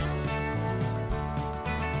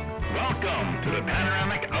Welcome to the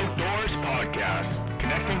Panoramic Outdoors Podcast,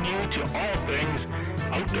 connecting you to all things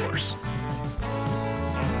outdoors.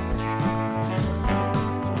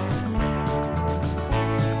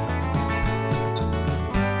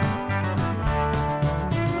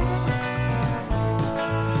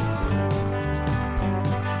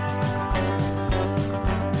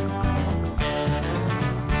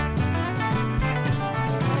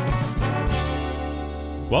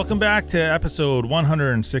 Welcome back to episode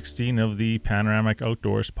 116 of the Panoramic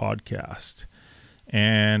Outdoors Podcast.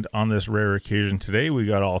 And on this rare occasion today, we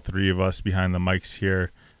got all three of us behind the mics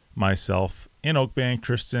here. Myself in Oakbank,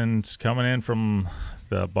 Tristan's coming in from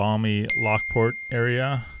the balmy Lockport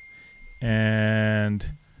area, and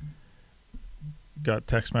got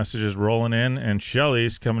text messages rolling in, and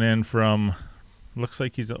Shelly's coming in from, looks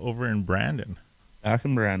like he's over in Brandon. Back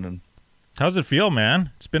in Brandon. How's it feel,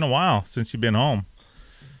 man? It's been a while since you've been home.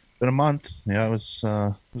 Been a month. Yeah, it was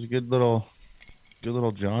a good little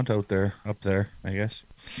jaunt up there, I guess.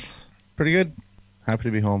 Pretty good. Happy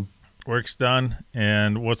to be home. Work's done,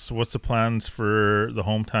 and what's the plans for the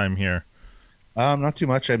home time here? Not too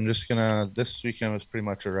much. I'm just this weekend was pretty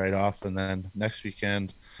much a write-off, and then next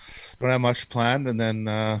weekend don't have much planned, and then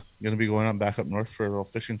gonna be going back up north for a little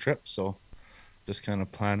fishing trip. So just kind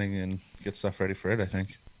of planning and get stuff ready for it, I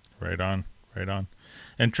think. Right on.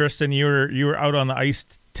 And Tristan, you were out on the ice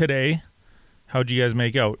today. How'd you guys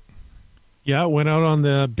make out? Yeah, went out on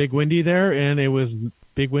the Big Windy there, and it was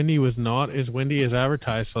Big Windy was not as windy as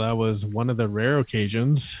advertised, so that was one of the rare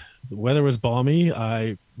occasions. The weather was balmy.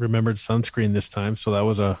 I remembered sunscreen this time, so that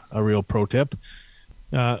was a real pro tip.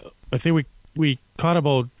 I think we caught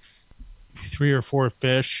about 3 or 4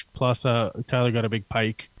 fish, plus Tyler got a big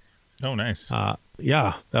pike. Oh, nice.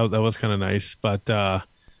 Yeah, that was kind of nice, but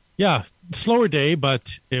yeah, slower day,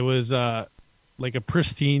 but it was like a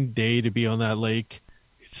pristine day to be on that lake.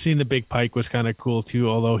 Seeing the big pike was kind of cool too,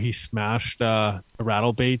 although he smashed a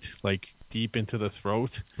rattle bait like deep into the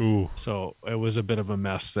throat. Ooh. So it was a bit of a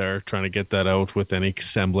mess there trying to get that out with any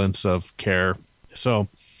semblance of care. So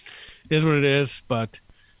it is what it is, but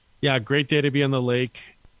yeah, great day to be on the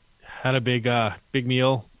lake. Had a big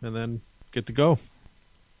meal and then get to go.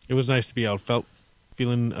 It was nice to be out.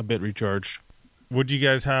 Feeling a bit recharged. What'd you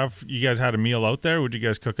guys have? You guys had a meal out there? What'd you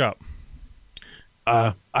guys cook up?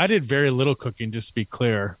 I did very little cooking, just to be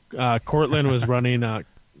clear. Cortland was running,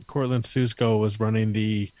 Cortland Susko was running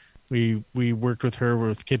we worked with her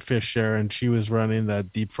with Kid Fish there, and she was running the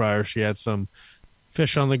deep fryer. She had some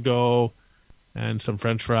fish on the go and some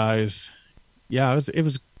French fries. Yeah, it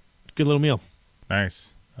was a good little meal.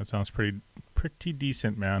 Nice. That sounds pretty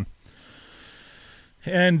decent, man.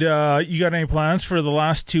 And you got any plans for the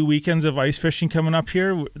last 2 weekends of ice fishing coming up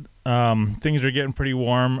here? Things are getting pretty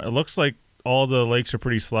warm. It looks like all the lakes are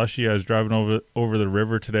pretty slushy. I was driving over the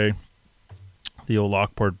river today, the old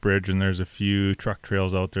Lockport Bridge, and there's a few truck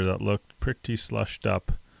trails out there that look pretty slushed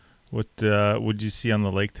up. What would you see on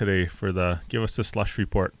the lake today give us the slush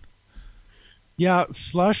report? Yeah,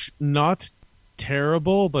 slush, not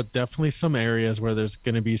terrible, but definitely some areas where there's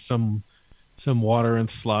going to be some water and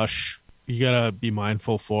slush you got to be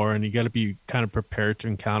mindful for, and you got to be kind of prepared to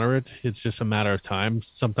encounter it. It's just a matter of time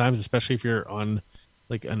sometimes, especially if you're on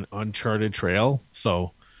like an uncharted trail.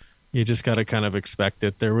 So you just got to kind of expect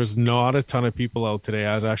it. There was not a ton of people out today.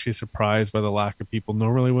 I was actually surprised by the lack of people.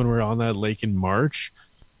 Normally when we're on that lake in March,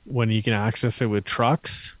 when you can access it with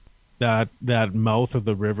trucks, that mouth of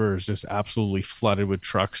the river is just absolutely flooded with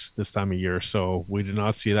trucks this time of year. So we did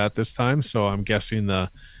not see that this time. So I'm guessing the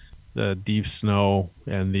deep snow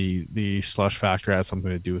and the slush factor had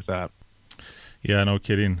something to do with that. Yeah, no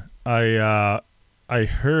kidding. I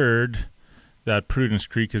heard that Prudence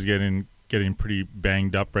Creek is getting pretty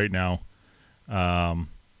banged up right now.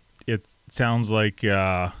 It sounds like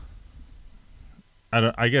I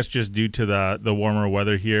guess just due to the warmer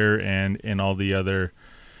weather here and all the other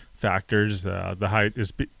factors,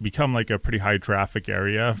 it's become like a pretty high traffic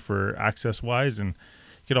area for access wise, and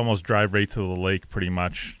you could almost drive right to the lake pretty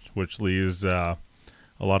much, which leaves a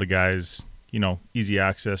lot of guys, easy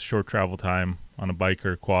access, short travel time on a bike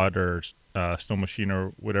or quad or snow machine or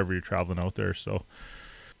whatever you're traveling out there. So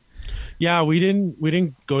yeah, we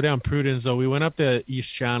didn't go down Prudence though. We went up the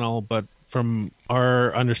East Channel, but from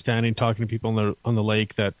our understanding, talking to people on the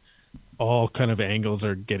lake, that all kind of angles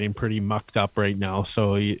are getting pretty mucked up right now.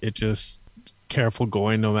 So it just careful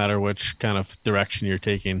going no matter which kind of direction you're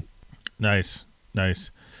taking. Nice.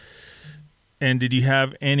 And did you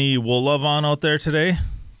have any Woolov on out there today?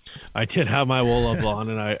 I did have my Woolov on,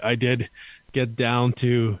 and I did get down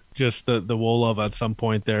to just the Woolov at some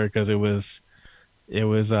point there because it was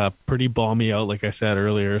pretty balmy out, like I said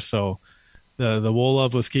earlier. So the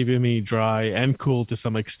Wolov was keeping me dry and cool to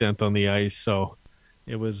some extent on the ice. So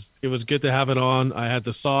it was good to have it on. I had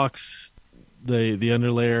the socks, the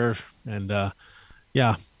underlayer, and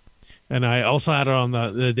yeah. And I also had it on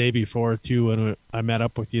the day before too when I met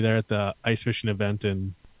up with you there at the ice fishing event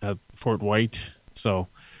at Fort White. So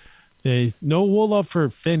no Wolov for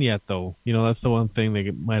Finn yet, though. You know, that's the one thing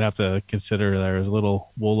they might have to consider. There is a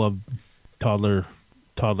little Wolov toddler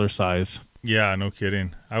size. Yeah, no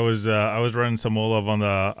kidding. I was running some Wolov on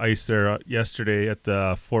the ice there yesterday at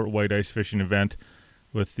the Fort White ice fishing event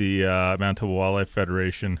with the Manitoba Wildlife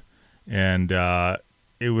Federation, and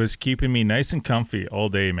it was keeping me nice and comfy all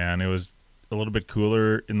day, man. It was a little bit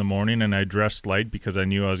cooler in the morning, and I dressed light because I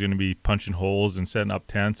knew I was going to be punching holes and setting up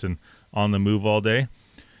tents and on the move all day.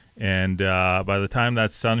 And by the time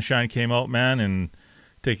that sunshine came out, man, and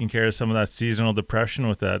taking care of some of that seasonal depression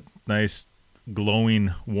with that nice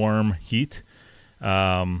glowing warm heat,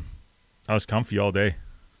 I was comfy all day.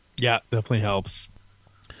 Yeah, definitely helps.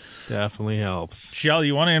 Definitely helps. Shell,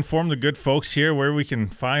 you want to inform the good folks here where we can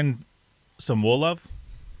find some Wolov?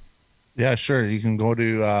 Yeah, sure. You can go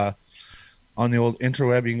to on the old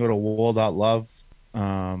interweb. You can go to wool.love,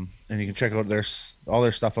 and you can check out all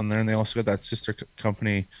their stuff on there. And they also got that sister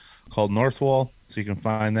company called Northwool, so you can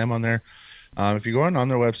find them on there. If you go on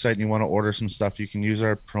their website and you want to order some stuff, you can use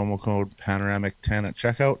our promo code Panoramic10 at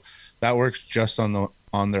checkout. That works just on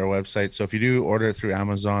their website. So if you do order it through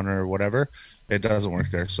Amazon or whatever, it doesn't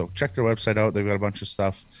work there. So check their website out. They've got a bunch of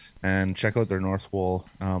stuff, and check out their Northwool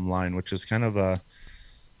line, which is kind of a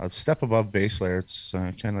step above base layer. It's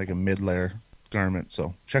kind of like a mid-layer garment.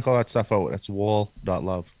 So check all that stuff out. That's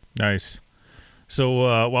wool.love. Nice.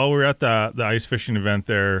 So while we were at the ice fishing event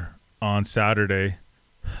there on Saturday,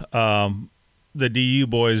 the DU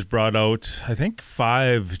boys brought out, I think,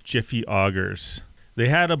 5 Jiffy augers. They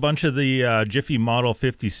had a bunch of the Jiffy Model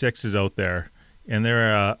 56s out there, and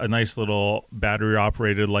they're a nice little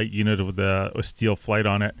battery-operated light unit with a steel flight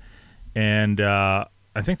on it. And I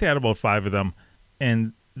think they had about 5 of them,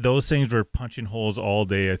 and those things were punching holes all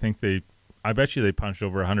day. I bet you they punched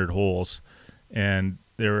over 100 holes, and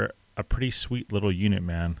they were a pretty sweet little unit,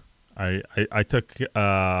 man. I took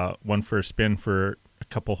one for a spin for a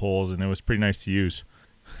couple holes, and it was pretty nice to use.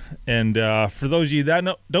 And for those of you that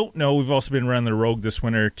don't know, we've also been running the Rogue this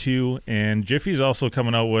winter too, and Jiffy's also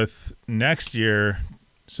coming out with next year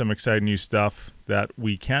some exciting new stuff that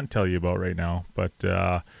we can't tell you about right now,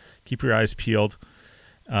 but keep your eyes peeled.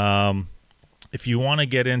 If you want to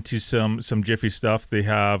get into some Jiffy stuff, they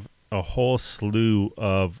have a whole slew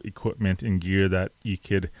of equipment and gear that you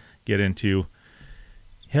could get into.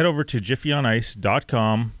 Head over to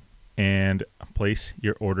jiffyonice.com and place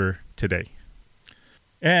your order today.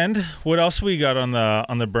 And what else we got on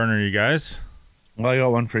the burner, you guys? Well, I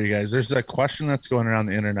got one for you guys. There's a question that's going around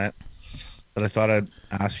the internet that I thought I'd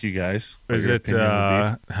ask you guys. Is it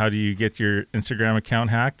how do you get your Instagram account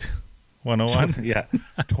hacked? 101? Yeah,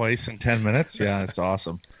 twice in 10 minutes. Yeah, it's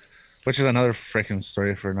awesome. Which is another freaking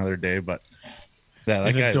story for another day. But yeah,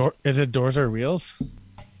 is it doors or wheels?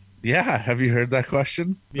 Yeah, have you heard that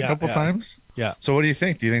question a couple times? Yeah. So what do you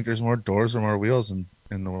think? Do you think there's more doors or more wheels in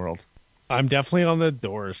the world? I'm definitely on the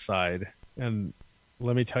doors side, and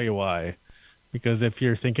let me tell you why. Because if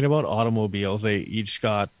you're thinking about automobiles, they each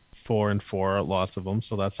got 4 and 4, lots of them,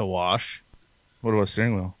 so that's a wash. What about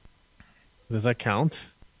steering wheel? Does that count?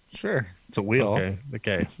 Sure, it's a wheel.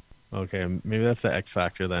 Okay. Maybe that's the X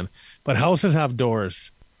factor then. But houses have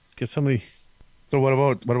doors. Get somebody. So what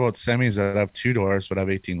about semis that have 2 doors but have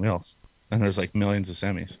 18 wheels? And there's like millions of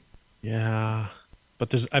semis. Yeah,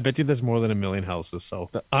 but I bet you there's more than 1 million houses. So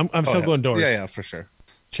I'm still going doors. Yeah, for sure.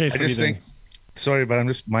 Chase, I just think. Sorry, but I'm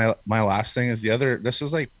just my last thing is this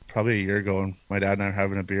was like probably a year ago, and my dad and I were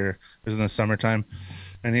having a beer. It was in the summertime,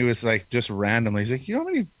 and he was like just randomly, he's like, you know how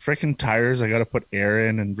many freaking tires I got to put air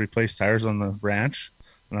in and replace tires on the ranch?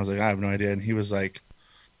 And I was like, I have no idea. And he was like,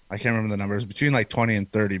 I can't remember the numbers, between like 20 and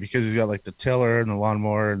 30, because he's got like the tiller and the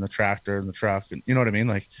lawnmower and the tractor and the truck, and you know what I mean?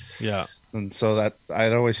 Like, yeah. And so that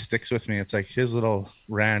it always sticks with me. It's like his little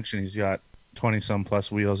ranch, and he's got 20 some plus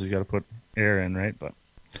wheels. He's got to put air in, right? But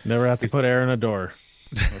never have to put air in a door.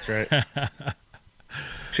 That's right.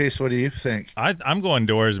 Chase, what do you think? I'm going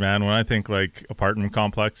doors, man. When I think like apartment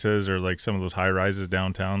complexes or like some of those high rises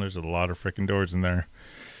downtown, there's a lot of freaking doors in there.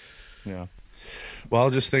 Yeah. Well,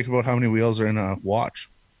 just think about how many wheels are in a watch.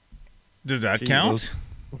 Does that count?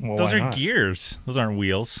 Well, those are not? Gears. Those aren't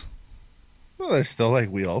wheels. Well, they're still like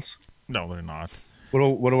wheels. No, they're not.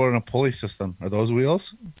 What about in a pulley system? Are those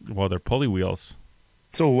wheels? Well, they're pulley wheels.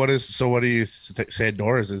 So what do you say a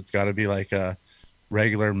door is? It's got to be like a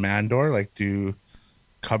regular man door? Like do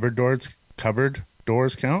cupboard doors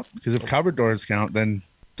doors count? Because if covered doors count, then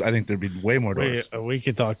I think there'd be way more doors. We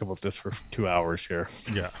could talk about this for 2 hours here.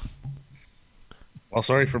 Yeah. Well,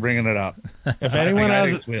 sorry for bringing it up. If I anyone think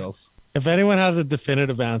has it's wheels. If anyone has a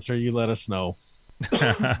definitive answer, you let us know.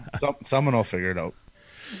 Someone will figure it out.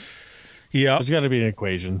 Yeah. There's got to be an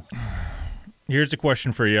equation. Here's a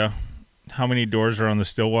question for you. How many doors are on the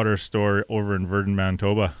Stillwater store over in Virden,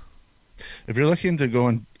 Manitoba? If you're looking to go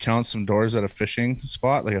and count some doors at a fishing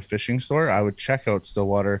spot, like a fishing store, I would check out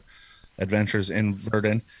Stillwater Adventures in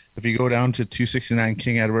Virden. If you go down to 269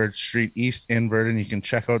 King Edward Street East in Virden, you can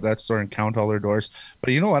check out that store and count all their doors.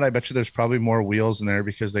 But you know what? I bet you there's probably more wheels in there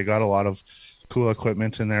because they got a lot of cool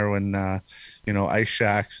equipment in there when, ice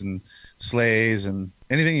shacks and sleighs and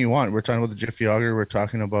anything you want. We're talking about the Jiffy Auger. We're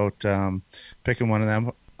talking about picking one of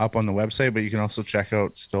them up on the website, but you can also check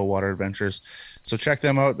out Stillwater Adventures. So check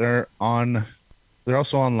them out. They're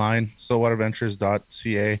also online,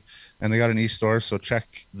 stillwateradventures.ca, and they got an e-store, so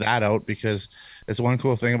check that out because it's one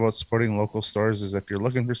cool thing about supporting local stores is if you're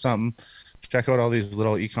looking for something, check out all these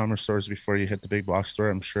little e-commerce stores before you hit the big box store.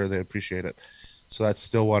 I'm sure they appreciate it. So that's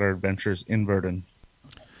Stillwater Adventures in Virden.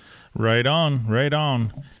 Right on, right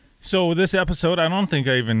on. So this episode, I don't think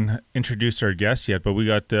I even introduced our guest yet, but we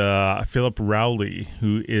got Philip Rowley,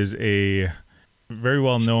 who is a very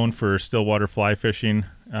well known for Stillwater fly fishing.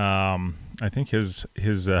 I think his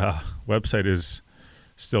website is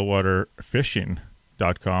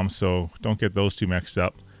stillwaterfishing.com, so don't get those two mixed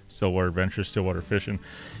up. Stillwater Adventures, Stillwater Fishing.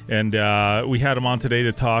 And we had him on today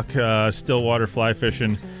to talk Stillwater fly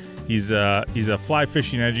fishing. He's a fly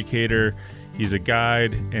fishing educator. He's a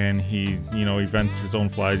guide, and he vents his own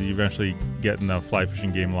flies. You eventually get in the fly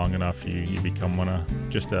fishing game long enough, you become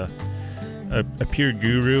just a pure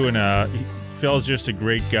guru. And Phil's just a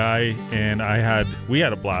great guy, and we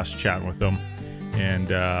had a blast chatting with him, and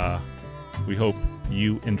we hope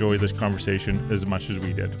you enjoy this conversation as much as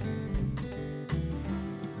we did.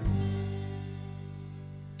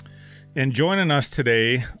 And joining us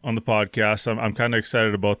today on the podcast, I'm kind of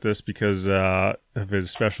excited about this because of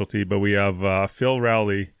his specialty, but we have Phil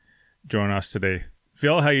Rowley joining us today.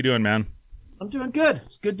 Phil, how you doing, man? I'm doing good.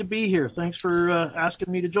 It's good to be here. Thanks for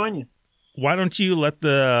asking me to join you. Why don't you let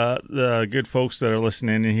the good folks that are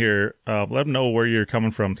listening in here, let them know where you're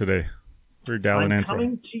coming from today? We're dialing in I'm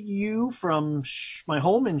coming to you from my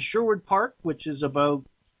home in Sherwood Park, which is about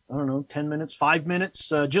 10 minutes, 5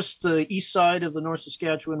 minutes, just the east side of the North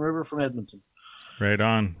Saskatchewan River from Edmonton. Right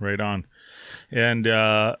on. And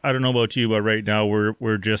I don't know about you, but right now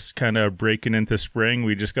we're just kind of breaking into spring.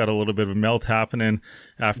 We just got a little bit of a melt happening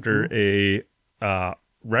after a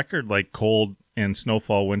record like cold and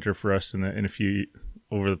snowfall winter for us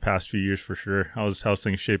over the past few years for sure. How's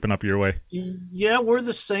things shaping up your way? Yeah, we're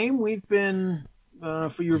the same. We've been,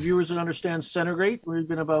 for your viewers that understand centigrade, we've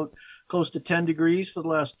been about close to 10 degrees for the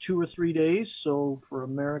last 2 or 3 days. So for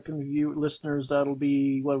American listeners, that'll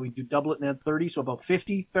be, we do double it and add 30, so about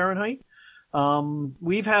 50 Fahrenheit.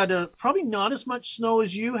 We've had probably not as much snow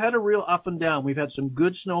as you, had a real up and down. We've had some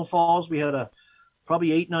good snowfalls. We had probably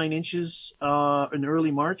 8-9 inches in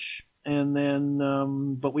early March. And then,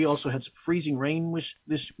 but we also had some freezing rain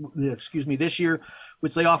this year,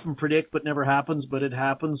 which they often predict, but never happens, but it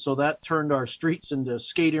happens. So that turned our streets into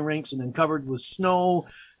skating rinks and then covered with snow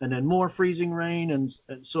and then more freezing rain. And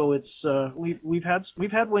so it's, we've had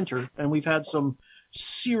winter and we've had some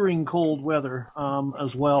searing cold weather,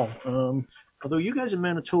 as well. Although you guys in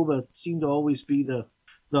Manitoba seem to always be the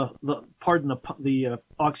pardon the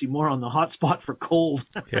oxymoron, the hot spot for cold.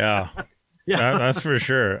 Yeah. Yeah, that's for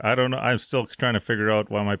sure. I don't know. I'm still trying to figure out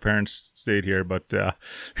why my parents stayed here, but well,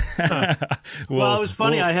 it was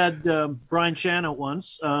funny. I had Brian Chan out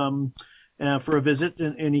once for a visit,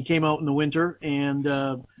 and he came out in the winter, and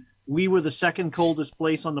we were the second coldest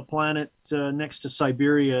place on the planet next to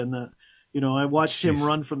Siberia. And I watched him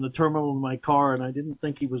run from the terminal in my car, and I didn't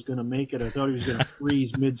think he was going to make it. I thought he was going to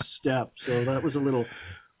freeze mid-step. So that was a little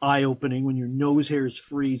eye-opening when your nose hairs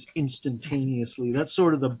freeze instantaneously. That's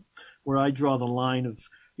sort of where I draw the line of,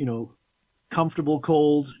 comfortable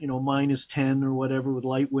cold, minus 10 or whatever with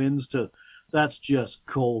light winds to that's just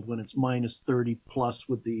cold when it's minus 30 plus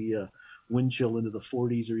with the wind chill into the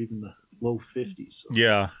 40s or even the low 50s. So.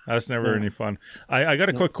 Yeah, that's never any fun. I got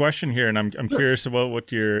a quick question here, and I'm curious about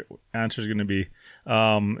what your answer is going to be.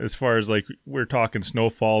 As far as we're talking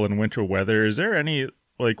snowfall and winter weather, is there any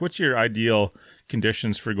what's your ideal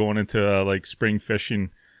conditions for going into spring fishing?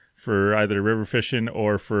 For either river fishing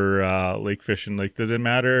or for lake fishing, does it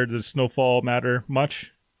matter? Does snowfall matter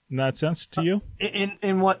much in that sense to you?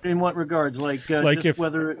 In what regards? Just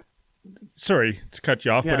whether sorry to cut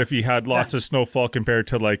you off, Yeah. but if you had lots of snowfall compared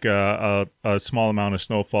to like a small amount of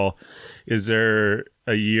snowfall, is there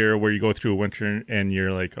a year where you go through a winter and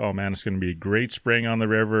you're like, oh man, it's going to be a great spring on the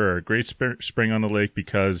river or a great spring on the lake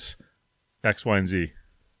because X, Y, and Z?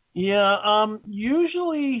 Yeah,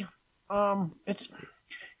 usually it's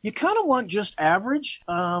you kind of want just average.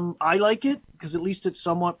 I like it because at least it's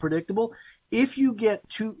somewhat predictable. If you get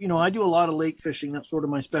too, I do a lot of lake fishing. That's sort of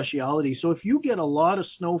my specialty. So if you get a lot of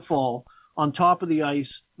snowfall on top of the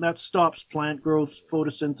ice, that stops plant growth,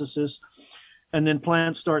 photosynthesis, and then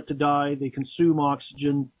plants start to die. They consume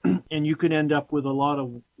oxygen, and you can end up with a lot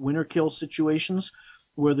of winter kill situations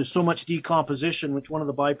where there's so much decomposition, which one of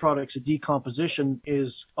the byproducts of decomposition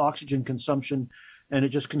is oxygen consumption, and it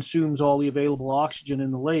just consumes all the available oxygen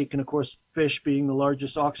in the lake. And of course, fish being the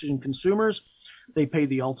largest oxygen consumers, they pay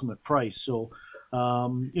the ultimate price. So,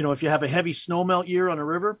 if you have a heavy snowmelt year on a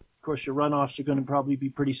river, of course, your runoffs are going to probably be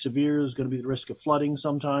pretty severe. There's going to be the risk of flooding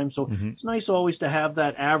sometimes. So it's nice always to have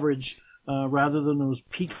that average rather than those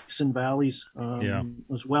peaks and valleys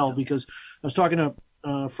as well. Because I was talking to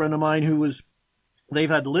a friend of mine they've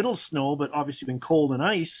had little snow, but obviously been cold and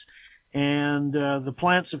ice. And the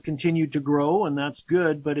plants have continued to grow, and that's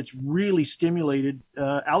good, but it's really stimulated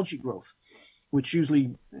algae growth, which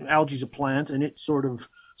usually algae's a plant, and it sort of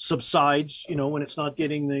subsides, when it's not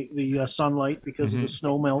getting the sunlight because of the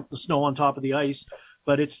snow on top of the ice.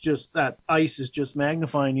 But it's just that ice is just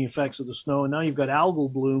magnifying the effects of the snow. And now you've got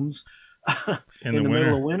algal blooms in the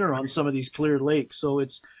middle of winter on some of these clear lakes. So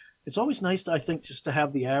it's always nice, I think, just to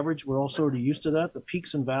have the average. We're all sort of used to that. The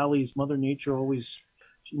peaks and valleys, Mother Nature always,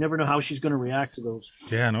 you never know how she's going to react to those.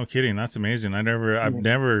 Yeah, no kidding. That's amazing. I've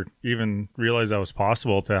never even realized that was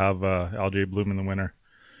possible to have algae bloom in the winter.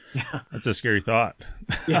 Yeah. That's a scary thought.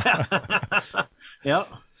 Yeah. Yeah.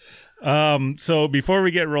 So before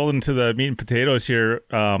we get rolling to the meat and potatoes here,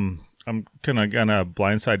 I'm gonna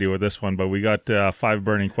blindside you with this one, but we got 5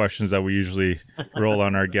 burning questions that we usually roll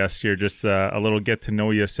on our guests here, just a little get to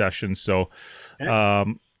know you session. So I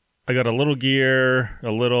got a little gear,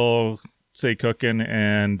 a little say cooking,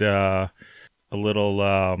 and a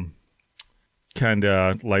little kind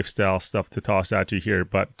of lifestyle stuff to toss at you here.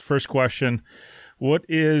 But first question, what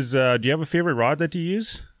is do you have a favorite rod that you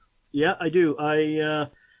use? Yeah, I do.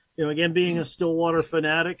 Again, being a Stillwater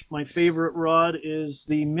fanatic, my favorite rod is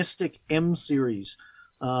the Mystic M series.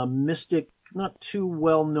 Mystic, not too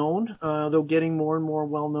well known, though getting more and more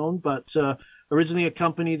well known, but originally a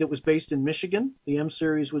company that was based in Michigan. The M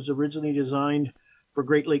series was originally designed for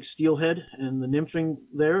Great Lakes steelhead and the nymphing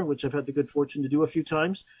there, which I've had the good fortune to do a few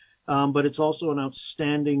times. But it's also an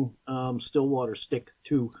outstanding Stillwater stick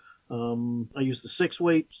too. I use the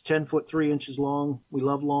 6-weight, it's 10 foot 3 inches long. We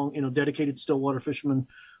love long, dedicated Stillwater fishermen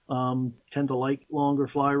tend to like longer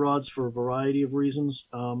fly rods for a variety of reasons.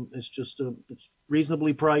 It's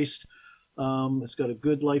reasonably priced. It's got a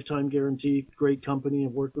good lifetime guarantee. Great company.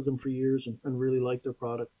 I've worked with them for years and really like their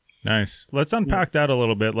product. Nice. Let's unpack that a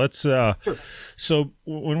little bit. Let's Sure. So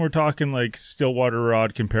when we're talking like Stillwater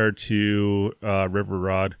rod compared to river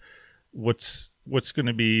rod, what's going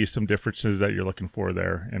to be some differences that you're looking for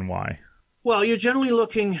there and why? Well, you're generally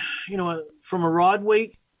looking, from a rod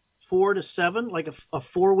weight 4 to 7. Like a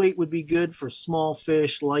 4-weight would be good for small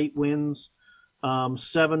fish, light winds.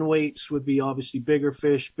 7 weights would be obviously bigger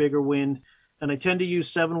fish, bigger wind. And I tend to use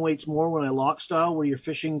 7 weights more when I lock style, where you're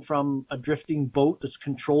fishing from a drifting boat that's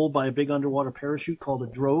controlled by a big underwater parachute called a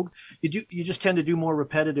drogue. You just tend to do more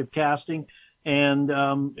repetitive casting, and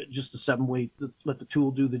just the 7 weight, let the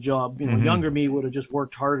tool do the job. Younger me would have just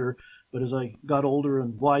worked harder, but as I got older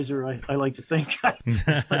and wiser, I like to think I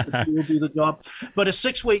let the tool do the job. But a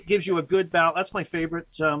 6-weight gives you a good balance. That's my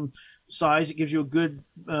favorite size. It gives you a good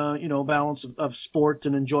balance of sport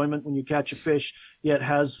and enjoyment when you catch a fish, yet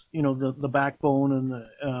has the backbone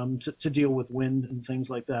and to deal with wind and things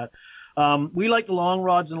like that. We like the long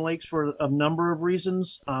rods in lakes for a number of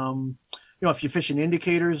reasons. If you fish in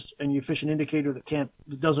indicators and you fish an indicator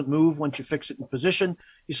that doesn't move once you fix it in position,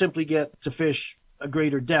 you simply get to fish a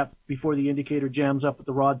greater depth before the indicator jams up at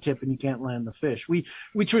the rod tip and you can't land the fish. We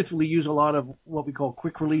truthfully use a lot of what we call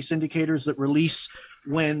quick release indicators that release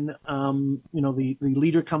when the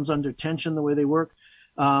leader comes under tension, the way they work.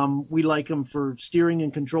 We like them for steering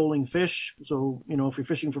and controlling fish. So, if you're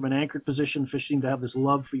fishing from an anchored position, fish seem to have this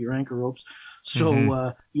love for your anchor ropes.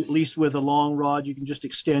 So at least with a long rod, you can just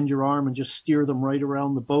extend your arm and just steer them right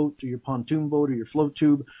around the boat or your pontoon boat or your float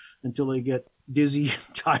tube until they get dizzy,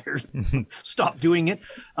 tired, stop doing it.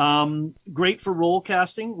 Great for roll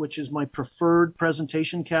casting, which is my preferred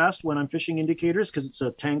presentation cast when I'm fishing indicators because it's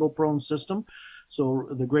a tangle-prone system. So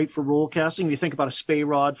they're great for roll casting. If you think about a spey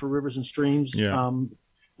rod for rivers and streams,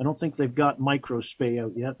 I don't think they've got micro spay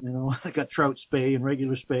out yet. They got trout spay and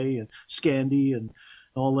regular spay and Scandi and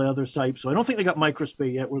all the other types. So I don't think they got micro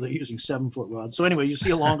spay yet where they're using 7-foot rods. So anyway, you see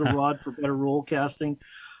a longer rod for better roll casting.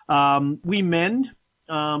 We mend.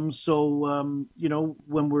 When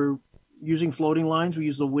we're using floating lines, we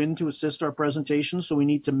use the wind to assist our presentation. So we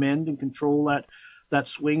need to mend and control that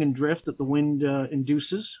swing and drift that the wind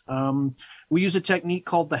induces. We use a technique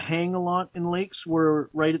called the hang a lot in lakes, where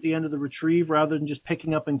right at the end of the retrieve, rather than just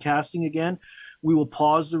picking up and casting again, we will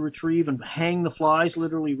pause the retrieve and hang the flies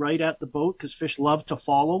literally right at the boat, because fish love to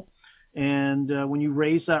follow. And when you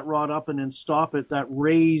raise that rod up and then stop it, that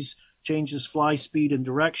raise changes fly speed and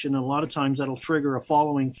direction. And a lot of times that'll trigger a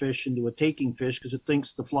following fish into a taking fish because it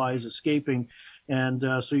thinks the fly is escaping. And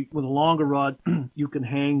so with a longer rod, you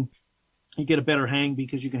get a better hang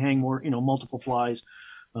because you can hang more, multiple flies,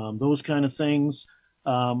 those kind of things.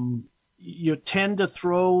 You tend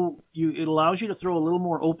to it allows you to throw a little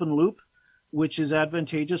more open loop, which is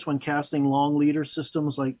advantageous when casting long leader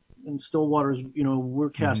systems. Like in still waters, we're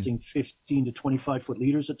casting 15 to 25 foot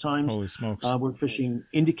leaders at times. Holy smokes. We're fishing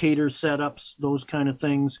indicator setups, those kind of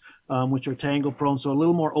things, which are tangle prone. So a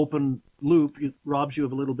little more open loop robs you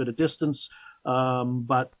of a little bit of distance,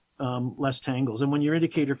 but less tangles. And when you're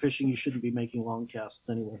indicator fishing, you shouldn't be making long casts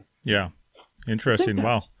anyway. Yeah. Interesting.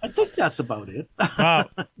 Wow. I think that's about it. Wow.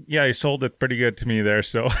 Yeah, you sold it pretty good to me there.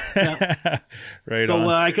 So, yeah. Right so on.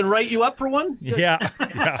 I can write you up for one? Good. Yeah.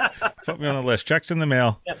 Put me on the list. Checks in the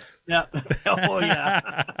mail. Yep. Yeah. Oh,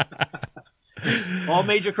 yeah. All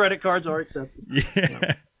major credit cards are accepted.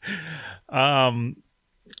 Yeah.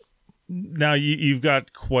 Now you've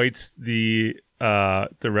got quite the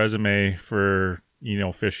resume for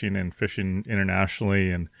fishing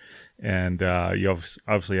internationally, and you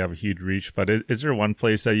obviously have a huge reach. But is there one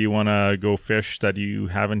place that you want to go fish that you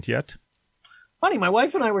haven't yet? Funny, my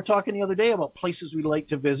wife and I were talking the other day about places we'd like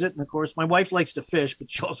to visit, and of course, my wife likes to fish, but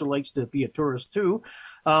she also likes to be a tourist too.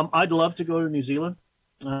 I'd love to go to New Zealand.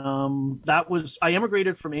 I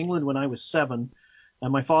emigrated from England when I was 7,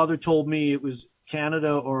 and my father told me it was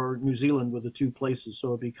Canada or New Zealand were the two places, so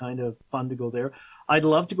it'd be kind of fun to go there. I'd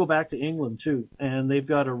love to go back to England too, and they've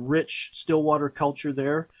got a rich stillwater culture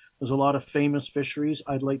there. There's a lot of famous fisheries.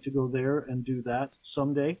 I'd like to go there and do that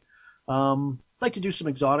someday. I'd like to do some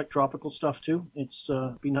exotic tropical stuff too. It's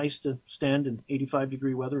be nice to stand in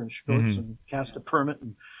 85-degree weather in shorts and cast a permit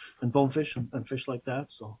and bonefish and fish like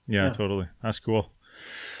that. So yeah, totally. That's cool.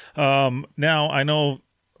 Now I know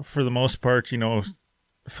for the most part,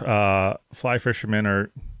 fly fishermen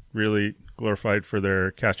are really glorified for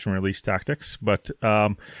their catch and release tactics. But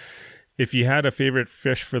if you had a favorite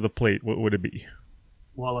fish for the plate, what would it be?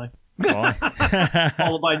 Walleye.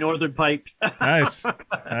 Followed by northern pike. Nice.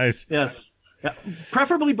 Yes. Yeah.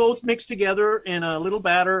 Preferably both mixed together in a little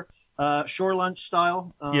batter, shore lunch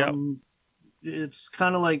style. It's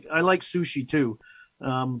kind of like, I like sushi too.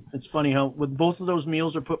 It's funny how when both of those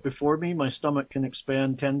meals are put before me, my stomach can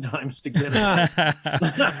expand 10 times to get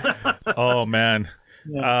it. Oh man.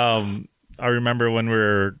 Yeah. I remember when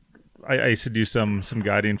I used to do some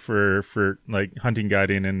guiding for like hunting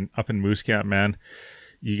guiding and up in Moose Camp, man.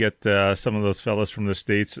 You get some of those fellas from the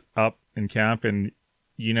States up in camp, and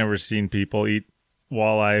you never seen people eat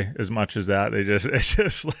walleye as much as that. It's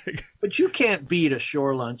just like. But you can't beat a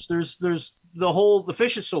shore lunch. There's the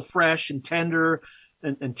fish is so fresh and tender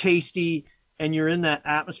and tasty, and you're in that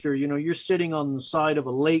atmosphere. You're sitting on the side of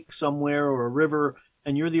a lake somewhere or a river,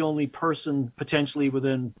 and you're the only person potentially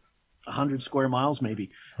within 100 square miles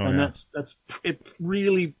maybe. That's it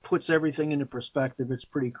really puts everything into perspective. It's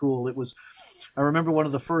pretty cool. I remember one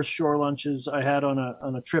of the first shore lunches I had on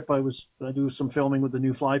a trip. I do some filming with the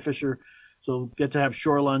new fly fisher, so get to have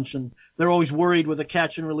shore lunch, and they're always worried with a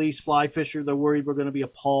catch and release fly fisher. They're worried we're going to be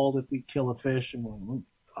appalled if we kill a fish, and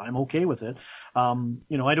I'm okay with it. I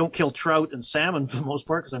don't kill trout and salmon for the most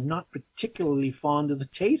part because I'm not particularly fond of the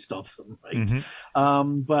taste of them, right?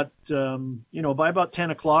 By about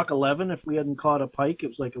 10 o'clock, 11, if we hadn't caught a pike, it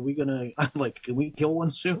was like, can we kill one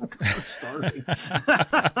soon? Because I'm starving.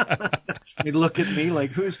 They'd look at me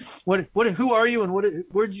like, who are you and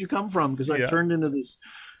where did you come from? Because I turned into this,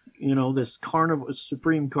 this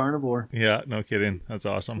supreme carnivore. Yeah, no kidding. That's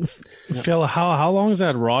awesome. Phil, how long is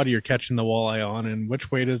that rod you're catching the walleye on, and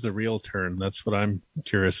which way does the reel turn? That's what I'm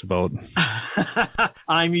curious about.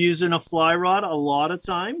 I'm using a fly rod a lot of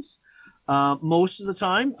times, most of the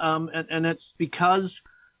time. And it's because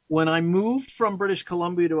when I moved from British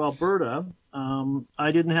Columbia to Alberta,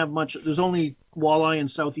 I didn't have much. There's only walleye in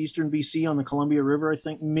southeastern BC on the Columbia River, I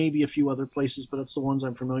think, maybe a few other places, but that's the ones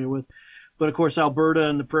I'm familiar with. But of course, Alberta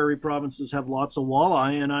and the prairie provinces have lots of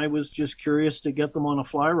walleye, and I was just curious to get them on a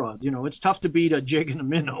fly rod. It's tough to beat a jig and a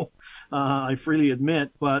minnow, I freely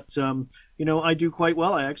admit, but I do quite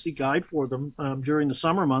well. I actually guide for them during the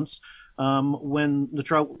summer months. When the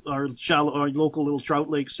trout are shallow, our local little trout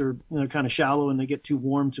lakes are kind of shallow and they get too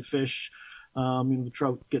warm to fish. The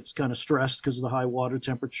trout gets kind of stressed because of the high water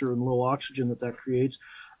temperature and low oxygen that creates.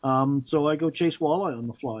 So I go chase walleye on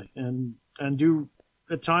the fly and do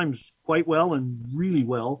at times quite well and really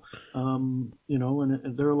well. And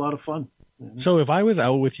they're a lot of fun. So if I was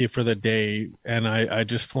out with you for the day and I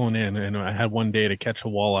just flown in and I had one day to catch a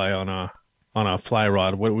walleye on a fly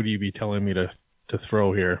rod, what would you be telling me to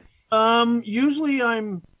throw here? Usually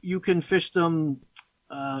you can fish them,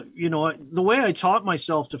 the way I taught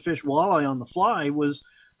myself to fish walleye on the fly was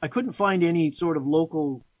I couldn't find any sort of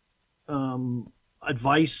local,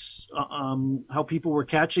 advice, how people were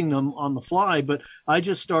catching them on the fly, but I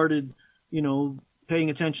just started,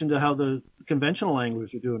 paying attention to how the conventional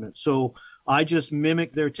anglers are doing it. So I just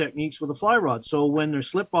mimic their techniques with a fly rod. So when they're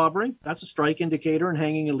slip bobbering, that's a strike indicator and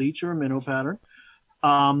hanging a leech or a minnow pattern.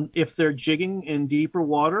 If they're jigging in deeper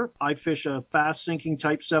water, I fish a fast sinking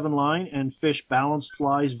type 7 line and fish balanced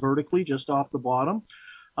flies vertically just off the bottom.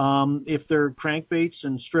 If they're crankbaits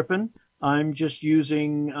and stripping, I'm just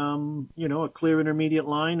using, a clear intermediate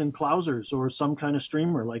line and clousers or some kind of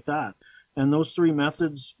streamer like that. And those 3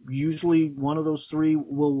 methods, usually one of those 3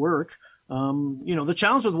 will work. The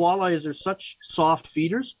challenge with walleye is they're such soft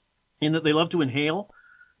feeders in that they love to inhale.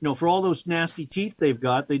 For all those nasty teeth they've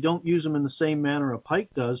got, they don't use them in the same manner a pike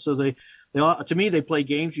does. So they to me, they play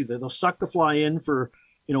games with you. They'll suck the fly in for,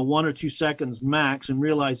 1 or 2 seconds max and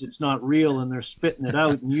realize it's not real and they're spitting it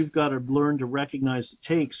out. And you've got to learn to recognize the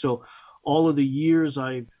take. So all of the years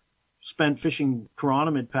I've spent fishing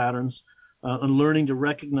chironomid patterns and learning to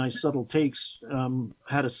recognize subtle takes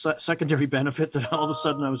had a secondary benefit that all of a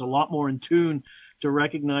sudden I was a lot more in tune to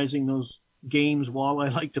recognizing those games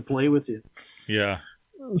walleye like to play with you. Yeah.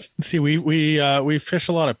 See, we fish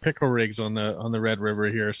a lot of pickerel rigs on the Red River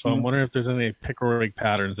here, so I'm wondering if there's any pickerel rig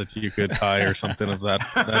patterns that you could tie or something of that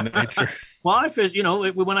nature. Well, I fish.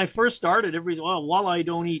 When I first started, everybody's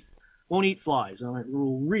walleye won't eat flies. And I'm like,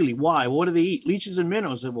 well, really? Why? What do they eat? Leeches and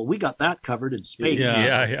minnows. And, well, we got that covered in spades.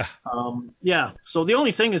 Yeah. So the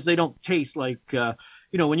only thing is they don't taste like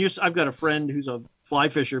when I've got a friend who's a fly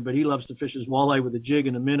fisher, but he loves to fish his walleye with a jig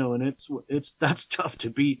and a minnow, and that's tough to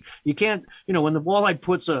beat. You can't, when the walleye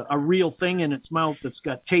puts a real thing in its mouth that's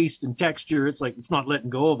got taste and texture, it's like it's not letting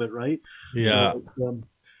go of it, right? Yeah. So,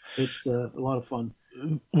 it's a lot of fun.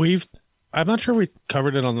 I'm not sure we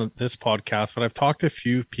covered it on this podcast, but I've talked to a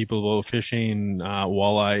few people about fishing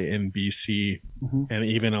walleye in BC and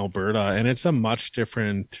even Alberta, and it's a much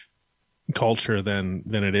different culture than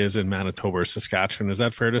it is in Manitoba or Saskatchewan. Is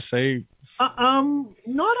that fair to say?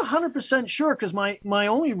 Not 100% sure, because my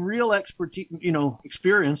only real expertise,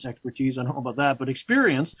 expertise, I don't know about that, but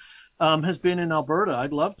experience has been in Alberta.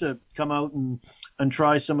 I'd love to come out and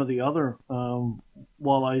try some of the other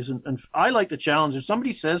walleyes, and I like the challenge. If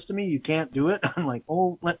somebody says to me you can't do it, I'm like,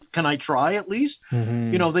 can I try at least?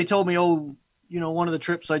 They told me, one of the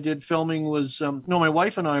trips I did filming was my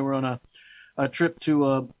wife and I were on a trip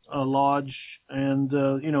to a lodge, and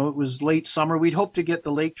it was late summer. We'd hoped to get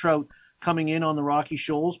the lake trout coming in on the rocky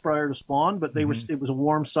shoals prior to spawn, but it was a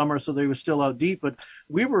warm summer, so they were still out deep, but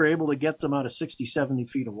we were able to get them out of 60-70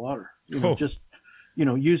 feet of water,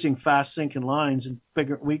 using fast sinking lines, and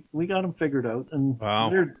we got them figured out. And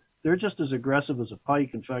wow. They're just as aggressive as a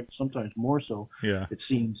pike, in fact sometimes more so. Yeah, it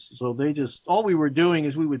seems. So all we were doing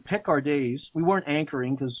is we would pick our days. We weren't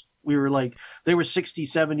anchoring because we were they were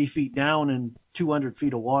 60-70 feet down and 200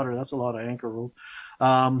 feet of water. That's a lot of anchor rope.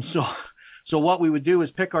 So what we would do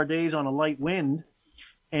is pick our days on a light wind,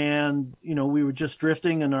 and we were just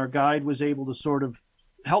drifting, and our guide was able to sort of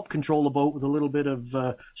help control the boat with a little bit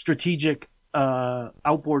of strategic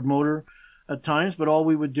outboard motor at times. But all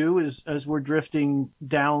we would do is, as we're drifting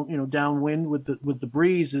down, downwind with the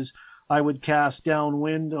breeze, is I would cast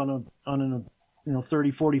downwind on a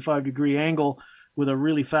 30-45 degree angle with a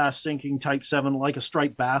really fast sinking type 7, like a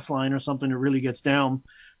striped bass line or something that really gets down.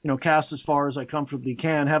 Cast as far as I comfortably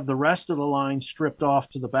can, have the rest of the line stripped off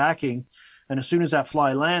to the backing. And as soon as that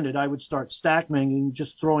fly landed, I would start stack mangling,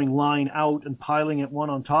 just throwing line out and piling it one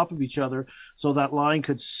on top of each other so that line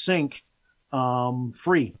could sink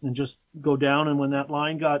free and just go down. And when that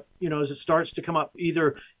line got, as it starts to come up,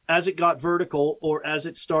 either as it got vertical or as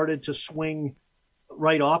it started to swing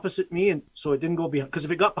right opposite me, and so it didn't go behind, because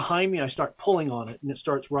if it got behind me, I start pulling on it and it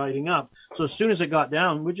starts riding up. So as soon as it got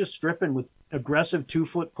down, we're just stripping with aggressive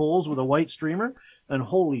 2-foot poles with a white streamer and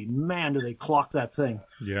holy man, do they clock that thing.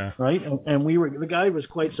 Yeah. Right. And the guy was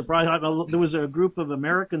quite surprised. There was a group of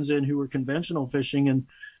Americans in who were conventional fishing,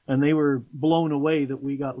 and they were blown away that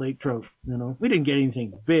we got lake trout. We didn't get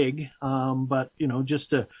anything big, but just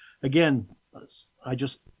to, again,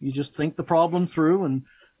 you just think the problem through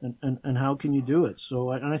and how can you do it?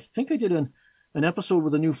 So, I think I did an episode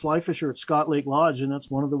with a new fly fisher at Scott Lake Lodge, and that's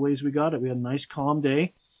one of the ways we got it. We had a nice calm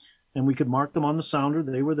day, and we could mark them on the sounder.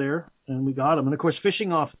 They were there, and we got them. And of course,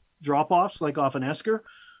 fishing off drop-offs, like off an esker,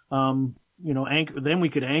 anchor. Then we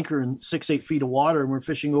could anchor in 6-8 feet of water, and we're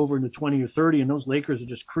fishing over into 20 or 30, and those Lakers are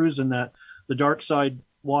just cruising the dark side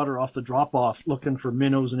water off the drop-off, looking for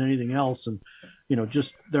minnows and anything else. And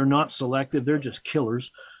just they're not selective; they're just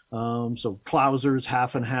killers. So clousers,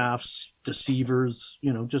 half and halves, deceivers.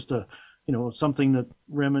 Just something that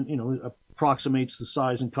approximates the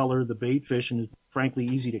size and color of the bait fish, and is frankly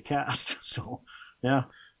easy to cast. So, yeah,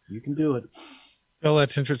 you can do it. Phil,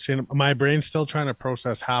 that's interesting. My brain's still trying to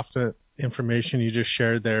process half the information you just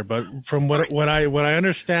shared there, but from what I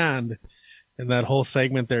understand in that whole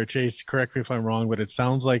segment there, Chase, correct me if I'm wrong, but it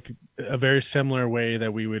sounds like a very similar way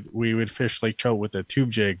that we would fish lake trout with a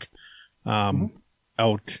tube jig,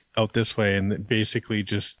 out this way, and basically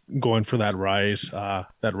just going for that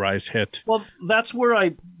rise hit. Well, that's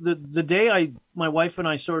where the day my wife and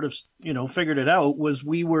I sort of figured it out was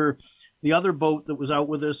the other boat that was out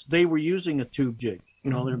with us, they were using a tube jig.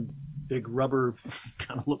 They're big rubber,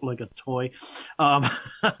 kind of look like a toy.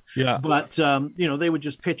 Yeah. But they would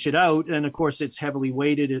just pitch it out, and of course it's heavily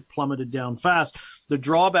weighted. It plummeted down fast. The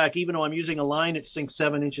drawback, even though I'm using a line that sinks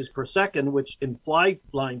 7 inches per second, which in fly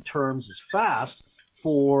line terms is fast,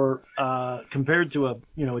 for compared to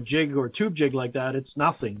a jig or a tube jig like that, it's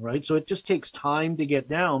nothing, right? So it just takes time to get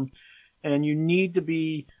down, and you need to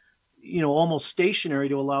be almost stationary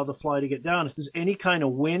to allow the fly to get down. If there's any kind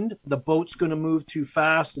of wind, the boat's going to move too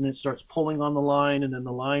fast, and it starts pulling on the line, and then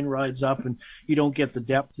the line rides up, and you don't get the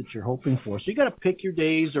depth that you're hoping for. So you got to pick your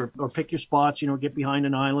days or pick your spots, get behind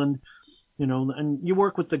an island, and you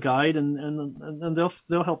work with the guide, and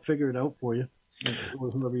they'll help figure it out for you, or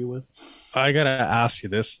whoever you're with. I gotta ask you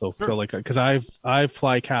this though, Phil, because I've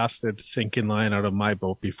fly casted sinking line out of my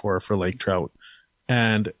boat before for lake trout,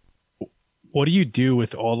 and what do you do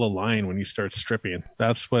with all the line when you start stripping?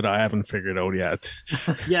 That's what I haven't figured out yet.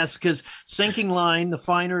 Yes, because sinking line, the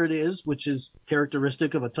finer it is, which is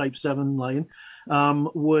characteristic of a Type 7 line,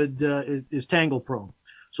 is tangle prone.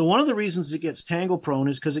 So one of the reasons it gets tangle prone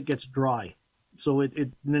is because it gets dry. So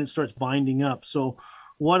and then it starts binding up. So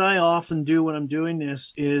what I often do when I'm doing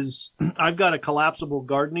this is I've got a collapsible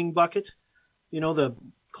gardening bucket, the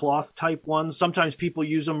cloth type ones. Sometimes people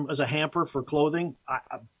use them as a hamper for clothing.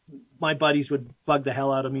 My buddies would bug the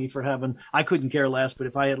hell out of me for I couldn't care less, but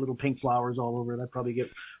if I had little pink flowers all over it, I'd probably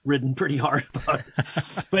get ridden pretty hard about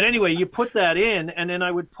it. But anyway, you put that in, and then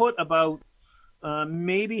I would put about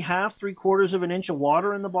maybe 3/4 of an inch of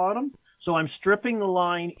water in the bottom. So I'm stripping the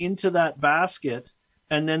line into that basket,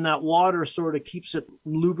 and then that water sort of keeps it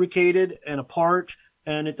lubricated and apart,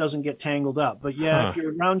 and it doesn't get tangled up. But if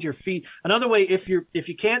you're around your feet, another way, if you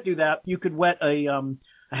can't do that, you could wet a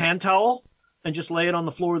hand towel and just lay it on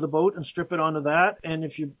the floor of the boat and strip it onto that. And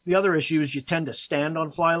the other issue is you tend to stand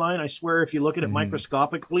on fly line. I swear, if you look at it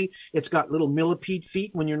microscopically, it's got little millipede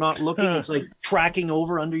feet. When you're not looking, it's like tracking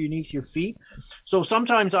over underneath your feet. So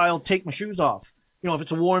sometimes I'll take my shoes off. If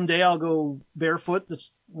it's a warm day, I'll go barefoot.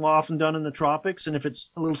 That's often done in the tropics. And if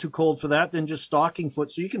it's a little too cold for that, then just stocking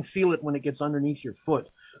foot. So you can feel it when it gets underneath your foot,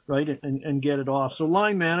 right? And get it off. So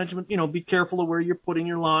line management, be careful of where you're putting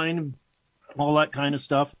your line and all that kind of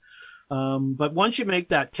stuff. But once you make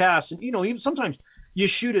that cast, and even sometimes you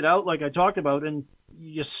shoot it out like I talked about, and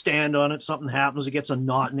you stand on it, something happens, it gets a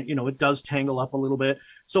knot, and it does tangle up a little bit.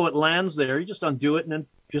 So it lands there. You just undo it and then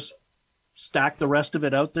just stack the rest of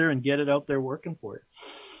it out there and get it out there working for you.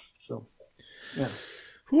 So, yeah.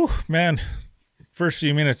 Whew, man. First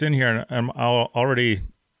few minutes in here, I'm already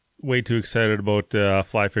way too excited about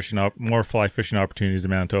fly fishing, more fly fishing opportunities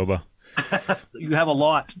in Manitoba. You have a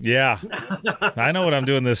lot. Yeah. I know what I'm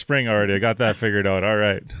doing this spring already. I got that figured out. All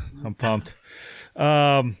right. I'm pumped.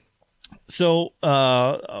 So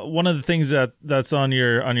one of the things that's on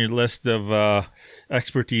your list of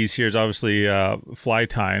expertise here is obviously fly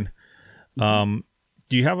tying. Do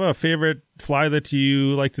you have a favorite fly that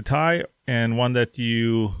you like to tie, and one that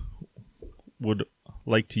you would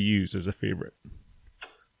like to use as a favorite?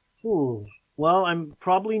 Ooh. Well, I'm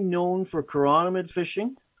probably known for chironomid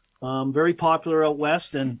fishing. Very popular out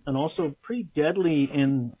west, and also pretty deadly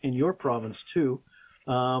in your province too.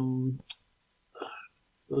 There's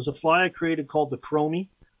a fly I created called the chromie.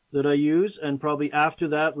 that I use, and probably after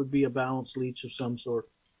that would be a balanced leech of some sort.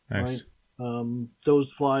 Nice. Right?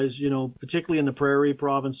 Those flies, particularly in the prairie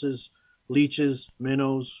provinces, leeches,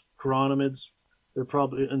 minnows, chironomids, they're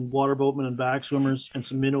probably, and water boatmen and backswimmers, and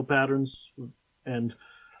some minnow patterns, and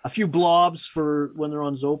a few blobs for when they're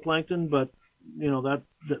on zooplankton. But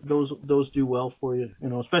those do well for you.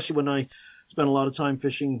 Especially when I spend a lot of time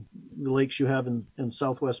fishing the lakes you have in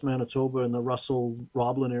southwest Manitoba and the Russell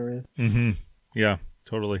Roblin area. Mm-hmm. Yeah,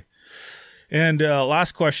 totally. And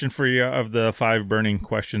last question for you of the 5 burning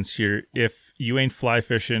questions here. If you ain't fly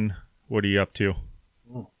fishing, what are you up to?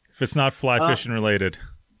 If it's not fly fishing related.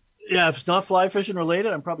 Yeah, if it's not fly fishing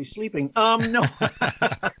related, I'm probably sleeping. No.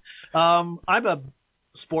 I'm a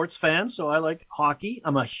sports fan, so I like hockey.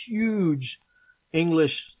 I'm a huge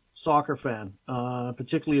English soccer fan,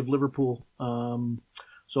 particularly of Liverpool.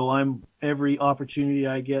 So I'm every opportunity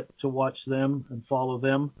I get to watch them and follow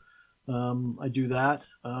them. I do that.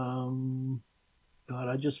 God,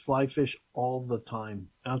 I just fly fish all the time.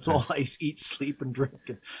 That's all I eat, sleep, and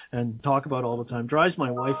drink and talk about all the time. Drives my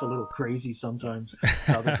wife a little crazy sometimes.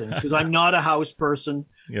 Other things, because I'm not a house person.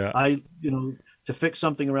 Yeah. To fix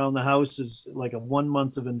something around the house is like a 1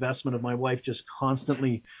 month of investment of my wife just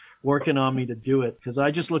constantly working on me to do it, because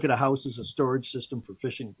I just look at a house as a storage system for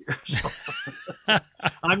fishing gear. So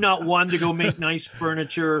I'm not one to go make nice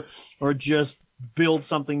furniture or just build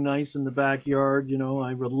something nice in the backyard.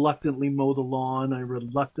 I reluctantly mow the lawn. I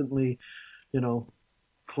reluctantly,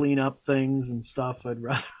 clean up things and stuff. I'd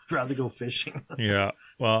rather go fishing. Yeah.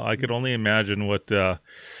 Well, I could only imagine what a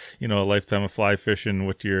lifetime of fly fishing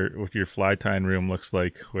with your fly tying room looks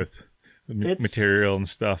like with material and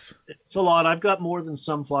stuff. It's a lot. I've got more than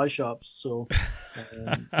some fly shops. So,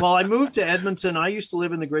 well, I moved to Edmonton. I used to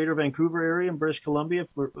live in the Greater Vancouver area in British Columbia.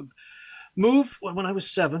 Moved when I was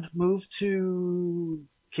 7. Moved to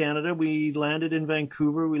Canada. We landed in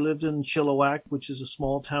Vancouver. We lived in Chilliwack, which is a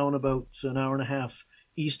small town about an hour and a half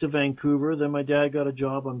east of Vancouver. Then my dad got a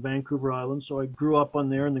job on Vancouver Island, so I grew up on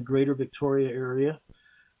there in the Greater Victoria area.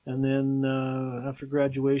 And then after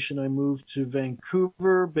graduation, I moved to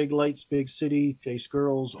Vancouver. Big lights, big city, chase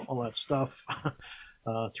girls, all that stuff.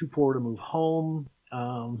 Too poor to move home,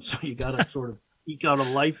 so you got to sort of eke out a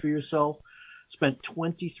life for yourself. Spent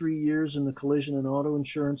 23 years in the collision and auto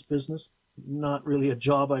insurance business. Not really a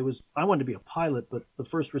job I wanted to be a pilot, but the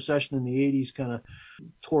first recession in the 80s kind of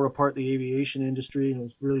tore apart the aviation industry, and it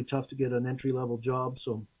was really tough to get an entry-level job.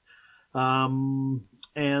 So, got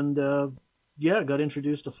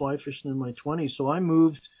introduced to fly fishing in my 20s. So I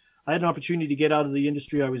had an opportunity to get out of the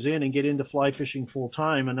industry I was in and get into fly fishing full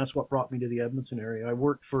time. And that's what brought me to the Edmonton area. I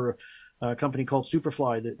worked for a company called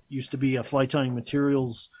Superfly that used to be a fly tying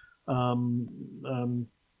materials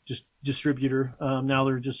just distributor. Now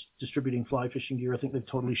they're just distributing fly fishing gear. I think they've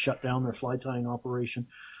totally shut down their fly tying operation.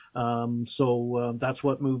 So that's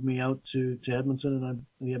what moved me out to Edmonton, and I'm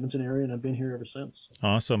in the Edmonton area, and I've been here ever since.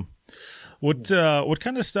 Awesome. What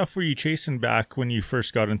kind of stuff were you chasing back when you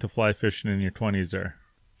first got into fly fishing in your 20s there?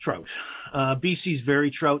 Trout. BC's very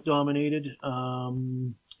trout dominated.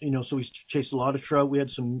 So we chased a lot of trout. We had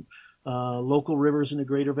some local rivers in the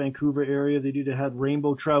Greater Vancouver area. They either had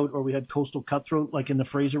rainbow trout or we had coastal cutthroat, like in the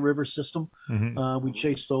Fraser River system. Mm-hmm. We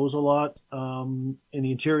chased those a lot. In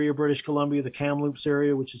the interior British Columbia, the Kamloops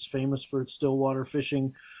area, which is famous for its stillwater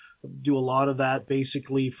fishing, do a lot of that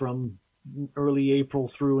basically from early April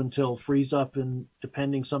through until freeze up, and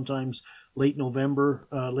depending sometimes late November,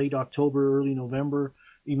 late October, early November,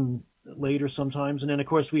 even later sometimes. And then of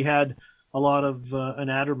course we had a lot of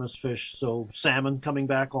anadromous fish, so salmon coming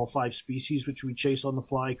back, all 5 species, which we chase on the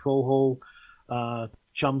fly, coho,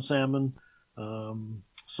 chum salmon,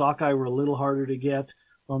 sockeye were a little harder to get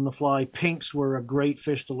on the fly. Pinks were a great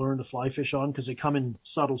fish to learn to fly fish on because they come in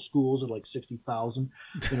subtle schools of like 60,000.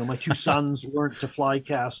 My 2 sons learned to fly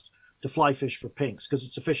fish for pinks because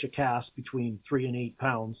it's a fish a cast between 3 and 8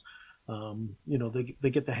 pounds. They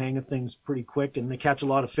get the hang of things pretty quick, and they catch a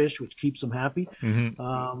lot of fish, which keeps them happy.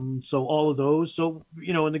 Mm-hmm. So all of those. So,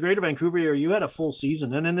 in the Greater Vancouver area, you had a full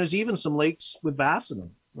season. And then there's even some lakes with bass in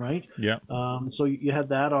them, right? Yeah. So you had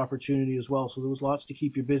that opportunity as well. So there was lots to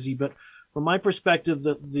keep you busy. But from my perspective,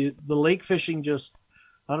 the lake fishing just,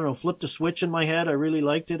 I don't know, flipped a switch in my head. I really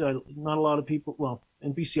liked it. Not a lot of people, well,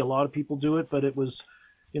 in BC, a lot of people do it, but it was,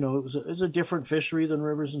 it was a different fishery than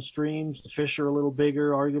rivers and streams. The fish are a little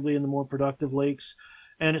bigger, arguably, in the more productive lakes.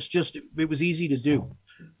 And it was easy to do,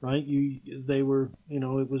 right? They were,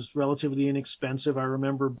 it was relatively inexpensive. I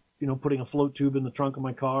remember, putting a float tube in the trunk of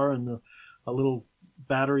my car and a little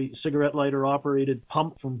battery cigarette lighter operated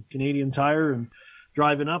pump from Canadian Tire and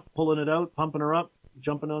driving up, pulling it out, pumping her up,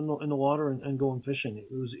 jumping in the water and going fishing.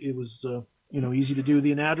 It was easy to do.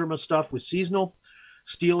 The anadromous stuff was seasonal.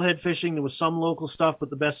 Steelhead fishing, there was some local stuff, but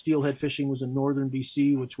the best steelhead fishing was in northern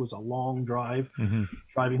BC, which was a long drive,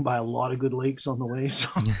 driving by a lot of good lakes on the way. So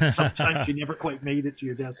sometimes you never quite made it to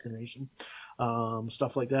your destination,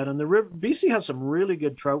 stuff like that. And the river, BC has some really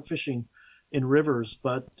good trout fishing in rivers,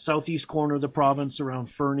 but southeast corner of the province around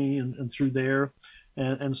Fernie and through there,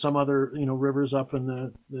 and some other rivers up in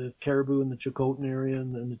the Caribou and the Chilcotin area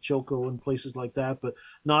and the Chilco and places like that, but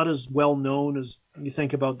not as well known as you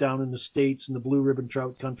think about down in the States in the blue ribbon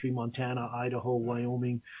trout country, Montana, Idaho,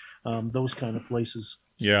 Wyoming, those kind of places.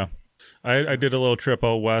 Yeah, I did a little trip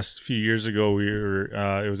out west a few years ago. We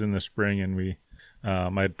were it was in the spring, and we I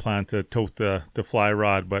had planned to tote the fly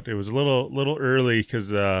rod, but it was a little early because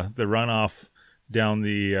the runoff down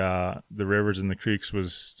the rivers and the creeks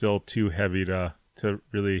was still too heavy to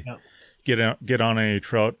really get on any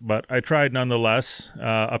trout. But I tried nonetheless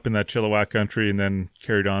up in that Chilliwack country, and then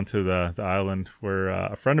carried on to the island where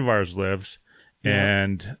a friend of ours lives.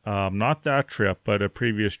 And not that trip, but a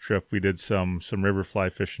previous trip, we did some river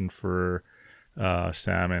fly fishing for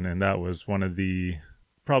salmon, and that was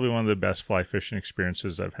probably one of the best fly fishing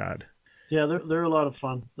experiences I've had. Yeah, they're a lot of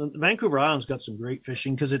fun. The Vancouver Island's got some great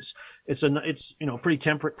fishing because it's pretty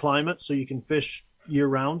temperate climate, so you can fish year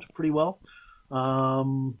round pretty well.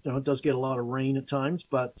 It does get a lot of rain at times,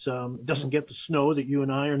 but it doesn't get the snow that you and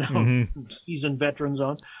I are now seasoned veterans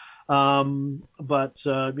on. But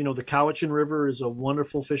the Cowichan River is a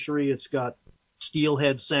wonderful fishery. It's got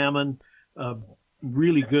steelhead salmon,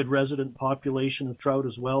 really good resident population of trout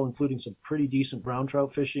as well, including some pretty decent brown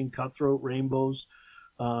trout fishing, cutthroat, rainbows.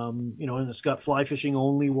 And it's got fly fishing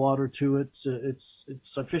only water to it.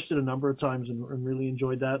 I fished it a number of times and really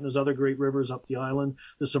enjoyed that. And there's other great rivers up the island.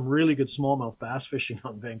 There's some really good smallmouth bass fishing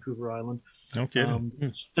on Vancouver Island. Okay.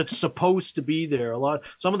 That's supposed to be there.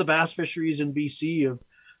 Some of the bass fisheries in BC have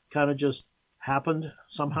kind of just happened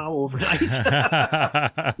somehow overnight,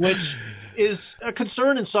 which is a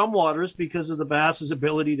concern in some waters because of the bass's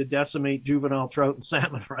ability to decimate juvenile trout and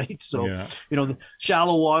salmon, right? So, the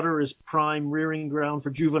shallow water is prime rearing ground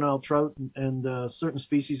for juvenile trout and certain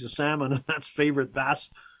species of salmon, and that's favorite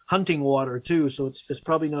bass hunting water too. So it's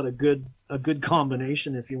probably not a good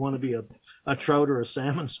combination if you want to be a trout or a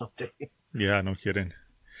salmon someday. Yeah, no kidding.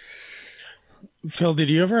 Phil, did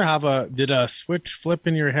you ever have a switch flip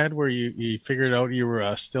in your head where you figured out you were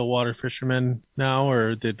a stillwater fisherman now,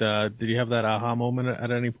 or did you have that aha moment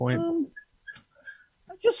at any point? I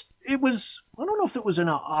don't know if it was an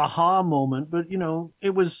aha moment, but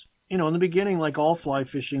it was, in the beginning, like all fly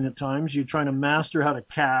fishing at times, you're trying to master how to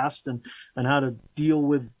cast and how to deal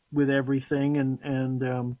with everything.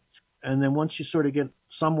 And then once you sort of get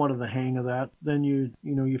somewhat of the hang of that, then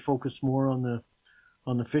you focus more on the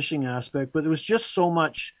fishing aspect. But there was just so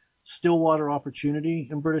much stillwater opportunity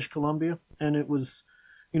in British Columbia, and it was,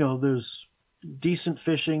 there's decent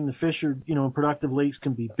fishing. The fish are, in productive lakes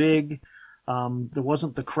can be big. There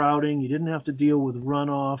wasn't the crowding. You didn't have to deal with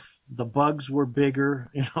runoff. The bugs were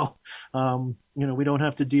bigger. We don't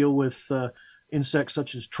have to deal with insects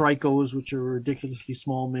such as trichos, which are a ridiculously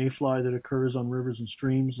small mayfly that occurs on rivers and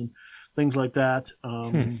streams and things like that.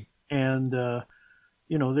 And it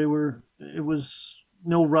was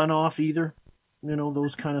no runoff either,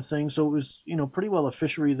 those kind of things. So it was, pretty well a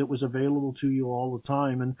fishery that was available to you all the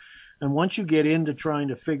time. And once you get into trying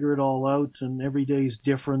to figure it all out, and every day is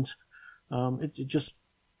different,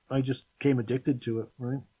 I just became addicted to it,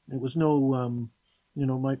 right? It was no,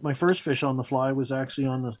 my first fish on the fly was actually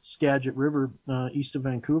on the Skagit River, east of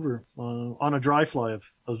Vancouver, on a dry fly of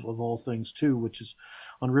all things too, which is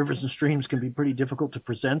on rivers and streams can be pretty difficult to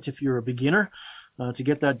present if you're a beginner, to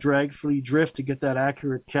get that drag-free drift, to get that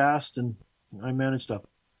accurate cast. And I managed to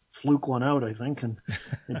fluke one out, I think, and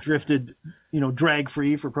it drifted,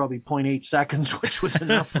 drag-free for probably 0.8 seconds, which was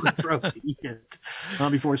enough for a trout to eat it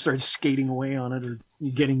before it started skating away on it or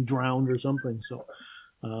getting drowned or something. So,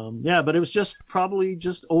 but it was just probably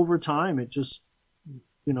just over time. It just,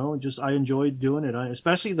 I enjoyed doing it.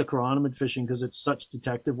 Especially the chironomid fishing, because it's such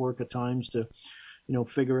detective work at times to,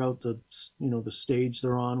 figure out the stage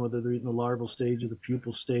they're on, whether they're in the larval stage or the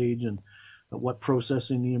pupal stage, and what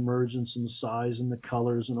processing the emergence and the size and the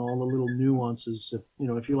colors and all the little nuances.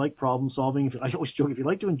 If you like problem solving, I always joke, if you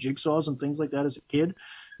like doing jigsaws and things like that as a kid,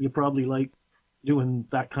 you probably like doing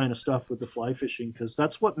that kind of stuff with the fly fishing, because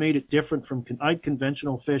that's what made it different from I'd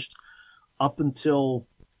conventional fished up until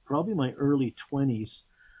probably my early 20s.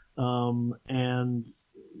 And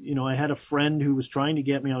I had a friend who was trying to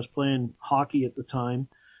get me. I was playing hockey at the time,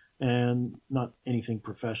 and not anything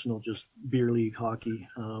professional, just beer league hockey.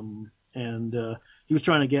 And he was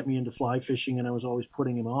trying to get me into fly fishing, and I was always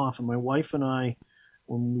putting him off. And my wife and I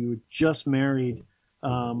when we were just married,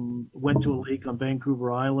 went to a lake on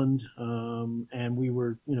Vancouver Island, and we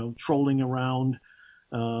were, trolling around.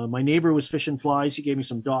 My neighbor was fishing flies. He gave me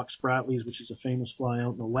some Doc Spratley's, which is a famous fly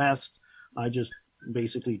out in the West. I just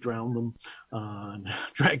basically drowned them, and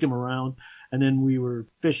dragged them around. And then we were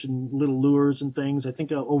fishing little lures and things. I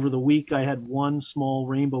think over the week I had one small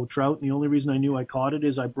rainbow trout. And the only reason I knew I caught it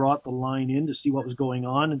is I brought the line in to see what was going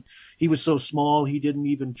on. And he was so small, he didn't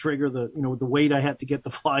even trigger the weight I had to get the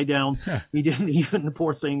fly down. He didn't even, the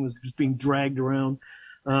poor thing was just being dragged around.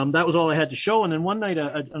 That was all I had to show. And then one night,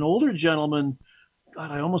 an older gentleman,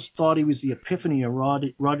 God, I almost thought he was the epiphany of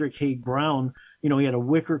Roderick Haig Brown. He had a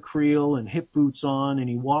wicker creel and hip boots on, and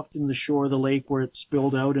he walked in the shore of the lake where it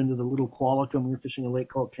spilled out into the little Qualicum. We were fishing a lake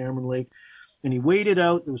called Cameron Lake, and he waded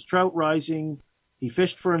out. There was trout rising. He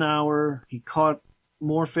fished for an hour. He caught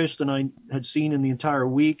more fish than I had seen in the entire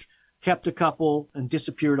week, kept a couple, and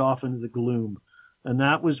disappeared off into the gloom. And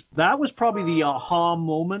that was probably the aha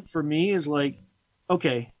moment for me, is like,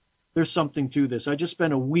 okay, there's something to this. I just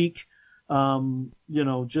spent a week,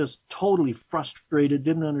 just totally frustrated,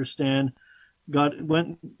 didn't understand.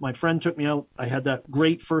 My friend took me out. I had that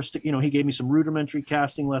great first, he gave me some rudimentary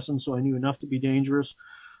casting lessons, so I knew enough to be dangerous.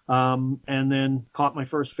 And then caught my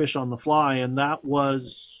first fish on the fly. And that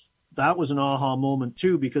was an aha moment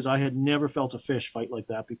too, because I had never felt a fish fight like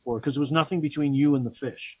that before, because there was nothing between you and the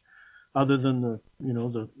fish other than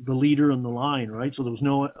the leader and the line, right? So there was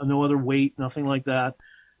no other weight, nothing like that.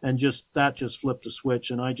 And that just flipped a switch,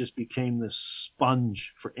 and I just became this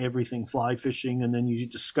sponge for everything fly fishing. And then you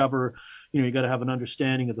discover, you got to have an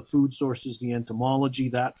understanding of the food sources, the entomology.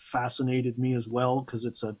 That fascinated me as well, because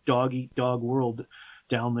it's a dog-eat-dog world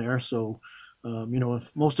down there. So,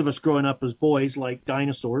 if most of us growing up as boys like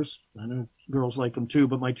dinosaurs, I know girls like them too,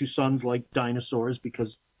 but my two sons like dinosaurs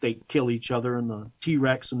because they kill each other, and the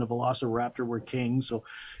T-Rex and the Velociraptor were king. So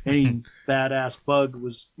any badass bug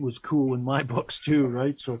was cool in my books too,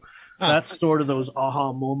 right? So that's sort of those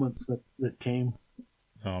aha moments that came.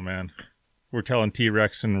 Oh man, we're telling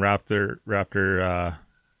T-Rex and Raptor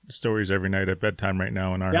stories every night at bedtime right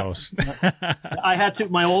now in our house. I had to.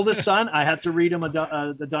 My oldest son, I had to read him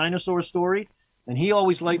the dinosaur story, and he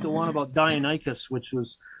always liked the one about Deinonychus, which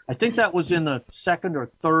was, I think that was in the second or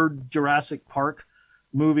third Jurassic Park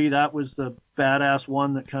movie. That was the badass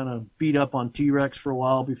one that kind of beat up on T-Rex for a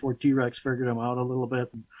while before T-Rex figured him out a little bit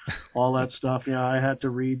and all that stuff. Yeah, I had to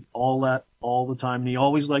read all that all the time. And he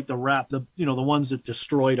always liked the ones that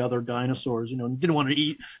destroyed other dinosaurs. Didn't want to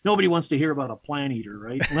eat. Nobody wants to hear about a plant eater,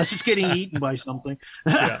 right? Unless it's getting eaten by something.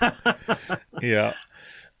 Yeah.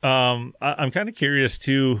 I'm kind of curious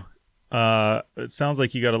too. It sounds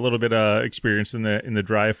like you got a little bit of experience in the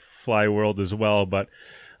dry fly world as well, but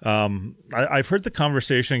I've heard the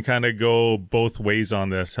conversation kind of go both ways on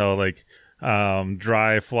this, how like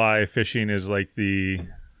dry fly fishing is like the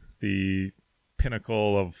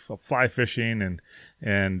pinnacle of fly fishing,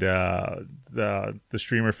 and the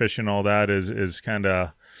streamer fishing, all that is kind of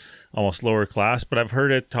almost lower class. But I've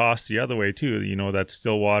heard it tossed the other way too, that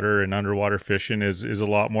stillwater and underwater fishing is a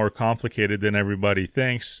lot more complicated than everybody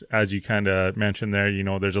thinks. As you kind of mentioned there,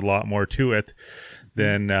 there's a lot more to it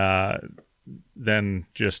than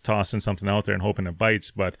just tossing something out there and hoping it bites.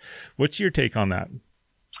 But what's your take on that?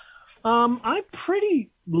 I'm pretty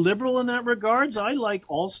liberal in that regards. I like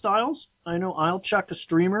all styles. I know I'll chuck a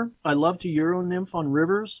streamer. I love to Euro nymph on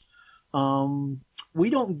rivers. We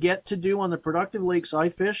don't get to do on the productive lakes I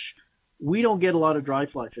fish. We don't get a lot of dry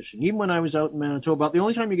fly fishing. Even when I was out in Manitoba, the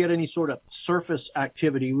only time you get any sort of surface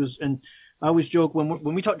activity was, and I always joke when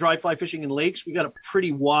we talk dry fly fishing in lakes, we got a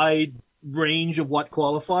pretty wide range of what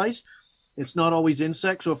qualifies. It's not always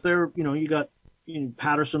insects. So if they're, you got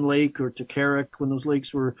Patterson Lake or Tekerick, when those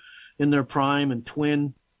lakes were in their prime, and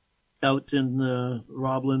Twin out in the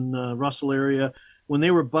Roblin, Russell area, when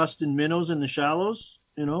they were busting minnows in the shallows,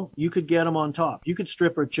 you could get them on top. You could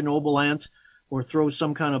strip a Chernobyl ant or throw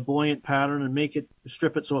some kind of buoyant pattern and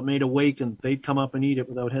strip it so it made a wake, and they'd come up and eat it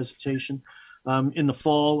without hesitation. In the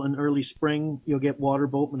fall and early spring, you'll get water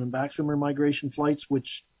boatman and backswimmer migration flights,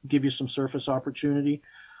 which give you some surface opportunity.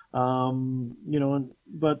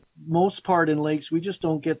 But most part in lakes, we just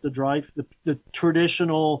don't get the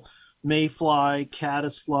traditional mayfly,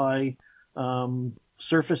 caddisfly,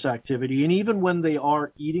 surface activity. And even when they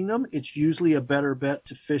are eating them, it's usually a better bet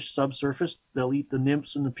to fish subsurface. They'll eat the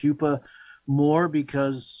nymphs and the pupa more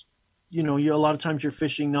because, a lot of times you're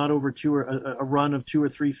fishing not over a run of 2 or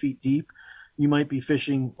 3 feet deep. You might be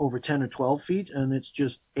fishing over 10 or 12 feet, and it's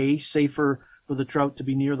just safer. for the trout to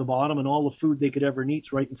be near the bottom, and all the food they could ever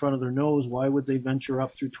eat's right in front of their nose. Why would they venture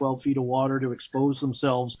up through 12 feet of water to expose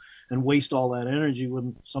themselves and waste all that energy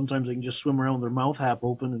when sometimes they can just swim around with their mouth half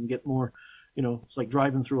open and get more, it's like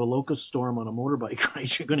driving through a locust storm on a motorbike,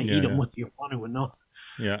 right? You're going to eat them whether you want to or not.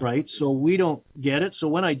 Yeah. Right. So we don't get it. So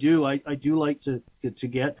when I do, I do like to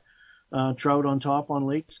get trout on top on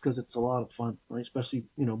lakes because it's a lot of fun, right? Especially,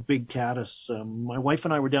 big caddis. My wife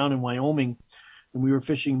and I were down in Wyoming and we were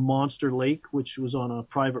fishing Monster Lake, which was on a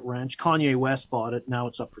private ranch. Kanye West bought it. Now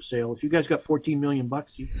it's up for sale. If you guys got $14 million,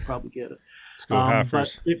 you can probably get it. Let's go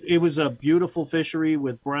Heifers. But it was a beautiful fishery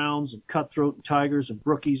with browns and cutthroat and tigers and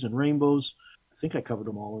brookies and rainbows. I think I covered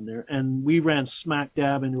them all in there. And we ran smack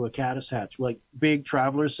dab into a caddis hatch, like big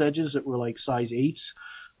traveler's sedges that were like size 8s.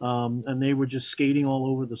 And they were just skating all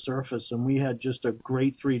over the surface. And we had just a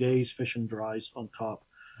great 3 days fishing dries on top.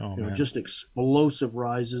 Just explosive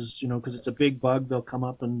rises, because it's a big bug. They'll come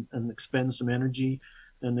up and expend some energy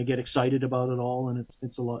and they get excited about it all. And it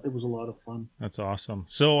was a lot of fun. That's awesome.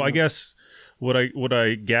 So I guess what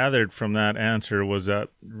I gathered from that answer was that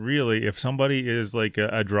really if somebody is like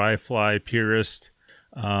a dry fly purist,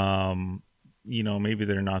 maybe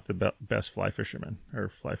they're not the best fly fisherman or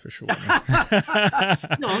fly fisherwoman.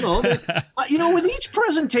 No. With each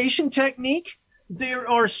presentation technique, there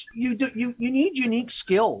are you need unique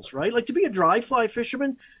skills, right? Like to be a dry fly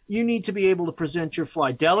fisherman, you need to be able to present your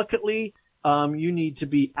fly delicately. You need to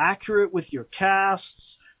be accurate with your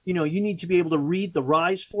casts. You need to be able to read the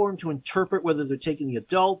rise form to interpret whether they're taking the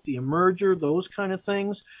adult, the emerger, those kind of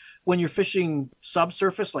things. When you're fishing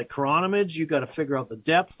subsurface like chironomids, you got to figure out the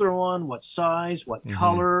depth they're on, what size, what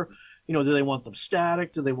color. Do they want them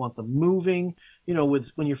static? Do they want them moving?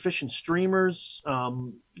 When you're fishing streamers,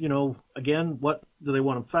 again, what do they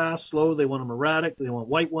want them fast, slow? They want them erratic. Do they want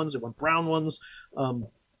white ones? They want brown ones.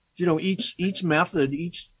 Each method,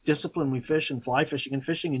 each discipline we fish in fly fishing and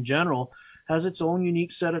fishing in general has its own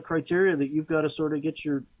unique set of criteria that you've got to sort of get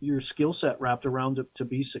your skill set wrapped around to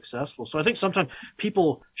be successful. So I think sometimes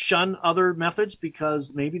people shun other methods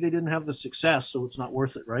because maybe they didn't have the success, so it's not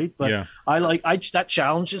worth it, right? But that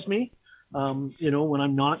challenges me. When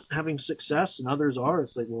I'm not having success and others are,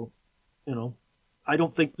 it's like, well, I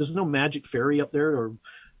don't think there's no magic fairy up there or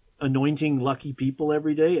anointing lucky people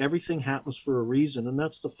every day. Everything happens for a reason. And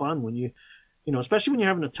that's the fun when you especially when you're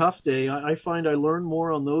having a tough day. I find I learn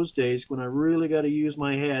more on those days when I really got to use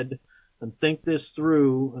my head and think this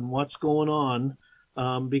through and what's going on.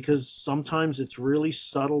 Because sometimes it's really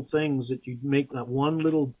subtle things that you make that one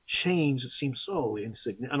little change that seems so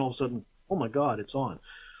insignificant. And all of a sudden, oh my God, it's on.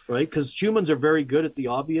 Right? Because humans are very good at the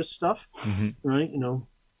obvious stuff, right?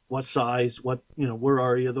 What size, where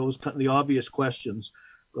are you? Those the obvious questions.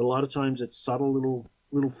 But a lot of times it's subtle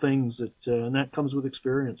little things that, and that comes with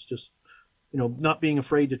experience. Just, not being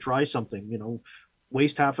afraid to try something,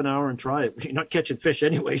 waste half an hour and try it. You're not catching fish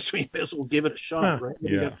anyway, so you may as well give it a shot, right?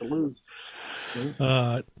 You have to lose.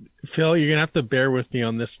 Right? Phil, you're going to have to bear with me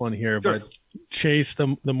on this one here, Sure. But Chase,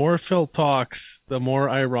 the more Phil talks, the more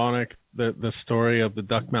ironic the story of the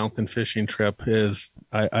Duck Mountain fishing trip is,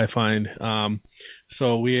 I find.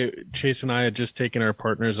 So Chase and I had just taken our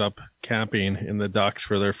partners up camping in the Ducks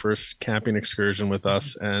for their first camping excursion with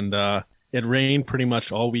us. And it rained pretty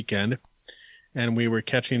much all weekend. And we were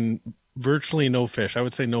catching virtually no fish. I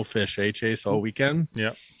would say no fish, Chase, all weekend.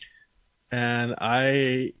 Yeah. And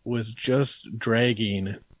I was just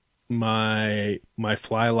dragging my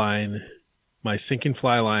fly line, my sinking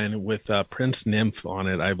fly line with Prince Nymph on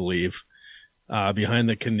it, I believe, behind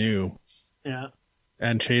the canoe. Yeah.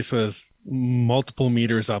 And Chase was multiple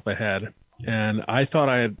meters up ahead. And I thought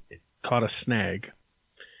I had caught a snag.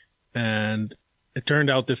 And it turned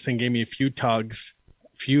out this thing gave me a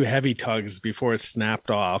few heavy tugs before it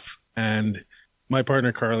snapped off. And my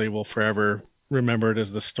partner Carly will forever remember it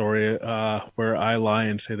as the story where I lie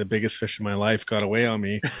and say the biggest fish in my life got away on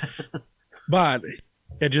me. But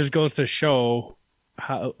it just goes to show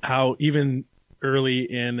how even early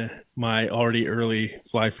in my already early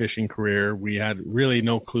fly fishing career, we had really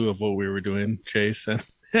no clue of what we were doing, Chase.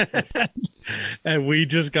 And we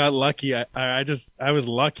just got lucky. I was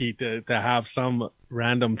lucky to have some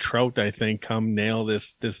random trout, I think, come nail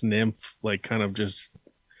this nymph, like kind of just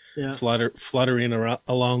fluttering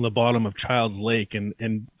along the bottom of Childs Lake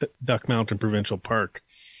in Duck Mountain Provincial Park.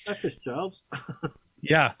 That's just Childs.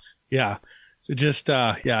 Yeah. Just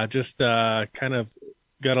kind of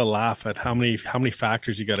got to laugh at how many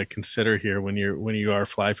factors you got to consider here when you are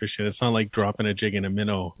fly fishing. It's not like dropping a jig in a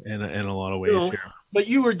minnow in a lot of ways here. But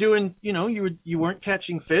you were doing, you weren't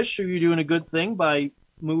catching fish, so you're doing a good thing by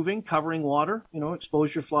moving, covering water.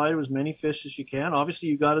 Expose your fly to as many fish as you can. Obviously,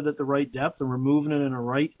 you got it at the right depth, and we're moving it in a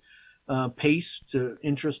right pace to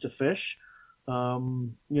interest to fish,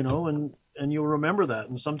 you know, and you'll remember that.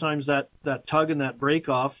 And sometimes that tug and that break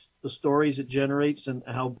off, the stories it generates and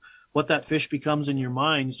what that fish becomes in your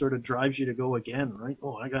mind sort of drives you to go again, right?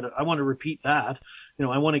 Oh, I want to repeat that. You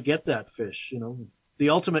know, I want to get that fish. You know, the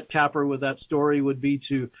ultimate capper with that story would be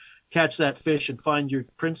to catch that fish and find your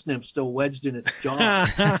prince nymph still wedged in its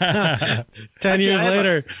jaw. 10 years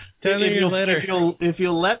later. If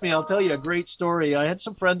you'll let me, I'll tell you a great story. I had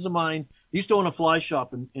some friends of mine used to own a fly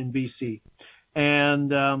shop in BC,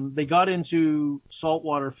 and they got into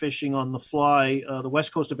saltwater fishing on the fly. The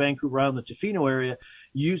west coast of Vancouver, around the Tofino area,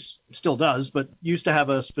 still does, but used to have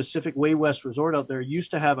a specific Way West resort out there.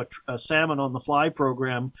 Used to have a salmon on the fly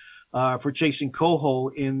program for chasing coho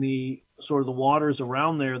in the sort of the waters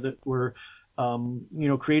around there that were, you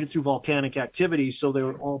know, created through volcanic activity. So they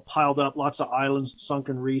were all piled up, lots of islands,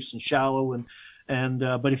 sunken reefs, and shallow.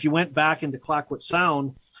 But if you went back into Clayoquot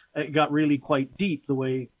Sound, it got really quite deep the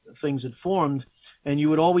way things had formed, and you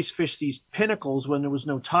would always fish these pinnacles when there was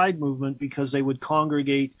no tide movement because they would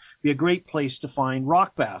congregate, be a great place to find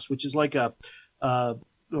rock bass, which is like or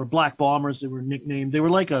black bombers, they were nicknamed. They were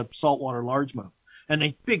like a saltwater largemouth, and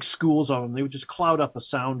they big schools of them. They would just cloud up a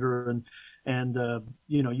sounder, and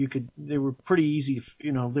you know, they were pretty easy,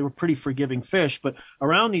 you know, they were pretty forgiving fish. But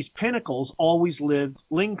around these pinnacles always lived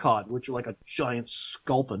lingcod, which are like a giant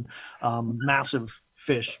sculpin, massive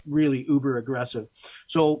fish, really uber aggressive.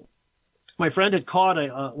 So my friend had caught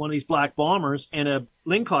one of these black bombers, and a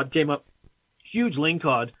lingcod came up, huge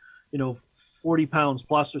lingcod, you know, 40 pounds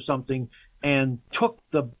plus or something, and took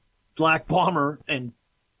the black bomber and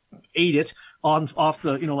ate it off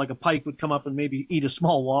the, you know, like a pike would come up and maybe eat a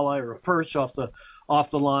small walleye or a perch off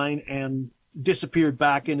the line, and disappeared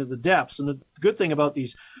back into the depths. And the good thing about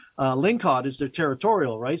these lingcod is they're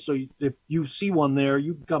territorial, right? So if you see one there,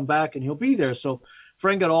 you come back and he'll be there. So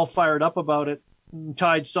friend got all fired up about it,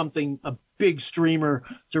 tied a big streamer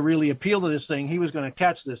to really appeal to this thing. He was going to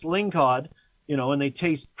catch this lingcod, you know, and they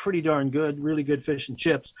taste pretty darn good, really good fish and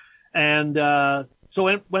chips. And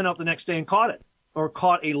so went up the next day and caught a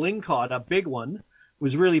lingcod, a big one,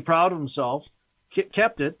 was really proud of himself,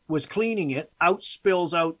 kept it, was cleaning it,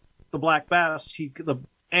 spills out the black bass.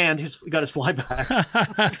 Got his fly back.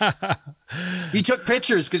 He took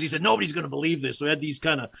pictures because he said nobody's going to believe this. So we had these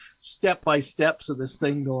kind of step by steps of this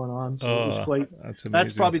thing going on. So it was quite.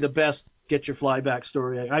 That's probably the best get your fly back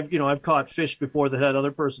story. I've caught fish before that had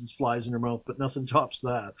other person's flies in their mouth, but nothing tops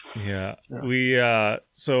that. Yeah. We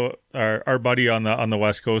so our buddy on the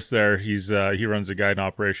West Coast there, he runs a guiding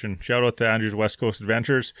operation. Shout out to Andrew's West Coast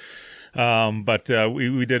Adventures. But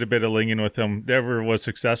we did a bit of linging with him. Never was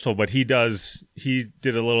successful, but he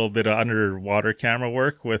did a little bit of underwater camera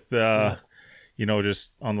work with you know,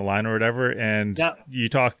 just on the line or whatever. And you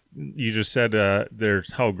just said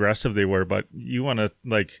there's how aggressive they were, but you want to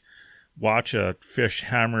like watch a fish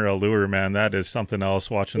hammer a lure, man. That is something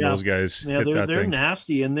else, watching those guys hit that they're thing.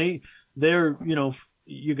 nasty, and they're you know,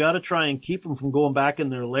 you got to try and keep them from going back in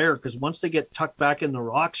their lair, because once they get tucked back in the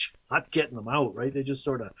rocks, not getting them out, right? They just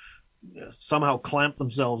sort of somehow clamp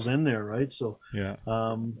themselves in there, right? So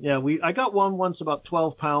I got one once about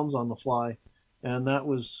 12 pounds on the fly, and that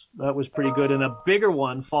was pretty good. And a bigger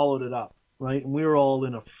one followed it up, right? And we were all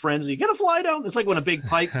in a frenzy. Get a fly down. It's like when a big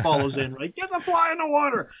pike follows in, right? Get the fly in the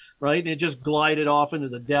water, right? And it just glided off into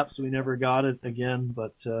the depths. We never got it again,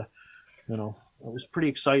 but you know, it was pretty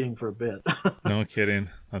exciting for a bit. No kidding.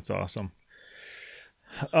 That's awesome.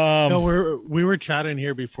 No, we were chatting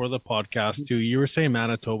here before the podcast too. You were saying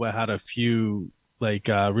Manitoba had a few like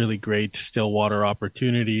really great still water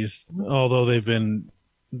opportunities, although they've been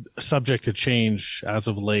subject to change as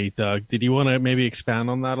of late. Did you want to maybe expand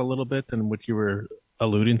on that a little bit and what you were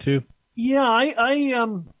alluding to? Yeah,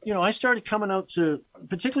 I started coming out to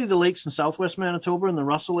particularly the lakes in southwest Manitoba in the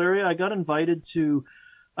Russell area. I got invited to.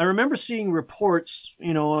 I remember seeing reports,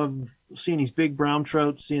 you know, of seeing these big brown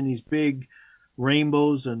trout, seeing these big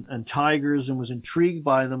rainbows and tigers, and was intrigued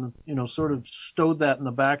by them, you know, sort of stowed that in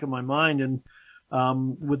the back of my mind. And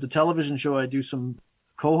with the television show I do some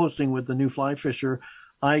co-hosting with, the New Fly Fisher,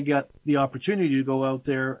 I got the opportunity to go out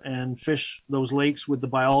there and fish those lakes with the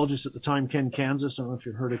biologist at the time, Ken Kansas. I don't know if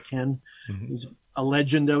you've heard of Ken. Mm-hmm. He's a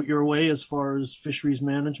legend out your way as far as fisheries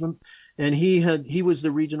management. And he was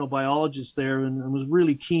the regional biologist there and was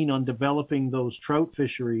really keen on developing those trout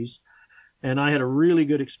fisheries. And I had a really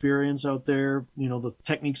good experience out there. You know, the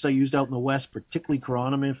techniques I used out in the West, particularly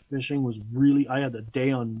chironomid fishing, was really, I had a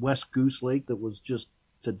day on West Goose Lake that was just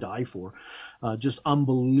to die for. Just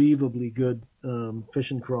unbelievably good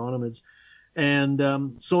fishing chironomids.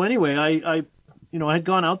 And so anyway, I had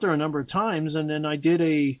gone out there a number of times, and then I did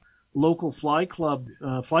a local fly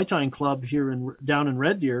tying club here down in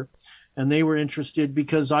Red Deer, and they were interested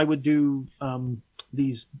because I would do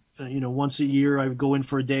these, once a year I would go in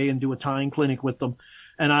for a day and do a tying clinic with them,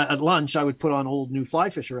 and at lunch I would put on old new Fly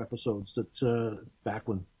Fisher episodes that back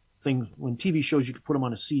when TV shows you could put them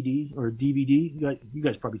on a CD or a DVD. You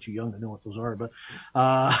guys probably too young to know what those are, but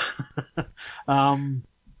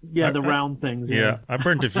the round things. Yeah, I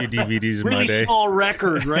burned a few DVDs in really my day. Small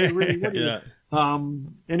record, right? Really, Yeah.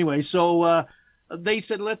 Anyway, so they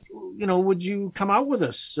said, would you come out with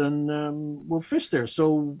us and we'll fish there?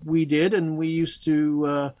 So we did, and we used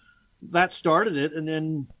to. That started it, and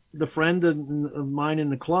then the friend of mine in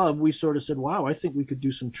the club, we sort of said, wow, I think we could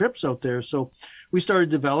do some trips out there. So we started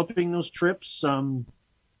developing those trips and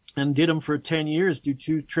did them for 10 years, do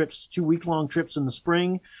 2 week-long trips in the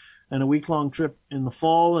spring and a week-long trip in the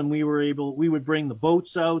fall. And we would bring the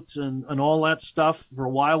boats out and all that stuff. For a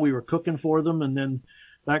while, we were cooking for them. And then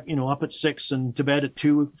that, up at 6 and to bed at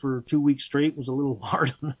 2 for 2 weeks straight was a little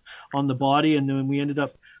hard on the body. And then we ended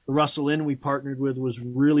up, the Russell Inn we partnered with was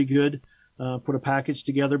really good. Put a package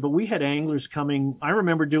together, but we had anglers coming. I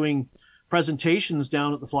remember doing presentations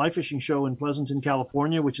down at the fly fishing show in Pleasanton,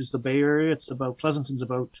 California, which is the Bay Area. Pleasanton's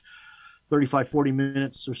about 35, 40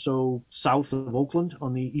 minutes or so south of Oakland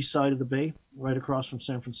on the east side of the bay, right across from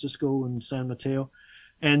San Francisco and San Mateo,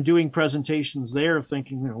 and doing presentations there,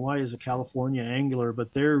 thinking, why is a California angler?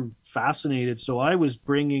 But they're fascinated. So I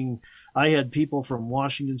had people from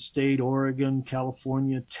Washington State, Oregon,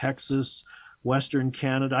 California, Texas, Western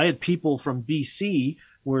Canada. I had people from BC,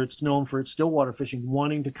 where it's known for its stillwater fishing,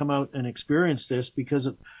 wanting to come out and experience this because,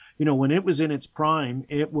 when it was in its prime,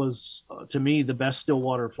 it was, to me, the best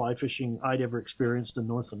stillwater fly fishing I'd ever experienced in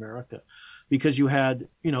North America. Because you had,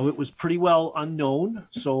 it was pretty well unknown.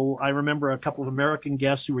 So I remember a couple of American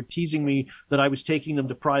guests who were teasing me that I was taking them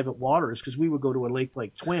to private waters because we would go to a lake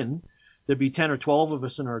like Twin. There'd be 10 or 12 of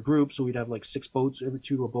us in our group. So we'd have like 6 boats, every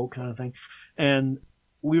 2 to a boat kind of thing. And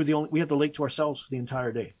we had the lake to ourselves for the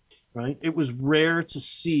entire day, right? It was rare to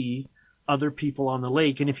see other people on the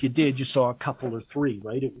lake. And if you did, you saw a couple or 3,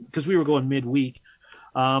 right? Because we were going midweek.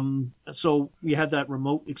 So we had that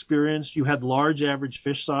remote experience. You had large average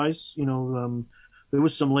fish size. There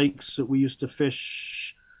was some lakes that we used to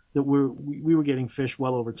fish that we were getting fish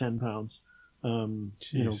well over 10 pounds,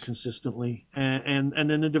 consistently. And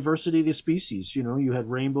then the diversity of the species, you had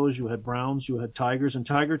rainbows, you had browns, you had tigers, and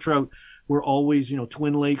tiger trout were always,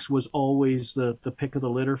 Twin Lakes was always the pick of the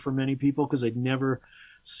litter for many people because they'd never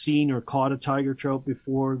seen or caught a tiger trout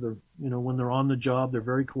before. When they're on the job, they're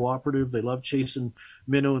very cooperative. They love chasing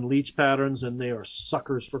minnow and leech patterns, and they are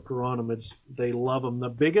suckers for chironomids. They love them. The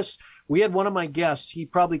biggest, we had one of my guests, he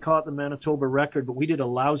probably caught the Manitoba record, but we did a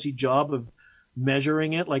lousy job of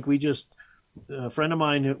measuring it. Like a friend of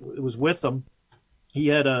mine who was with him, he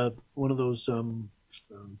had one of those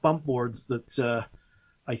bump boards that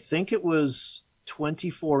I think it was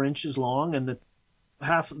 24 inches long, and the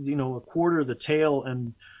half, a quarter of the tail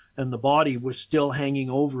and the body was still hanging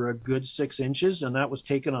over a good 6 inches, and that was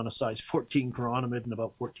taken on a size 14 chironomid and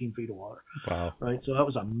about 14 feet of water. Wow. Right. So that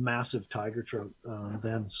was a massive tiger trout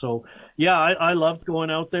then. So yeah, I loved going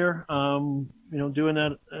out there, doing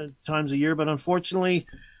that times a year, but unfortunately,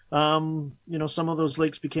 some of those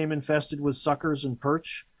lakes became infested with suckers and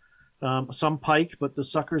perch, some pike, but the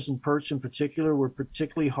suckers and perch in particular were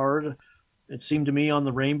particularly hard, it seemed to me, on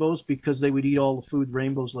the rainbows because they would eat all the food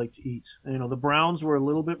rainbows like to eat. The browns were a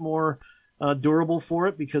little bit more durable for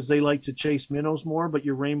it because they like to chase minnows more, but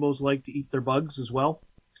your rainbows like to eat their bugs as well.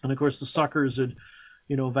 And of course the suckers would,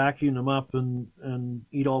 vacuum them up and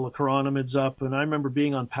eat all the chironomids up. And I remember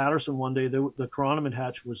being on Patterson one day, the chironomid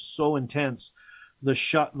hatch was so intense. The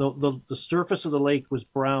surface of the lake was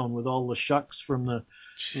brown with all the shucks from the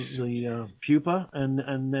pupa.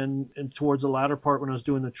 And then towards the latter part when I was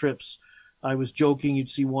doing the trips, I was joking, you'd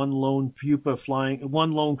see one lone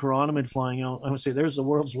chironomid flying out. I would say, there's the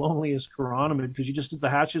world's loneliest chironomid, because the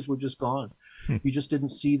hatches were just gone. You just didn't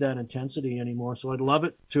see that intensity anymore. So I'd love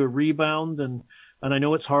it to rebound. And I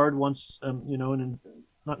know it's hard once, and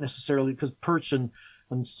not necessarily because perch and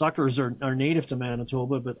suckers are native to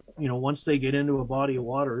Manitoba, but, once they get into a body of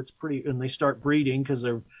water, it's and they start breeding because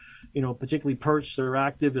they're, particularly perch, they're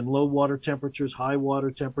active in low water temperatures, high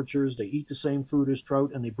water temperatures. They eat the same food as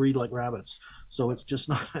trout, and they breed like rabbits. So it's just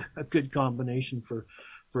not a good combination for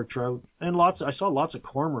trout. And I saw lots of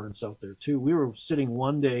cormorants out there too. We were sitting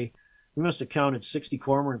one day, we must have counted 60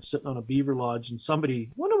 cormorants sitting on a beaver lodge, and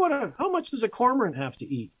somebody wonder how much does a cormorant have to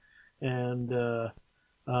eat? And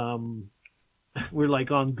we're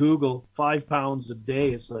like on Google, 5 pounds a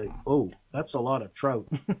day. It's like, oh, that's a lot of trout,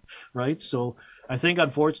 right? So I think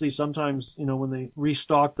unfortunately sometimes, when they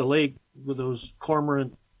restock the lake with those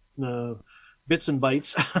cormorant bits and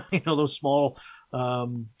bites, those small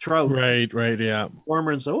trout. Right, yeah.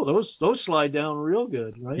 Cormorants, those slide down real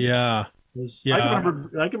good, right? Yeah. I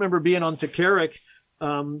can remember being on Takarik,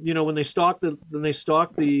 when they stock the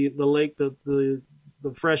lake, the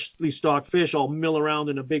freshly stocked fish all mill around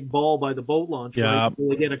in a big ball by the boat launch, yeah. right?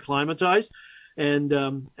 They get acclimatized. And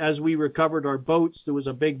as we recovered our boats, there was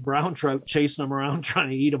a big brown trout chasing them around trying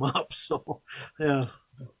to eat them up. So, yeah.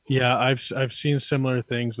 Yeah, I've seen similar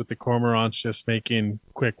things with the cormorants just making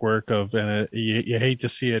quick work of, and you hate to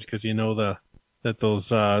see it because that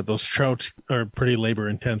those trout are pretty labor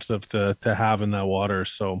intensive to have in that water.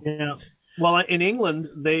 So yeah. Well, in England,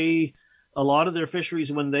 a lot of their fisheries,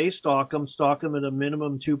 when they stock them at a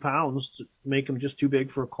minimum 2 pounds to make them just too big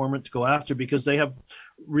for a cormorant to go after, because they have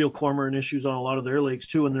real cormorant issues on a lot of their lakes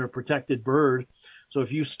too, and they're a protected bird. So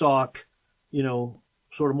if you stock,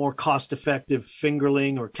 sort of more cost-effective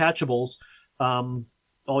fingerling or catchables,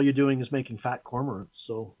 all you're doing is making fat cormorants.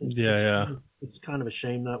 So it's kind of a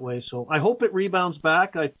shame that way. So I hope it rebounds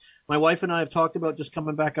back. My wife and I have talked about just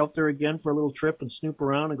coming back out there again for a little trip and snoop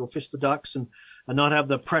around and go fish the ducks and not have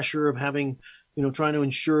the pressure of having, trying to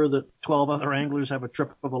ensure that 12 other anglers have a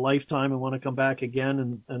trip of a lifetime and want to come back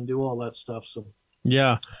again and do all that stuff. So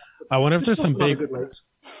yeah, I wonder if there's some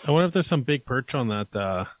big perch on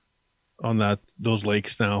those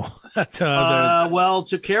lakes now. Well,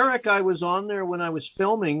 to Carrick, I was on there when I was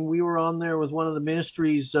filming. We were on there with one of the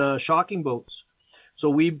ministry's shocking boats. So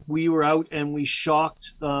we were out and we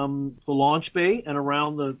shocked the launch bay and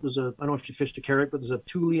around I don't know if you fished to Carrick, but there's a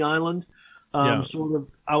Thule Island sort of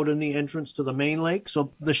out in the entrance to the main lake.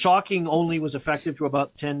 So the shocking only was effective to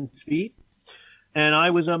about 10 feet. And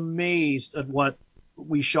I was amazed at what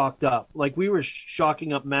we shocked up. Like, we were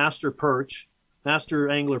shocking up master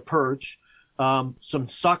angler perch, some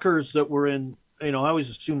suckers that were in, I always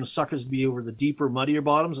assumed the suckers would be over the deeper, muddier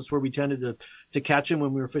bottoms. That's where we tended to catch them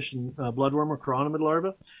when we were fishing bloodworm or chironomid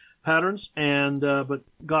larvae patterns. And but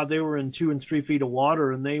God, they were in 2 and 3 feet of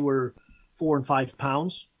water, and they were 4 and 5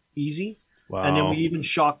 pounds easy. Wow. And then we even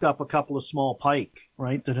shocked up a couple of small pike,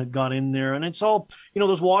 right, that had got in there. And it's all,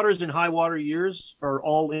 those waters in high water years are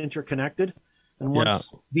all interconnected. And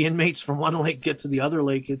once the inmates from one lake get to the other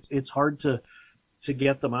lake, it's hard to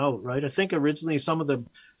get them out, right? I think originally some of the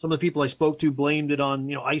people I spoke to blamed it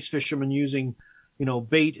on, ice fishermen using,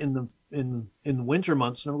 bait in the winter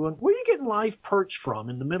months. And I'm going, where are you getting live perch from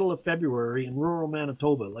in the middle of February in rural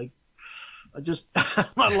Manitoba? Like, just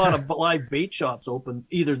not a lot of live bait shops open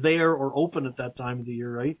either there or open at that time of the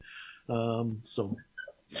year, right?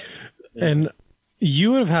 And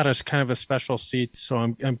you would have had a kind of a special seat, so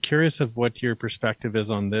I'm curious of what your perspective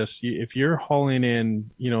is on this. If you're hauling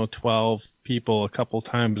in 12 people a couple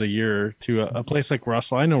times a year to a place like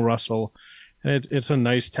Russell, I know Russell, and it's a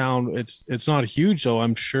nice town. It's not huge though.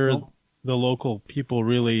 I'm sure the local people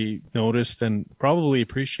really noticed and probably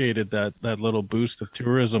appreciated that little boost of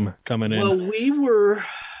tourism coming in. Well, we were,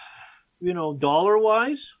 dollar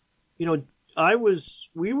wise,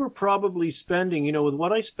 we were probably spending, with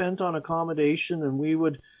what I spent on accommodation, and we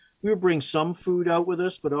would bring some food out with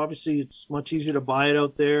us, but obviously it's much easier to buy it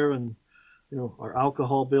out there, and our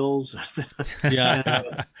alcohol bills,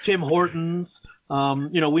 and, Tim Hortons.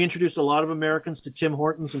 We introduced a lot of Americans to Tim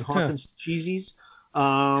Hortons and Hawkins Cheesies.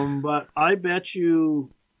 But I bet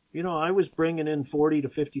you, I was bringing in $40,000 to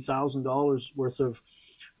 $50,000 worth of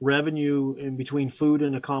revenue in between food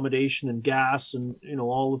and accommodation and gas and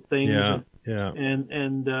all the things. I'm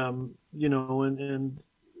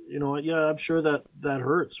sure that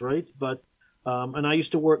hurts, right? But and I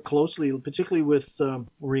used to work closely, particularly with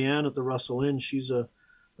Rianne at the Russell Inn. She's a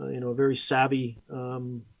very savvy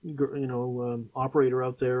operator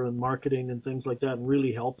out there and marketing and things like that, and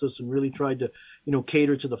really helped us and really tried to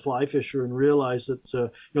cater to the fly fisher and realize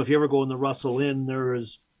that if you ever go in the Russell Inn,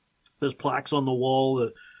 there's plaques on the wall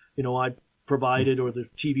that I provided, or the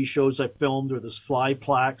TV shows I filmed, or there's fly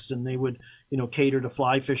plaques, and they would cater to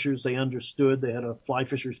fly fishers. They understood. They had a fly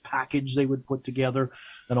fishers package they would put together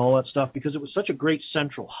and all that stuff, because it was such a great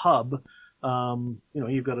central hub.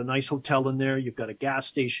 You've got a nice hotel in there, you've got a gas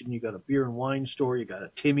station, you've got a beer and wine store, you've got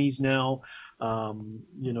a Timmy's now,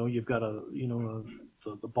 you've got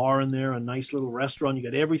the bar in there, a nice little restaurant, you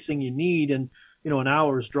got everything you need. And an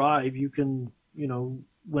hour's drive, you can,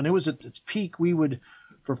 when it was at its peak, we would,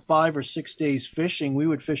 for 5 or 6 days fishing, we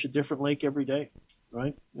would fish a different lake every day,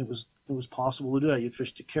 right? It was possible to do that. You'd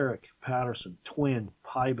fish to Carrick, Patterson, Twin,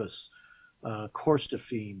 Pybus,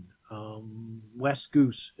 Corstorphine, West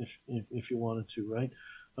Goose, if you wanted to, right?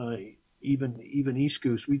 Even East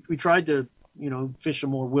Goose. We tried to fish a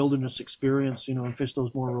more wilderness experience, and fish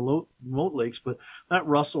those more remote lakes. But that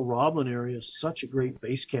Russell Roblin area is such a great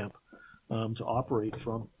base camp to operate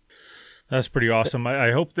from. That's pretty awesome.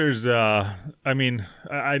 I hope there's, I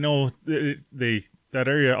know that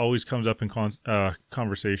area always comes up in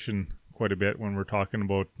conversation quite a bit when we're talking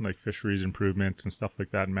about like fisheries improvements and stuff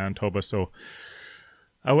like that in Manitoba. So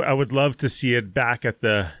I would love to see it back at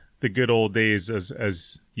the good old days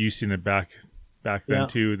as you seen it back then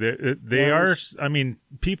too. They are,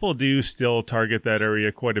 people do still target that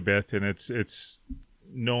area quite a bit, and it's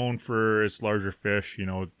known for its larger fish,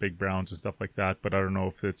 big browns and stuff like that. But I don't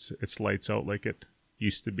know if it's lights out like it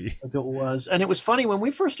used to be. Like it was. And it was funny when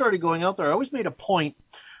we first started going out there, I always made a point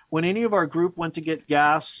when any of our group went to get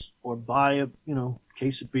gas or buy a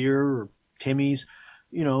case of beer or Timmy's,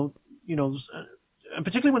 and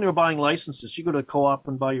particularly when they were buying licenses, you go to the co-op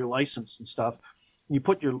and buy your license and stuff. And you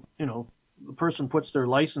put your, the person puts their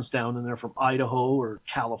license down and they're from Idaho or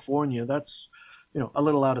California. That's, a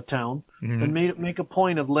little out of town. Mm-hmm. And make a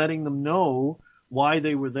point of letting them know why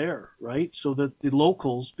they were there, right? So that the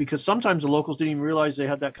locals, because sometimes the locals didn't even realize they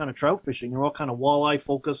had that kind of trout fishing. They're all kind of walleye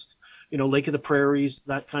focused, Lake of the Prairies,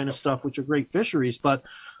 that kind of stuff, which are great fisheries. But,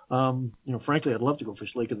 frankly, I'd love to go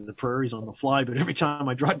fish Lake of the Prairies on the fly. But every time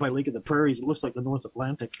I drive by Lake of the Prairies, it looks like the North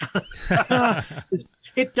Atlantic.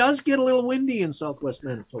 It does get a little windy in Southwest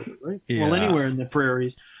Manitoba, right? Yeah. Well, anywhere in the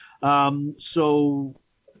prairies. So,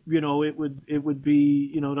 it would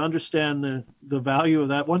be, to understand the value of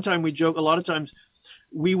that. One time we joke, a lot of times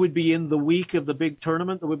we would be in the week of the big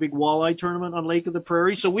tournament, the big walleye tournament on Lake of the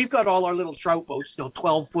Prairie. So we've got all our little trout boats,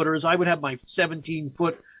 12 footers. I would have my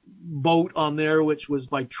 17-foot boat on there, which was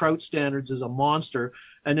by trout standards is a monster.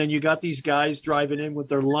 And then you got these guys driving in with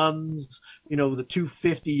their Lunds, the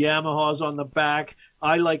 250 Yamahas on the back.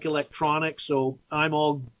 I like electronics, so I'm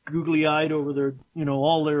all googly eyed over their,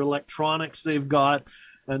 all their electronics they've got.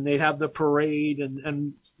 And they'd have the parade,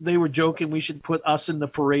 and they were joking we should put us in the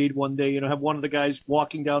parade one day, have one of the guys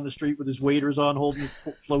walking down the street with his waders on, holding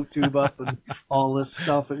his float tube up and all this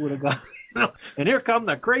stuff. It would have got, and here come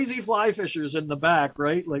the crazy fly fishers in the back,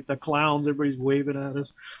 right? Like the clowns, everybody's waving at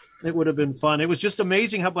us. It would have been fun. It was just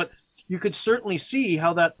amazing but you could certainly see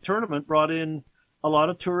how that tournament brought in a lot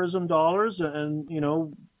of tourism dollars and,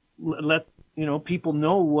 let, people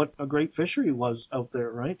know what a great fishery was out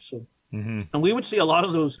there, right? So. Mm-hmm. And we would see a lot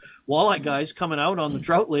of those walleye guys coming out on the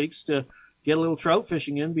trout lakes to get a little trout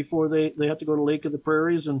fishing in before they had to go to Lake of the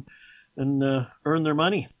Prairies and earn their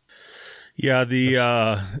money. Yeah, the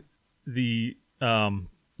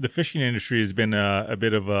fishing industry has been a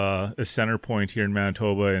bit of a center point here in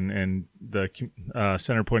Manitoba and the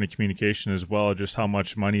center point of communication as well, just how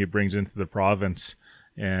much money it brings into the province.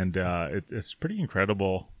 And it's pretty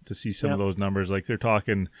incredible to see some of those numbers. Like they're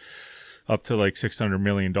talking up to like $600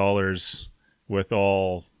 million with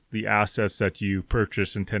all the assets that you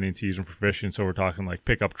purchase intending to use them for fishing. So we're talking like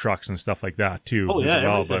pickup trucks and stuff like that too.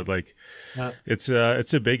 But like it's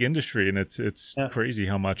a big industry, and it's crazy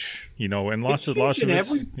how much, and lots of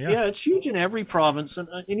it's huge in every province. And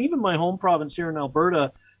even my home province here in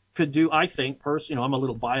Alberta could do, I think personally, I'm a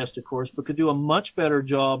little biased of course, but could do a much better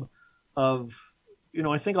job of,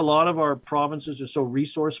 I think a lot of our provinces are so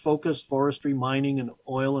resource focused, forestry, mining, and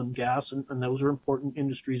oil and gas, and those are important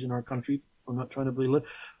industries in our country. I'm not trying to belittle it,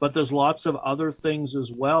 but there's lots of other things as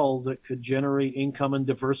well that could generate income and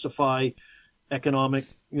diversify economic,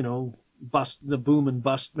 the boom and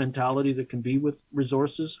bust mentality that can be with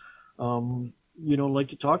resources.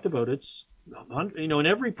 Like you talked about, it's, in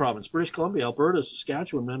every province, British Columbia, Alberta,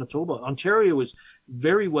 Saskatchewan, Manitoba, Ontario is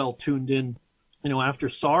very well tuned in, after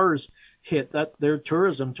SARS hit, that their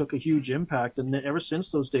tourism took a huge impact, and ever since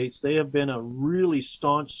those dates they have been a really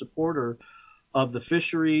staunch supporter of the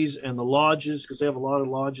fisheries and the lodges, because they have a lot of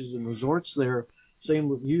lodges and resorts there, same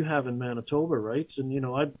what you have in Manitoba, right? And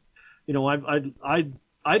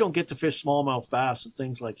I don't get to fish smallmouth bass and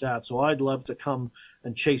things like that, so I'd love to come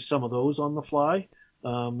and chase some of those on the fly.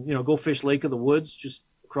 Go fish Lake of the Woods just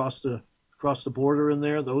across the border in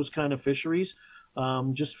there, those kind of fisheries.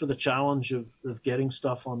 Just for the challenge of getting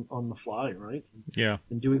stuff on the fly, right? Yeah.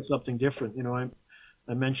 And doing something different.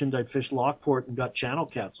 I mentioned I'd fished Lockport and got channel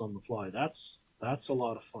cats on the fly. That's a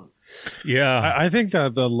lot of fun. Yeah. I think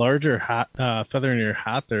that the larger feather in your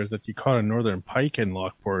hat there is that you caught a northern pike in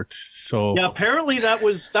Lockport. So yeah, apparently that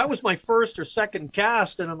was my first or second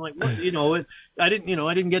cast, and I'm like, what? I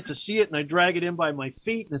didn't get to see it, and I drag it in by my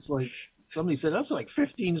feet, and it's like somebody said that's like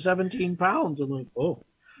 15, 17 pounds. I'm like, oh.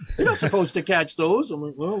 You're not supposed to catch those. I'm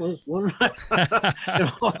like, well, there's one. I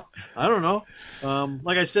don't know.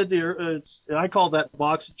 Like I said to you, I call that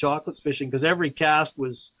box of chocolates fishing, because every cast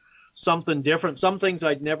was something different. Some things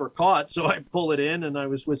I'd never caught, so I'd pull it in. And I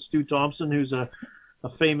was with Stu Thompson, who's a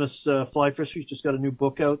famous fly fisher. He's just got a new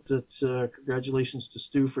book out. That congratulations to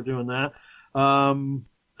Stu for doing that.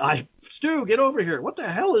 Stu, get over here. What the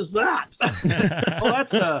hell is that? Oh,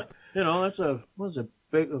 that's what is it?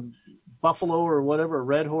 Big buffalo or whatever, a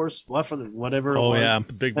red horse, whatever. Oh yeah,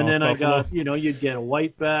 big. And then buffalo. I got, you'd get a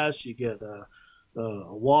white bass, you get a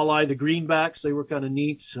walleye, the greenbacks, they were kind of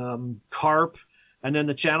neat, carp, and then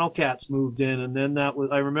the channel cats moved in, and then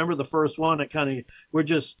I remember the first one. We're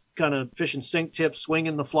just kind of fishing sink tips,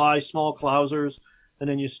 swinging the fly, small clousers, and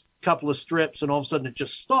then you couple of strips, and all of a sudden it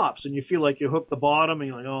just stops, and you feel like you hooked the bottom, and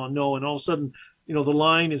you're like, oh no, and all of a sudden, the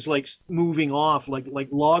line is like moving off, like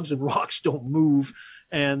logs and rocks don't move.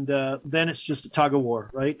 And then it's just a tug of war,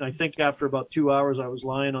 right? And I think after about 2 hours, I was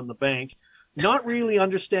lying on the bank, not really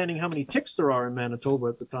understanding how many ticks there are in Manitoba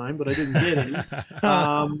at the time, but I didn't get any.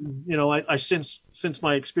 I since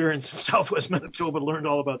my experience in Southwest Manitoba learned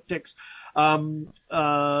all about ticks.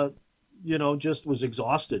 Just was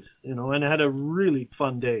exhausted, and I had a really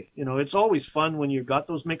fun day. It's always fun when you've got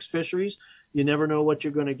those mixed fisheries. You never know what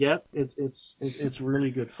you're going to get. It's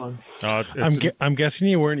really good fun. I'm guessing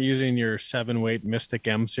you weren't using your 7-weight Mystic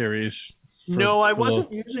M series. No, I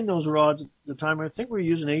wasn't using those rods at the time. I think we were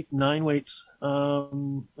using 8 and 9 weights.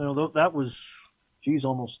 That was,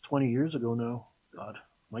 almost 20 years ago now. God,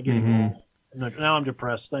 am I getting old? Now I'm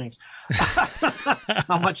depressed. Thanks.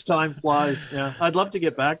 How much time flies. Yeah, I'd love to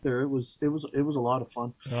get back there. It was a lot of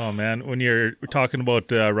fun. Oh man, when you're talking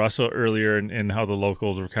about Russell earlier and how the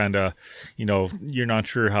locals were kind of, you're not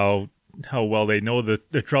sure how well they know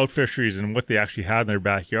the trout fisheries and what they actually had in their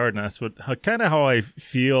backyard, and that's how I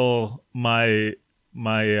feel. My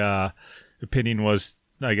opinion was,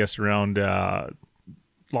 I guess, around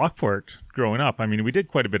Lockport growing up. I mean, we did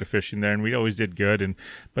quite a bit of fishing there, and we always did good.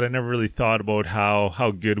 But I never really thought about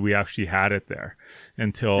how good we actually had it there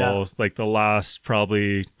until like the last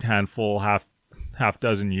probably half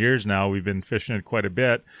dozen years now. We've been fishing it quite a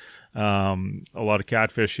bit, a lot of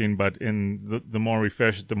catfishing. But in the more we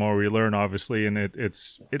fish, the more we learn, obviously. And it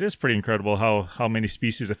is pretty incredible how many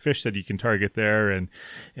species of fish that you can target there, and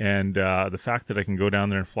the fact that I can go down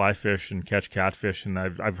there and fly fish and catch catfish. And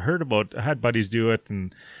I've heard about, I had buddies do it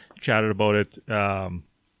and chatted about it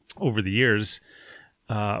over the years,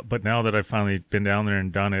 but now that I've finally been down there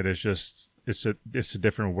and done it, it's a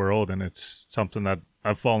different world, and it's something that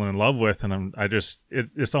I've fallen in love with, and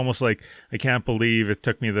it's almost like I can't believe it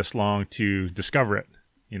took me this long to discover it.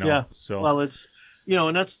 Yeah. So well, it's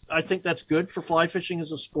and I think that's good for fly fishing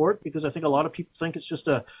as a sport, because I think a lot of people think it's just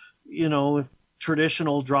a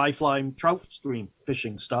traditional dry fly trout stream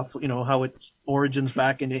fishing stuff. How it origins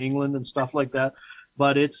back into England and stuff like that.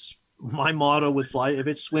 But it's my motto with fly: if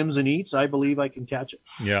it swims and eats, I believe I can catch it.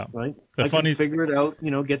 Yeah. Right. I can figure it out.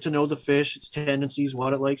 Get to know the fish, its tendencies,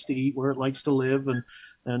 what it likes to eat, where it likes to live,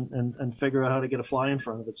 and figure out how to get a fly in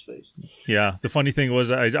front of its face. Yeah. The funny thing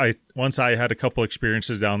was, I once I had a couple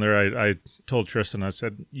experiences down there. I told Tristan, I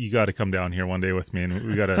said, you got to come down here one day with me, and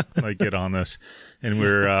we got to get on this. And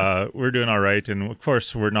we're doing all right. And of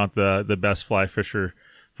course, we're not the best fly fisher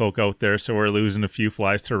folk out there, so we're losing a few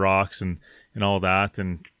flies to rocks and all that,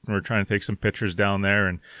 and we're trying to take some pictures down there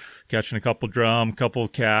and catching a couple drum, couple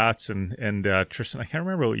cats, and Tristan, I can't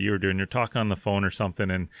remember what you were doing. You're talking on the phone or something,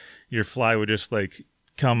 and your fly would just like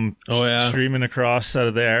come streaming across out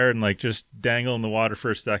of the air and like just dangle in the water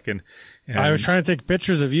for a second. And I was trying to take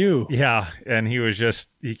pictures of you. Yeah, and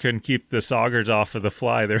he couldn't keep the saugers off of the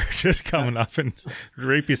fly. They were just coming up and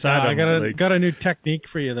right beside him. I got a new technique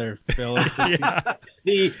for you there, Phil. Yeah.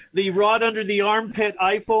 The rod under the armpit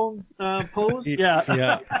iPhone pose.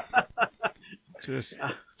 Yeah. Just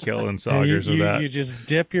killing saugers with that. You just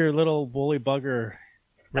dip your little woolly bugger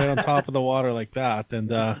right on top of the water like that,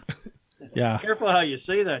 and yeah. Careful how you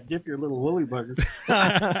say that. Dip your little woolly bugger.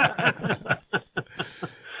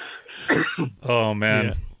 Oh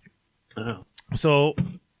man. Yeah. So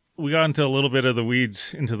we got into a little bit of the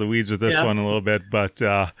weeds with this one a little bit, but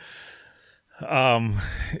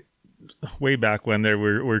way back when there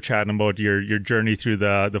we're chatting about your journey through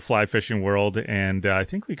the fly fishing world, and I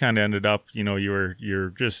think we kind of ended up, you're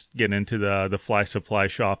just getting into the fly supply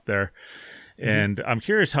shop there. Mm-hmm. And I'm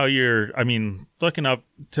curious how looking up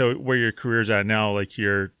to where your career's at now, like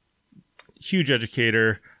you're huge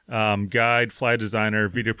educator, guide, fly designer,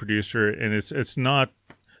 video producer, and it's not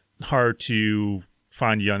hard to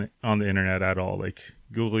find you on the internet at all. Like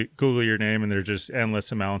Google your name, and there's just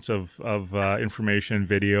endless amounts of information,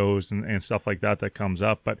 videos, and stuff like that comes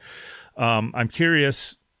up. But I'm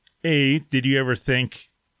curious, did you ever think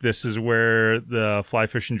this is where the fly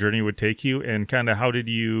fishing journey would take you, and kind of how did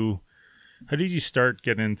you How did you start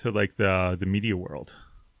getting into like the media world?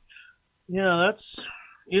 Yeah, that's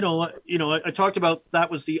I talked about that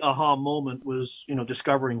was the aha moment, was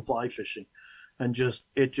discovering fly fishing, and just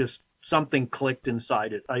something clicked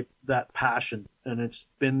inside it. That passion, and it's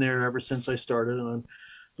been there ever since I started. And I'm,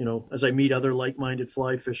 as I meet other like-minded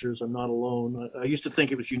fly fishers, I'm not alone. I used to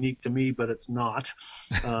think it was unique to me, but it's not,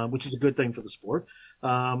 which is a good thing for the sport.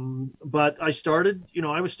 But I started,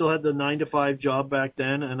 I still had the 9-to-5 job back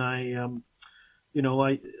then, and I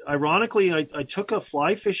took a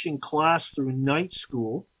fly fishing class through night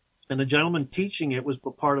school, and the gentleman teaching it was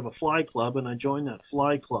part of a fly club, and I joined that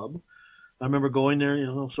fly club. I remember going there,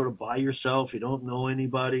 sort of by yourself. You don't know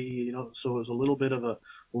anybody, so it was a little bit of a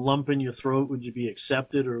lump in your throat. Would you be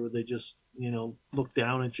accepted, or would they just, look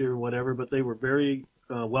down at you or whatever? But they were very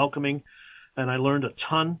welcoming, and I learned a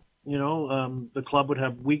ton. The club would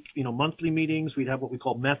have monthly meetings. We'd have what we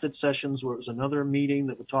call method sessions, where it was another meeting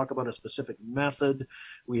that would talk about a specific method.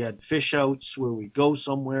 We had fish outs where we go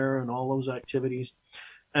somewhere and all those activities.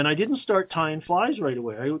 And I didn't start tying flies right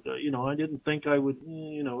away. I didn't think I would,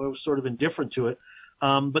 I was sort of indifferent to it.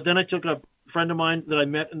 But then I took a friend of mine that I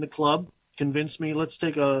met in the club, convinced me, let's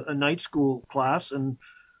take a night school class. And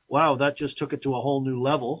wow, that just took it to a whole new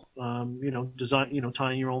level.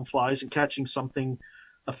 Tying your own flies and catching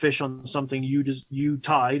a fish on something you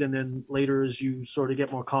tied. And then later, as you sort of get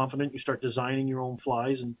more confident, you start designing your own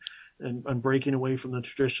flies and breaking away from the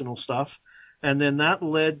traditional stuff. And then that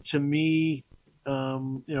led to me,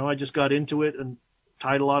 I just got into it and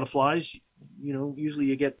tied a lot of flies. Usually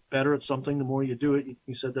you get better at something the more you do it.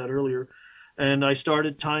 You said that earlier. And I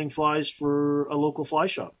started tying flies for a local fly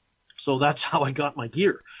shop. So that's how I got my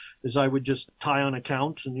gear, is I would just tie on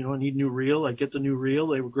account, and, I need a new reel. I'd get the new reel.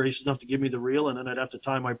 They were gracious enough to give me the reel, and then I'd have to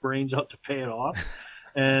tie my brains out to pay it off.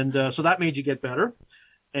 And so that made you get better.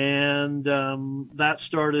 And that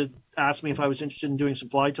started, asked me if I was interested in doing some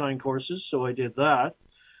fly tying courses. So I did that.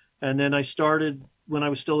 And then I started, when I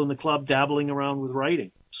was still in the club, dabbling around with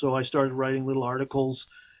writing. So I started writing little articles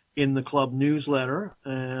in the club newsletter.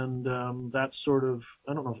 And that sort of,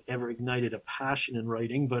 I don't know if it ever ignited a passion in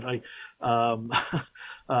writing, but I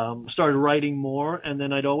started writing more. And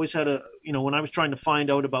then I'd always had when I was trying to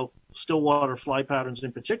find out about stillwater fly patterns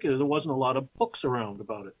in particular, there wasn't a lot of books around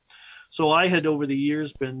about it. So I had over the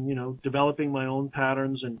years been, developing my own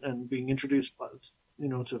patterns and being introduced,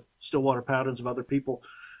 to stillwater patterns of other people.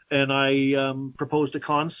 And I proposed a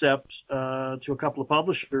concept to a couple of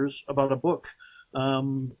publishers about a book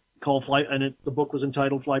called Fly, and the book was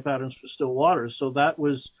entitled Fly Patterns for Still Waters. So that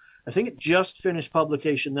was, I think it just finished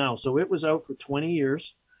publication now. So it was out for 20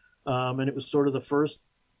 years, and it was sort of the first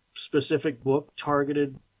specific book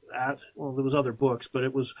targeted at, well, there was other books, but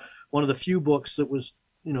it was one of the few books that was,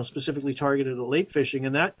 specifically targeted at lake fishing.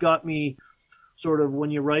 And that got me sort of,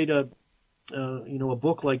 when you write a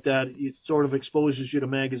book like that, it sort of exposes you to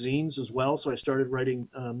magazines as well. So I started writing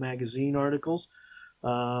magazine articles,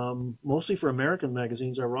 mostly for American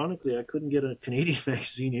magazines. Ironically, I couldn't get a Canadian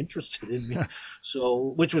magazine interested in me,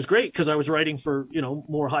 which was great, because I was writing for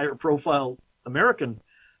more higher profile American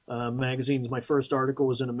magazines. My first article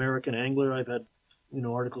was in American Angler. I've had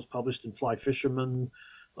articles published in Fly Fisherman,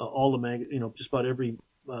 all the just about every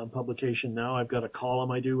publication now. I've got a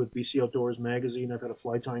column I do with BC Outdoors magazine. I've had a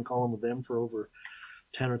fly tying column with them for over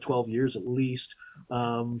 10 or 12 years at least.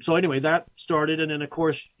 So anyway, that started. And then of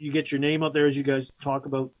course you get your name up there, as you guys talk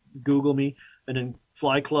about, Google me, and then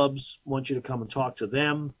fly clubs want you to come and talk to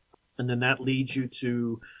them. And then that leads you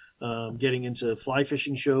to getting into fly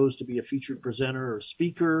fishing shows to be a featured presenter or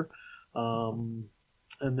speaker. And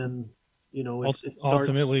then, it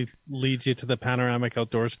ultimately leads you to the Panoramic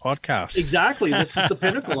Outdoors podcast. Exactly. This is the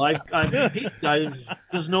pinnacle. I've peaked.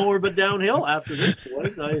 There's nowhere but downhill after this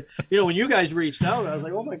point. When you guys reached out, I was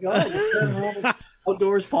like, oh my God, it's Panoramic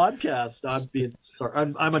Outdoors podcast.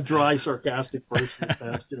 I'm a dry, sarcastic person at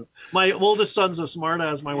best. My oldest son's a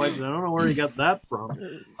smartass. My wife said, I don't know where he got that from.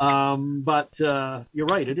 But you're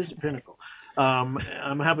right. It is a pinnacle. I'm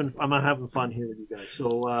having fun here with you guys.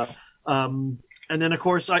 So, and then, of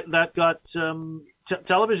course, that got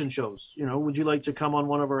television shows. Would you like to come on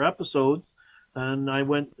one of our episodes? And I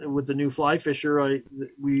went with the new Fly Fisher.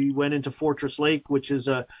 We went into Fortress Lake, which is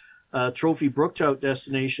a trophy brook trout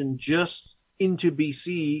destination just into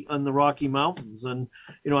BC on the Rocky Mountains. And,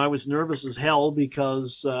 I was nervous as hell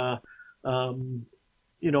because, I'd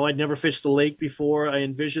never fished the lake before. I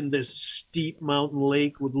envisioned this steep mountain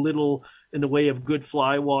lake with little in the way of good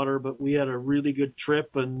fly water, but we had a really good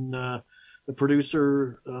trip. And the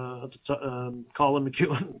producer, Colin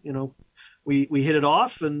McEwen, we hit it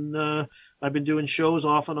off, and I've been doing shows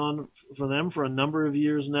off and on for them for a number of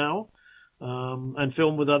years now. and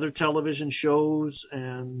film with other television shows,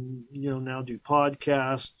 and now do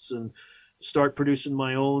podcasts and start producing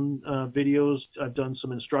my own videos. I've done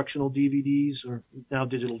some instructional DVDs, or now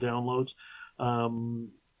digital downloads.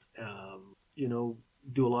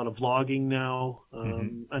 Do a lot of vlogging now,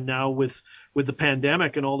 and now with the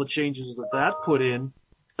pandemic and all the changes that put in,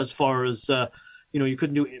 as far as you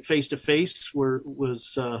couldn't do it face to face, you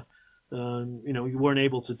weren't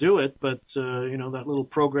able to do it, but that little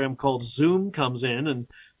program called Zoom comes in, and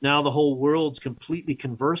now the whole world's completely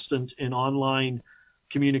conversant in online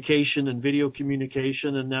communication and video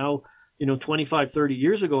communication. And now 25, 30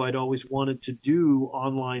 years ago, I'd always wanted to do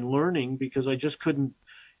online learning because I just couldn't.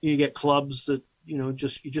 You get clubs that you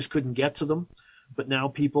just couldn't get to them, but now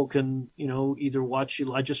people can either watch.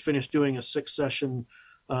 I just finished doing a 6-session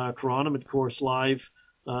chironomid course live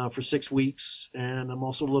for 6 weeks, and I'm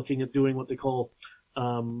also looking at doing what they call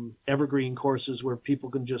evergreen courses, where people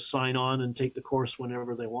can just sign on and take the course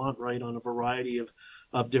whenever they want, right, on a variety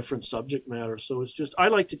of different subject matter. So it's just, I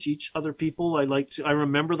like to teach other people. I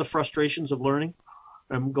remember the frustrations of learning.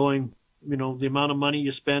 I'm going, the amount of money you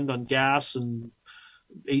spend on gas and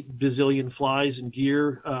 8 bazillion flies and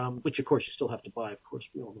gear, which of course you still have to buy, of course,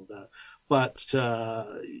 we all know that. But,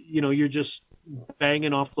 you're just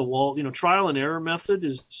banging off the wall. Trial and error method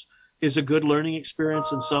is a good learning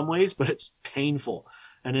experience in some ways, but it's painful.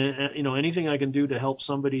 And, anything I can do to help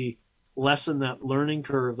somebody lessen that learning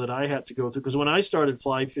curve that I had to go through. Because when I started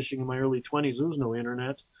fly fishing in my early 20s, there was no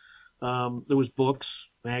internet. There was books,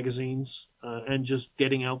 magazines, and just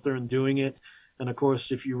getting out there and doing it. And of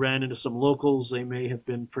course, if you ran into some locals, they may have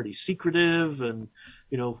been pretty secretive, and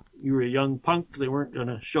you were a young punk, they weren't going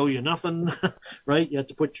to show you nothing, right? You had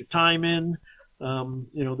to put your time in.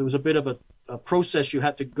 There was a bit of a process you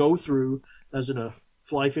had to go through as a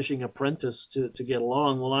fly fishing apprentice to get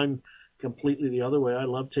along. Well, I'm completely the other way. I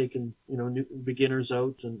love taking new beginners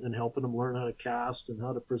out and helping them learn how to cast and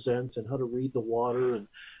how to present and how to read the water,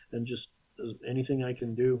 and just anything I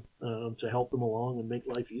can do to help them along and make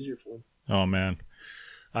life easier for them. Oh man,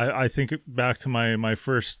 I think back to my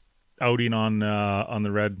first outing on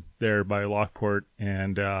the Red there by Lockport,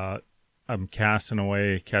 and I'm casting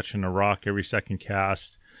away, catching a rock every second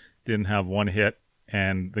cast. Didn't have one hit,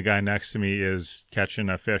 and the guy next to me is catching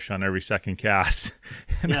a fish on every second cast.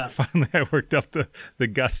 And finally I worked up the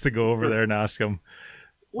guts to go over there and ask him,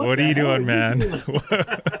 what are you doing, man?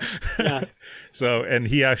 Yeah. So, and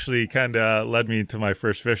he actually kind of led me to my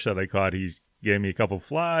first fish that I caught. He gave me a couple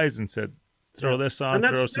flies and said, throw this on,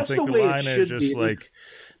 throw something on line. And just like,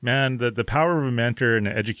 man, the power of a mentor and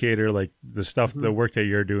an educator, like the stuff, the work that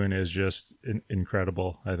you're doing is just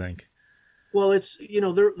incredible, I think. Well, it's,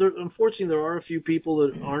 there unfortunately, there are a few people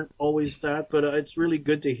that aren't always that, but it's really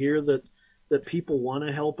good to hear that people want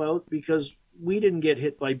to help out, because we didn't get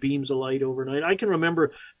hit by beams of light overnight. I can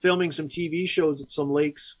remember filming some TV shows at some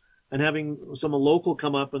lakes and having some local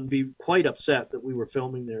come up and be quite upset that we were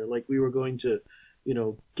filming there. Like we were going to,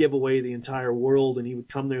 give away the entire world, and he would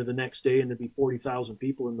come there the next day and there'd be 40,000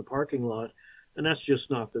 people in the parking lot. And that's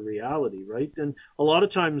just not the reality, right? And a lot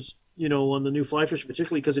of times, on the new fly fishing,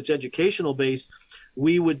 particularly because it's educational based,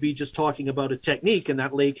 we would be just talking about a technique, and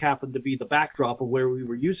that lake happened to be the backdrop of where we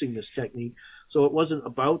were using this technique. So it wasn't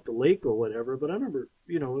about the lake or whatever. But I remember,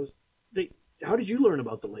 how did you learn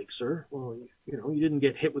about the lake, sir? Well, you didn't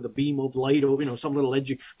get hit with a beam of light over, some little edge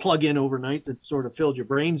you plug in overnight that sort of filled your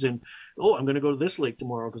brains in. Oh, I'm going to go to this lake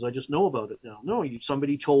tomorrow because I just know about it now. No,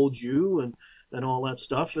 somebody told you, and all that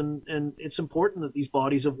stuff. And it's important that these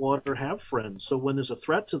bodies of water have friends. So when there's a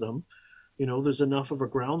threat to them, there's enough of a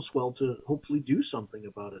groundswell to hopefully do something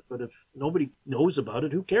about it. But if nobody knows about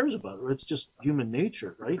it, who cares about it? It's just human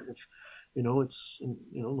nature, right? If it's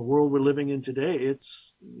the world we're living in today,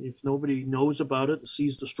 it's, if nobody knows about it,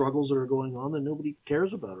 sees the struggles that are going on, then nobody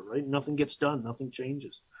cares about it, right? Nothing gets done, nothing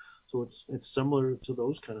changes. So it's similar to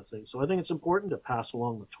those kind of things. So I think it's important to pass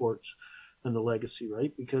along the torch and the legacy,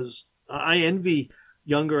 right? Because I envy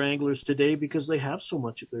younger anglers today because they have so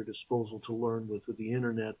much at their disposal to learn with the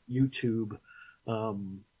internet, YouTube, all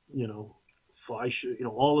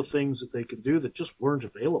the things that they could do that just weren't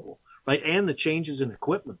available, right? And the changes in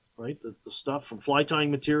equipment, right? The stuff from fly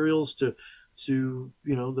tying materials to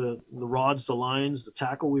the rods, the lines, the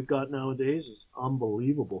tackle we've got nowadays is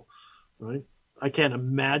unbelievable, right? I can't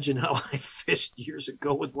imagine how I fished years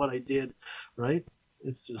ago with what I did, right?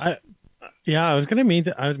 It's just... I was meaning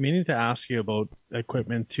to ask you about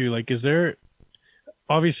equipment too. Like, is there,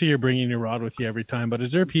 obviously you're bringing your rod with you every time, but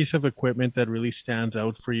is there a piece of equipment that really stands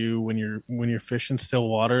out for you when you're fishing still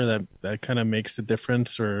water that kind of makes the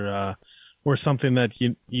difference, or something that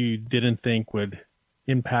you didn't think would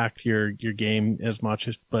impact your game as much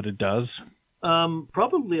as, but it does?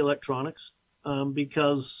 Probably electronics,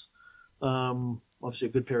 because obviously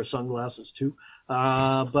a good pair of sunglasses too.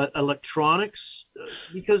 But electronics,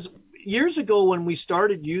 because years ago when we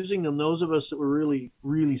started using them, those of us that were really,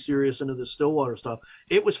 really serious into the Stillwater stuff,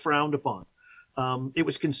 it was frowned upon. It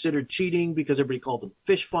was considered cheating because everybody called them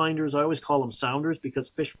fish finders. I always call them sounders because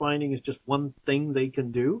fish finding is just one thing they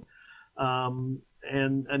can do.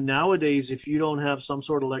 And nowadays, if you don't have some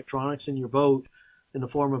sort of electronics in your boat in the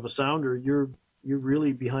form of a sounder, you're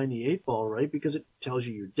really behind the eight ball, right? Because it tells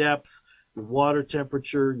you your depth, your water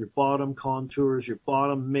temperature, your bottom contours, your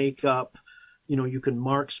bottom makeup. You know, you can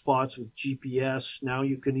mark spots with GPS. Now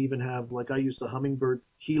you can even have, like I use the Humminbird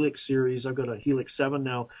Helix series. I've got a Helix 7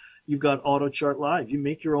 now. You've got AutoChart Live. You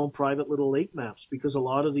make your own private little lake maps because a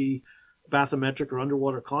lot of the bathymetric or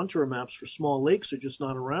underwater contour maps for small lakes are just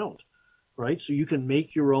not around, right? So you can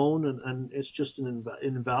make your own, and it's just an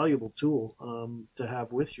invaluable tool to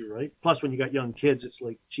have with you, right? Plus, when you got young kids, it's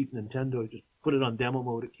like cheap Nintendo. You just put it on demo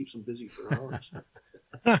mode. It keeps them busy for hours.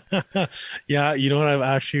 Yeah, you know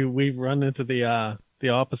what? We've run into the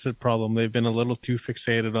opposite problem. They've been a little too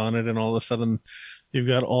fixated on it, and all of a sudden, you've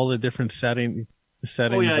got all the different settings.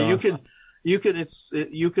 Oh yeah, you can.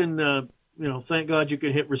 Thank God you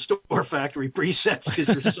can hit restore factory presets because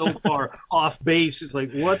you're so far off base. It's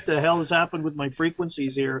like, what the hell has happened with my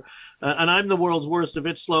frequencies here? And I'm the world's worst. If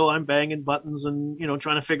it's slow, I'm banging buttons and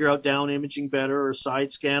trying to figure out down imaging better or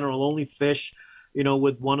side scan, or I'll only fish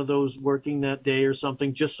with one of those working that day or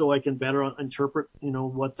something, just so I can better interpret,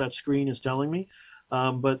 what that screen is telling me.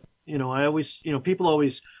 But, I always, people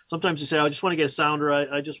always, sometimes they say, I just want to get a sounder.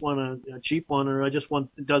 I just want a cheap one, or I just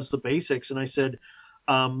want, it does the basics. And I said,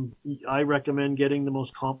 I recommend getting the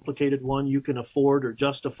most complicated one you can afford or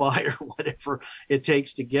justify or whatever it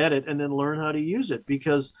takes to get it, and then learn how to use it.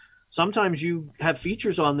 Because sometimes you have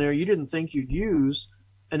features on there you didn't think you'd use,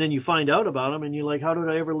 and then you find out about them and you're like, how did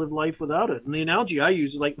I ever live life without it? And the analogy I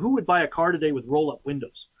use is like, who would buy a car today with roll-up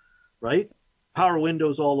windows, right? Power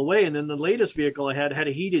windows all the way. And then the latest vehicle I had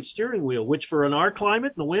a heated steering wheel, which for in our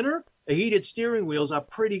climate in the winter, a heated steering wheel is a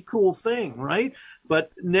pretty cool thing, right?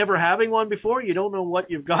 But never having one before, you don't know what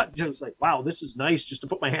you've got. Just like, wow, this is nice just to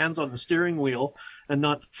put my hands on the steering wheel and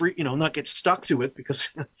not not get stuck to it because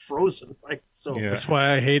it's frozen, right? So Yeah. That's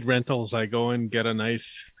why I hate rentals. I go and get a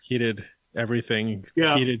nice heated everything,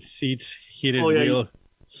 heated seats, heated wheel.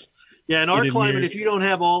 Yeah, in our climate, mirrors. if you don't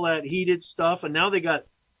have all that heated stuff, and now they got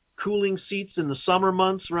cooling seats in the summer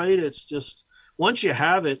months, right? It's just, once you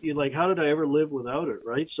have it, you're like, how did I ever live without it,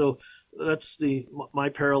 right? So that's my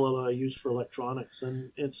parallel I use for electronics, and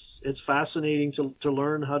it's fascinating to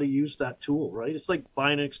learn how to use that tool, right? It's like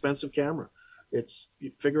buying an expensive camera. It's,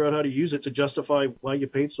 you figure out how to use it to justify why you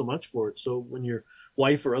paid so much for it. So when your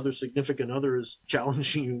wife or other significant other is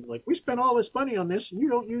challenging you, like, we spent all this money on this and you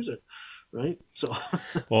don't use it, right? So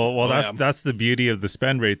well, that's the beauty of the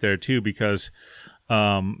spend rate there too, because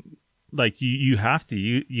like you have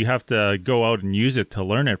to go out and use it to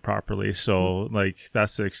learn it properly. So like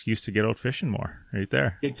that's the excuse to get out fishing more right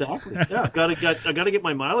there. Exactly. Yeah, I gotta get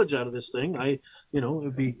my mileage out of this thing.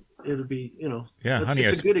 It'd be Yeah,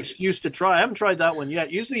 it's a good excuse to try. I haven't tried that one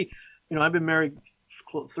yet. Usually, I've been married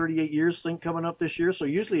 38 years, coming up this year. So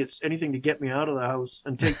usually it's anything to get me out of the house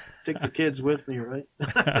and take the kids with me, right?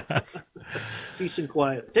 Peace and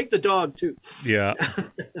quiet. Take the dog too. Yeah,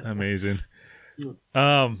 amazing.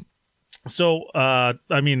 So,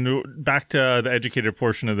 back to the educated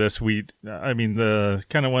portion of this, the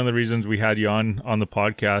kind of one of the reasons we had you on the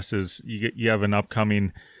podcast is you have an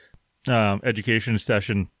upcoming education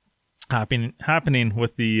session happening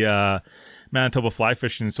with the Manitoba Fly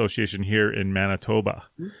Fishing Association here in Manitoba.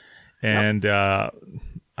 And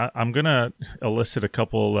I'm gonna elicit a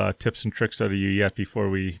couple tips and tricks out of you yet before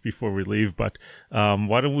we leave. But can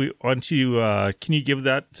you give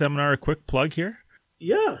that seminar a quick plug here?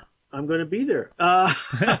 Yeah, I'm going to be there. A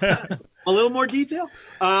little more detail.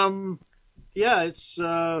 It's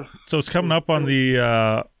so it's coming up on the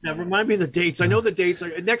now remind me of the dates. I know the dates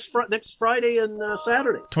are next Friday and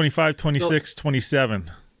Saturday. 25, 26,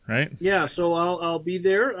 27, right? Yeah, so I'll be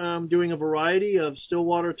there doing a variety of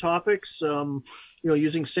Stillwater topics,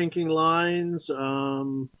 using sinking lines,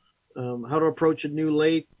 how to approach a new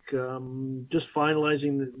lake, just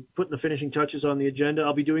finalizing, putting the finishing touches on the agenda.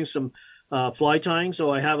 I'll be doing some fly tying, so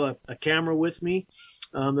I have a camera with me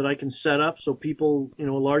that I can set up so people, a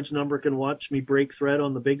large number can watch me break thread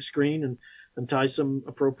on the big screen and tie some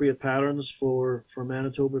appropriate patterns for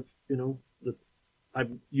Manitoba, that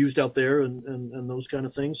I've used out there and those kind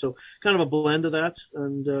of things. So kind of a blend of that.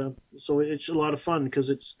 And so it's a lot of fun because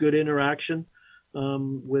it's good interaction.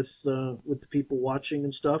 with the people watching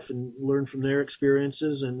and stuff, and learn from their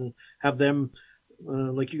experiences, and have them,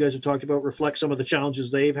 like you guys have talked about, reflect some of the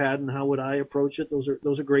challenges they've had and how would I approach it. Those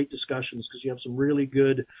are great discussions, because you have some really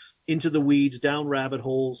good into the weeds, down rabbit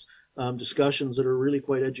holes discussions that are really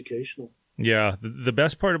quite educational. Yeah, the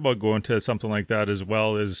best part about going to something like that as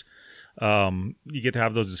well is you get to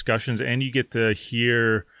have those discussions, and you get to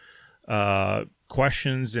hear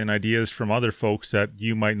questions and ideas from other folks that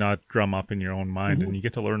you might not drum up in your own mind, Mm-hmm. and you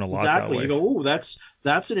get to learn a lot Exactly. that way. You go, oh,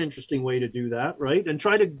 that's an interesting way to do that, right? And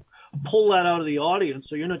try to pull that out of the audience,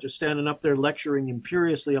 so you're not just standing up there lecturing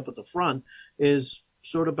imperiously up at the front. Is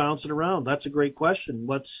sort of bouncing around. That's a great question.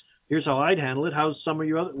 Here's how I'd handle it.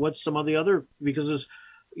 What's some of the other, because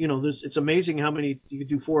it's amazing how many you could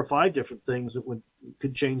do, 4 or 5 different things that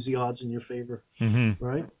could change the odds in your favor,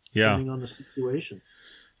 right? Yeah. Depending on the situation.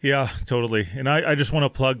 Yeah, totally. And I just want to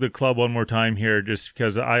plug the club one more time here, just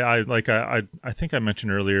because I think I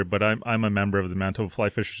mentioned earlier, but I'm a member of the Manitoba Fly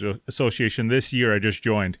Fishers Association. This year I just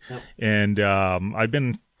joined, Yep. and I've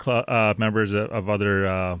been members of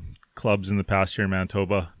other clubs in the past here in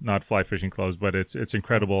Manitoba, not fly fishing clubs, but it's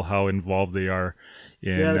incredible how involved they are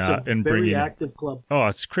in It's a in very bringing. active club. Oh,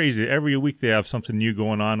 it's crazy! Every week they have something new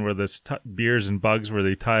going on, where there's beers and bugs, where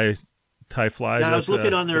they tie flies. Yeah, I was at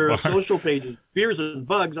looking the- on the their bar. social pages, beers and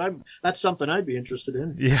bugs. That's something I'd be interested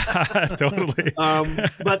in. Yeah, totally.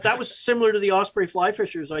 But that was similar to the Osprey Fly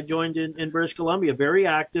Fishers I joined in British Columbia. Very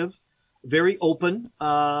active, very open,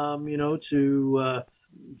 to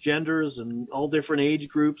genders and all different age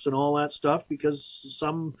groups and all that stuff, because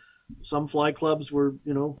some fly clubs were,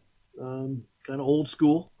 kind of old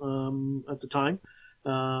school at the time.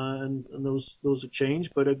 And those have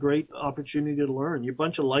changed, but a great opportunity to learn. You're a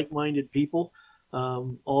bunch of like-minded people,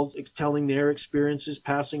 all telling their experiences,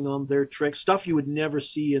 passing on their tricks, stuff you would never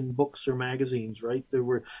see in books or magazines, right?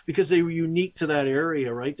 Because they were unique to that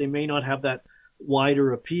area, right? They may not have that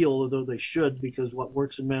wider appeal, although they should, because what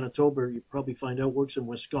works in Manitoba, you probably find out works in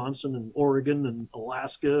Wisconsin and Oregon and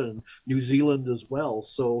Alaska and New Zealand as well.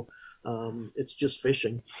 So it's just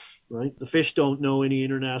fishing, right? The fish don't know any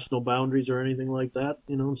international boundaries or anything like that,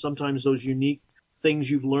 and sometimes those unique things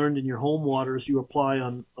you've learned in your home waters, you apply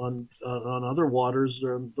on other waters.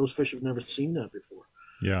 Those fish have never seen that before.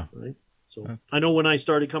 Yeah. Right. So I know when I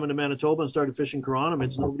started coming to Manitoba and started fishing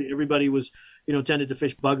chironomids, everybody was, tended to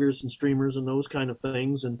fish buggers and streamers and those kind of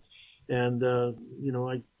things. And there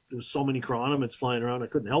was so many chironomids flying around, I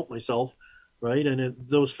couldn't help myself. Right. And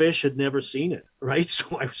those fish had never seen it. Right.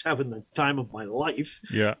 So I was having the time of my life.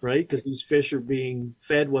 Yeah. Right. Because these fish are being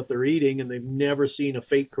fed what they're eating, and they've never seen a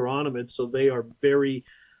fake chironomid. So they are very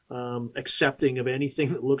accepting of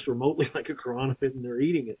anything that looks remotely like a chironomid, and they're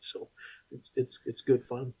eating it. So it's good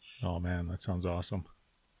fun. Oh man, that sounds awesome.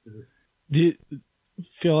 Do you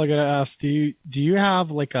feel I gotta ask? Do you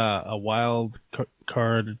have like a wild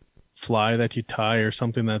card fly that you tie, or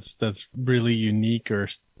something that's really unique or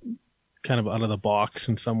kind of out of the box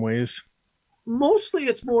in some ways? Mostly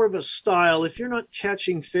it's more of a style. If you're not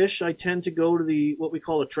catching fish, I tend to go to what we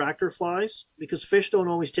call attractor flies, because fish don't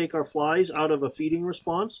always take our flies out of a feeding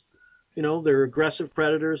response. They're aggressive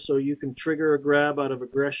predators, so you can trigger a grab out of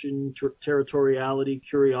aggression, territoriality,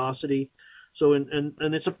 curiosity. So and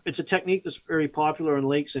it's a technique that's very popular in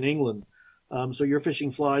lakes in England. So you're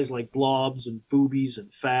fishing flies like blobs and boobies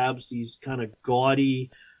and fabs, these kind of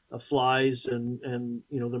gaudy flies, and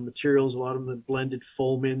the materials, a lot of them blended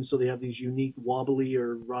foam in, so they have these unique wobbly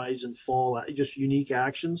or rise and fall, just unique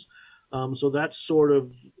actions. So that's sort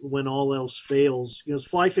of when all else fails.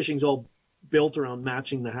 Fly fishing's all built around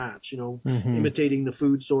matching the hatch, imitating the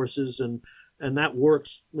food sources, and that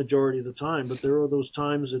works majority of the time. But there are those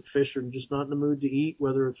times that fish are just not in the mood to eat,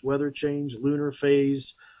 whether it's weather change, lunar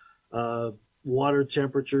phase, water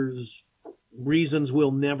temperatures, reasons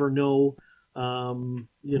we'll never know.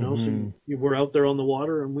 So we're out there on the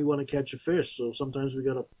water and we want to catch a fish, so sometimes we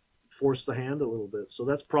got to force the hand a little bit. So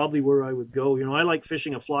that's probably where I would go. I like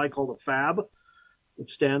fishing a fly called a fab,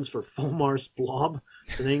 which stands for Fulmars blob.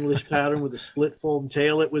 It's an English pattern with a split foam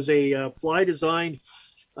tail. It was a fly designed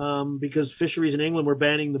because fisheries in England were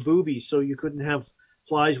banning the boobies, so you couldn't have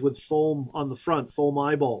flies with foam on the front, foam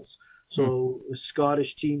eyeballs. So the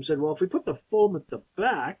Scottish team said, well, if we put the foam at the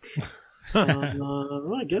back,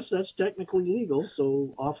 well, I guess that's technically legal.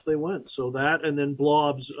 So off they went. So that, and then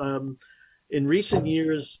blobs. In recent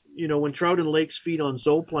years, when trout in lakes feed on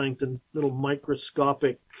zooplankton, little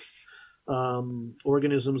microscopic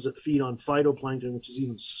organisms that feed on phytoplankton, which is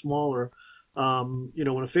even smaller. When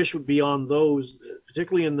a fish would be on those,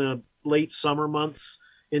 particularly in the late summer months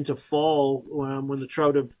into fall, when the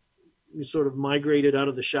trout have sort of migrated out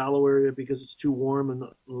of the shallow area because it's too warm and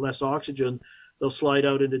less oxygen, they'll slide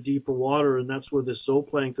out into deeper water, and that's where this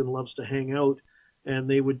zooplankton loves to hang out. And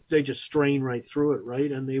they just strain right through it,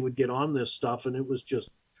 right? And they would get on this stuff, and it was just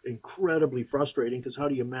incredibly frustrating, because how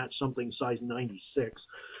do you match something size 96,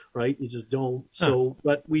 right? You just don't. So,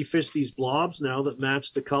 but we fish these blobs now that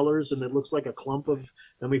match the colors, and it looks like a clump of,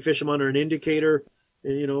 and we fish them under an indicator.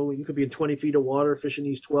 And, you could be in 20 feet of water fishing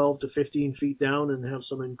these 12 to 15 feet down and have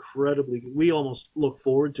some incredibly, we almost look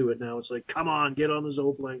forward to it now. It's like, come on, get on the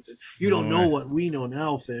zooplankton. You don't know what we know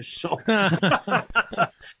now, fish. So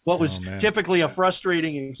what was typically a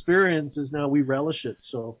frustrating experience is now we relish it.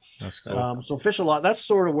 So that's cool. So fish a lot. That's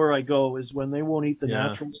sort of where I go, is when they won't eat the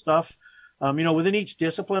natural stuff. Within each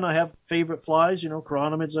discipline, I have favorite flies.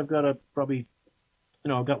 Chironomids, I've got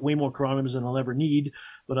I've got way more chironomids than I'll ever need,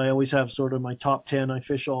 but I always have sort of my top 10 I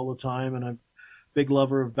fish all the time, and I'm a big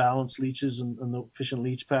lover of balanced leeches and the fishing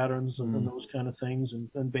leech patterns and those kind of things. And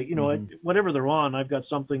whatever they're on, I've got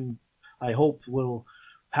something I hope will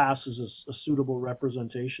pass as a suitable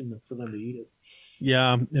representation for them to eat it.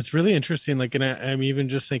 Yeah, it's really interesting. Like, and I'm even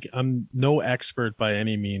just thinking, I'm no expert by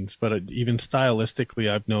any means, but even stylistically,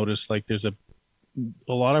 I've noticed like there's a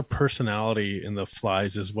lot of personality in the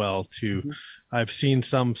flies as well too. I've seen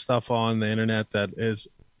some stuff on the internet that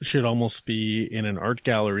should almost be in an art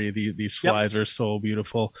gallery. These flies are so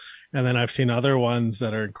beautiful. And then I've seen other ones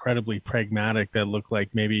that are incredibly pragmatic that look like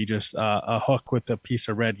maybe just a hook with a piece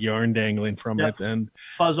of red yarn dangling from it, and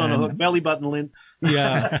fuzz on a hook, belly button lint.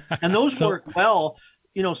 Yeah. And those work well.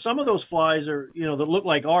 Some of those flies are, that look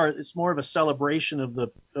like art. It's more of a celebration of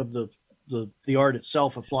the art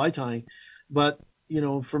itself of fly tying. But,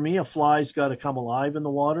 for me, a fly's got to come alive in the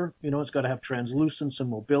water. It's got to have translucence and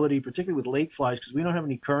mobility, particularly with lake flies, because we don't have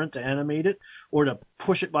any current to animate it or to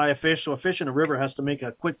push it by a fish. So a fish in a river has to make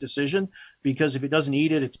a quick decision, because if it doesn't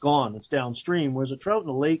eat it, it's gone. It's downstream. Whereas a trout in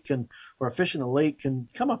a lake or a fish in a lake can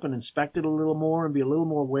come up and inspect it a little more and be a little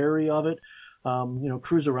more wary of it.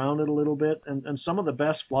 Cruise around it a little bit. And some of the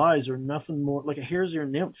best flies are nothing more like a hare's ear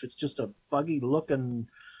nymph. It's just a buggy looking,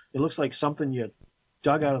 it looks like something you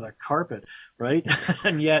dug out of the carpet, right?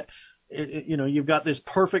 And yet, you've got this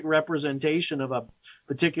perfect representation of a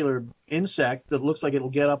particular insect that looks like it'll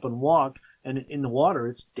get up and walk, and in the water,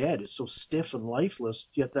 it's dead. It's so stiff and lifeless.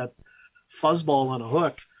 Yet that fuzzball on a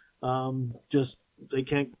hook, they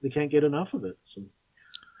can't get enough of it. So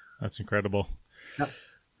that's incredible. Yep.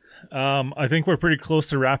 I think we're pretty close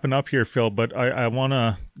to wrapping up here, Phil, but I want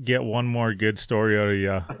to get one more good story out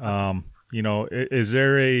of you. Is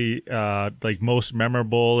there a most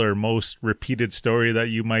memorable or most repeated story that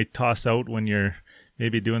you might toss out when you're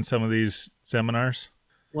maybe doing some of these seminars?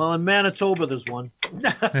 Well, in Manitoba, there's one.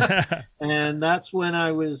 And that's when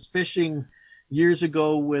I was fishing years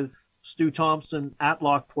ago with Stu Thompson at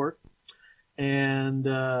Lockport, and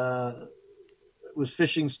was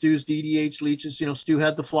fishing Stu's DDH leeches. Stu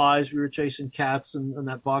had the flies. We were chasing cats and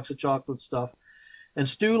that box of chocolate stuff. And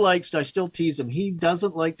Stu I still tease him, he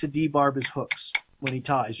doesn't like to debarb his hooks when he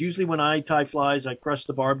ties. Usually when I tie flies, I crush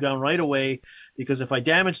the barb down right away, because if I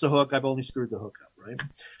damage the hook, I've only screwed the hook up, right?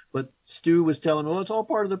 But Stu was telling me, it's all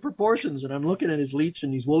part of the proportions. And I'm looking at his leech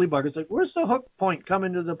and these woolly buggers, like, where's the hook point come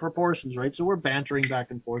into the proportions, right? So we're bantering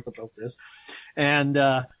back and forth about this. And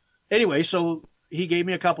anyway, so he gave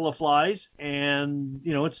me a couple of flies, and,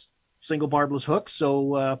 it's single barbless hooks.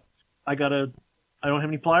 So I don't have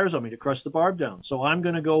any pliers on me to crush the barb down. So I'm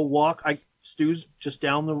going to go walk. Stu's just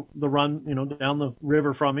down the run, down the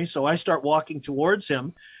river from me. So I start walking towards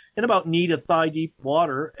him in about knee to thigh deep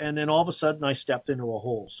water. And then all of a sudden I stepped into a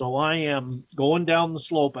hole. So I am going down the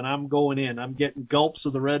slope and I'm going in. I'm getting gulps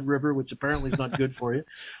of the Red River, which apparently is not good for you.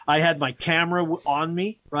 I had my camera on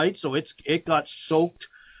me, right? So it got soaked,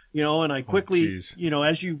 and I quickly,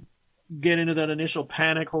 as you get into that initial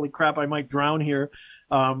panic, holy crap, I might drown here.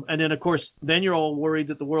 And then, of course, then you're all worried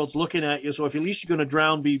that the world's looking at you. So if at least you're going to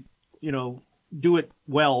drown, do it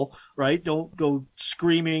well, right? Don't go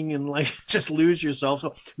screaming and just lose yourself.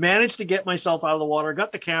 So managed to get myself out of the water,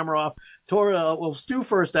 got the camera off, Stu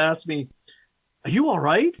first asked me, are you all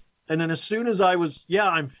right? And then as soon as I was,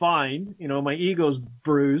 I'm fine. My ego's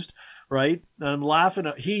bruised, right? And I'm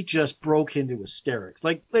laughing. He just broke into hysterics,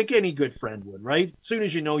 like any good friend would, right? As soon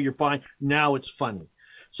as you know you're fine, now it's funny.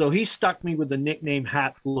 So he stuck me with the nickname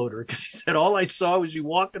Hat Floater, because he said, all I saw was you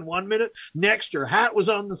walking 1 minute, next your hat was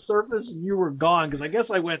on the surface and you were gone. Because I guess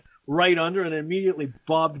I went right under and immediately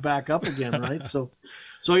bobbed back up again, right? So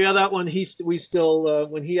yeah, that one, we still,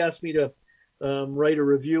 when he asked me to write a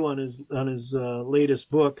review on his latest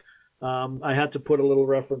book, I had to put a little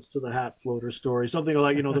reference to the hat floater story, something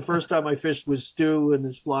like, the first time I fished with Stu and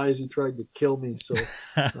his flies, he tried to kill me. So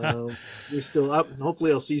we still,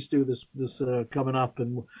 hopefully I'll see Stu this coming up,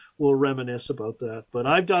 and we'll reminisce about that. But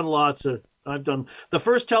I've done the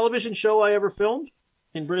first television show I ever filmed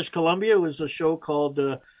in British Columbia was a show called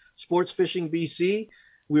Sports Fishing BC.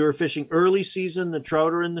 We were fishing early season. The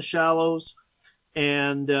trout are in the shallows,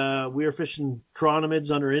 and we were fishing chironomids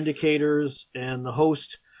under indicators, and the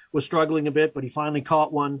host was struggling a bit, but he finally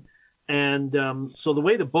caught one. And so the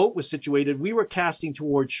way the boat was situated, we were casting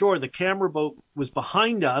towards shore. The camera boat was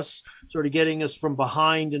behind us, sort of getting us from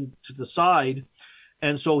behind and to the side.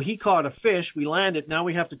 And so he caught a fish. We landed. Now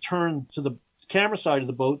we have to turn to the camera side of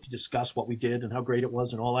the boat to discuss what we did and how great it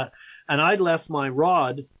was and all that. And I left my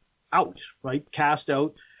rod out, right, cast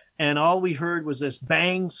out. And all we heard was this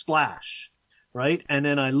bang splash, right? And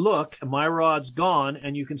then I look, and my rod's gone,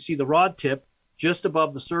 and you can see the rod tip just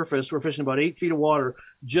above the surface. We're fishing about 8 feet of water,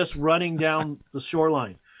 just running down the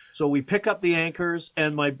shoreline. So we pick up the anchors,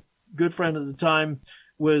 and my good friend at the time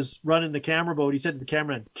was running the camera boat. He said to the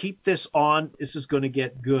cameraman, "Keep this on. This is going to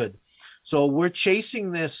get good." So we're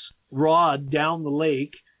chasing this rod down the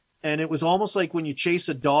lake, and it was almost like when you chase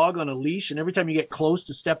a dog on a leash, and every time you get close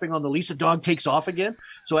to stepping on the leash, the dog takes off again.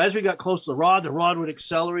 So as we got close to the rod would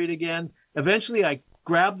accelerate again. Eventually, I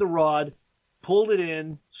grabbed the rod, pulled it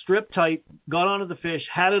in, stripped tight, got onto the fish,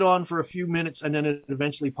 had it on for a few minutes, and then it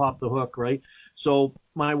eventually popped the hook, right? So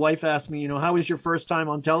my wife asked me, how was your first time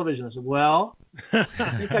on television? I said, well, I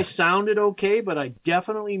think I sounded okay, but I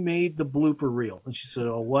definitely made the blooper reel. And she said,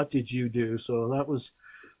 "Oh, what did you do?" So that was,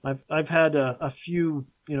 I've had a few,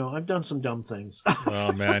 I've done some dumb things.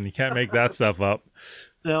 Oh man, you can't make that stuff up.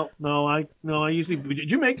 No, I usually, did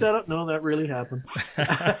you make that up? No, that really happened.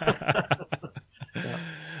 Yeah.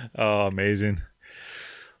 Oh, amazing.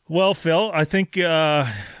 Well, Phil, I think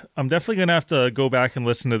I'm definitely going to have to go back and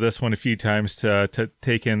listen to this one a few times to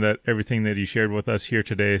take in everything that you shared with us here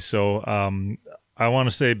today. So I want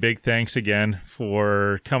to say big thanks again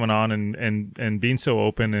for coming on and being so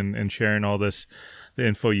open and sharing all the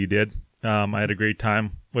info you did. I had a great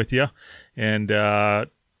time with you. And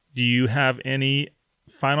do you have any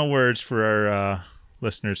final words for our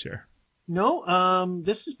listeners here? No,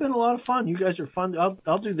 this has been a lot of fun. You guys are fun.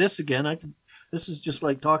 I'll do this again. This is just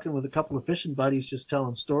like talking with a couple of fishing buddies, just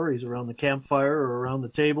telling stories around the campfire or around the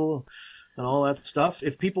table and all that stuff.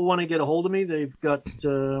 If people want to get a hold of me, they've got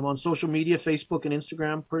I'm on social media, Facebook and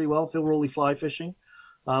Instagram pretty well, Phil Rowley Fly Fishing.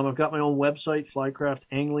 I've got my own website,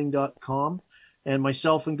 flycraftangling.com, and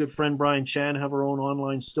myself and good friend Brian Chan have our own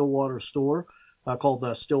online Stillwater store called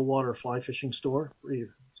the Stillwater Fly Fishing Store.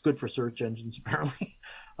 It's good for search engines, apparently.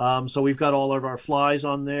 So we've got all of our flies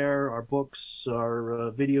on there, our books,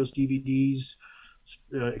 our videos, DVDs,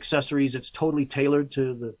 accessories. It's totally tailored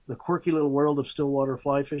to the quirky little world of Stillwater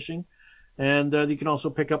fly fishing. And you can also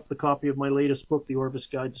pick up the copy of my latest book, The Orvis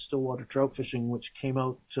Guide to Stillwater Trout Fishing, which came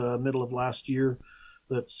out middle of last year.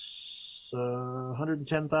 That's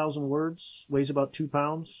 110,000 words, weighs about 2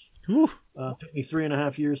 pounds. Took me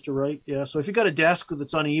 3.5 years to write. Yeah, so if you got a desk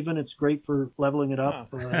that's uneven, it's great for leveling it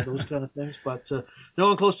up, those kind of things. But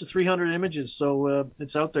no, I'm close to 300 images, so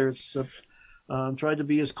it's out there. It's tried to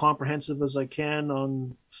be as comprehensive as I can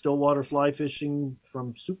on Stillwater fly fishing,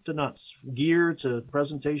 from soup to nuts, gear to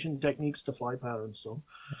presentation techniques to fly patterns. So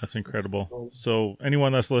that's incredible. So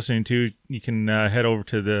anyone that's listening to, you can head over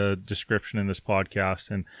to the description in this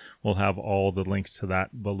podcast, and we'll have all the links to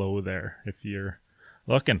that below there if you're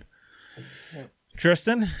looking.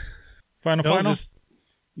 Tristan, final.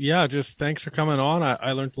 Just thanks for coming on.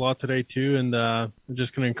 I learned a lot today too, and I'm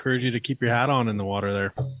just going to encourage you to keep your hat on in the water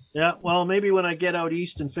there. Yeah, well, maybe when I get out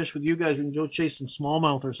east and fish with you guys, we can go chase some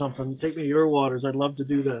smallmouth or something. Take me to your waters. I'd love to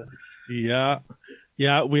do that. Yeah.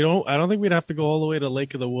 I don't think we'd have to go all the way to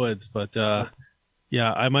Lake of the Woods, but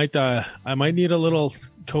I might need a little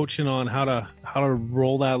coaching on how to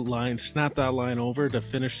roll that line, snap that line over to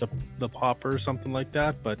finish the popper or something like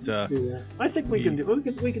that. But I think we can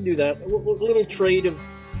do that. A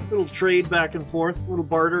little trade back and forth, a little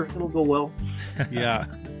barter. It'll go well. Yeah.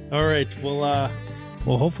 All right. We'll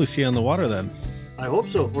hopefully see you on the water then. I hope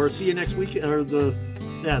so. Or see you next weekend,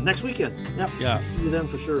 next weekend. Yep. Yeah. See you then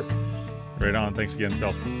for sure. Right on. Thanks again,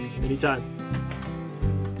 Phil. Anytime.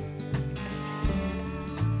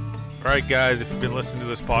 All right, guys, if you've been listening to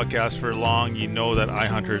this podcast for long, you know that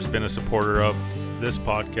iHunter has been a supporter of this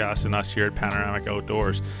podcast and us here at Panoramic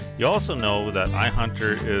Outdoors. You also know that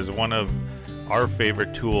iHunter is one of our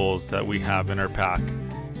favorite tools that we have in our pack,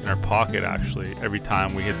 in our pocket, actually, every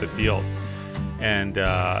time we hit the field. And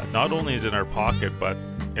not only is it in our pocket, but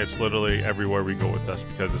It's literally everywhere we go with us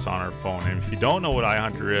because it's on our phone. And if you don't know what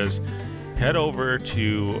iHunter is, head over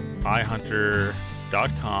to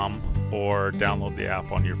iHunter.com or download the app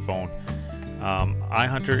on your phone.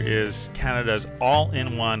 iHunter is Canada's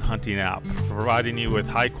all-in-one hunting app, providing you with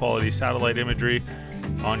high-quality satellite imagery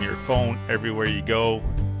on your phone everywhere you go.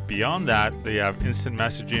 Beyond that, they have instant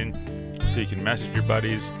messaging, so you can message your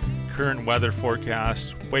buddies, current weather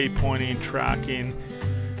forecasts, waypointing, tracking,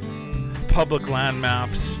 public land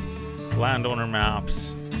maps, landowner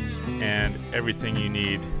maps, and everything you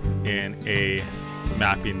need in a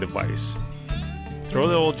mapping device. Throw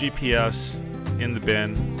the old GPS in the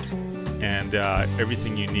bin, and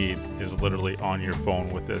everything you need is literally on your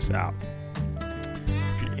phone with this app.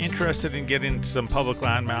 If you're interested in getting some public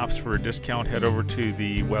land maps for a discount, head over to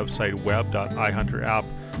the website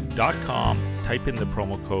web.ihunterapp.com. Type in the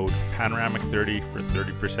promo code Panoramic30 for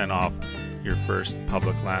 30% off your first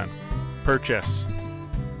public land purchase.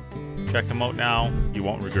 Check them out now. You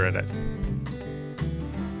won't regret it.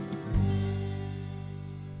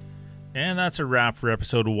 And that's a wrap for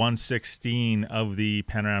episode 116 of the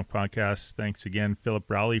Panoramic Podcast. Thanks again, Philip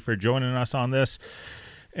Rowley, for joining us on this.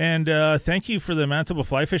 And thank you for the Manitoba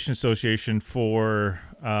Fly Fishing Association for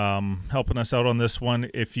helping us out on this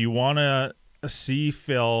one. If you want to see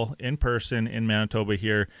Phil in person in Manitoba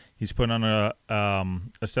here, he's put on a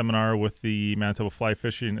seminar with the Manitoba Fly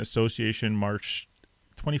Fishing Association March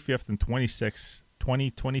 25th and 26th,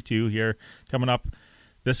 2022 here, coming up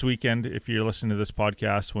this weekend. If you're listening to this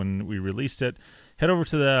podcast when we released it, head over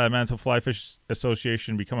to the Manitoba Fly Fish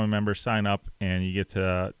Association, become a member, sign up, and you get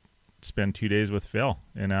to spend 2 days with Phil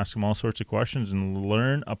and ask him all sorts of questions and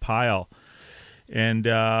learn a pile. And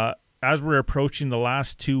as we're approaching the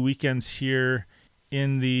last 2 weekends here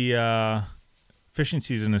in the fishing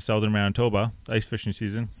season in southern Manitoba, ice fishing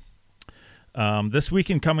season, this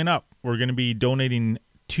weekend coming up, we're going to be donating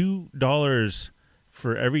 $2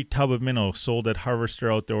 for every tub of minnow sold at Harvester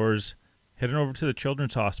Outdoors, heading over to the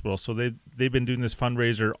Children's Hospital. So they've been doing this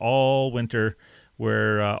fundraiser all winter,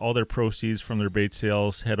 where all their proceeds from their bait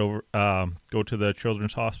sales go to the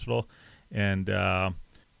Children's Hospital, and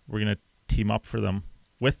we're gonna team up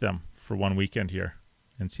with them for one weekend here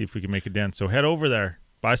and see if we can make a dent. So head over there,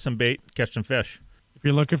 buy some bait, catch some fish. If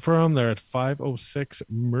you're looking for them, they're at 506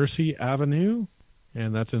 Mercy Avenue,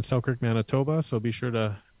 and that's in Selkirk, Manitoba. So be sure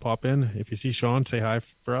to pop in. If you see Sean, say hi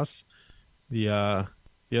for us. The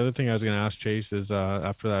other thing I was going to ask Chase is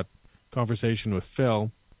after that conversation with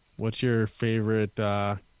Phil, what's your favorite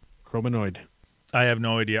chrominoid? I have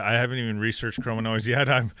no idea. I haven't even researched chrominoids yet.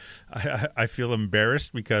 I feel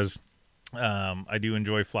embarrassed because I do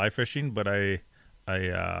enjoy fly fishing, but I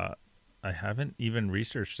haven't even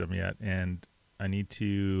researched them yet, and I need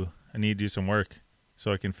to do some work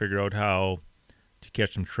so I can figure out how to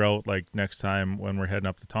catch some trout. Like next time when we're heading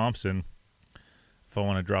up to Thompson, if I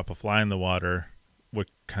want to drop a fly in the water,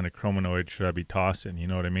 what kind of chrominoid should I be tossing? You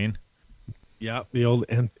know what I mean? Yeah, the old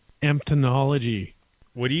emptonology.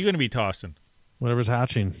 What are you going to be tossing? Whatever's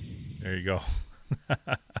hatching. There you go.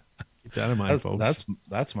 Keep that in mind, folks.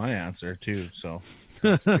 That's my answer too. So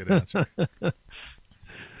that's a good answer.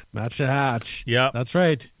 Match the hatch. Yeah, that's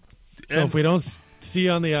right. So if we don't see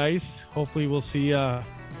you on the ice, hopefully we'll see you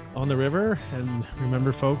on the river. And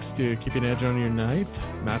remember, folks, to keep an edge on your knife,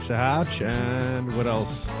 match the hatch, and what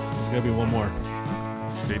else? There's going to be one more.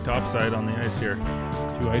 Stay topside on the ice here.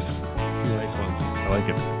 Two ice ones. I like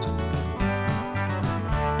it.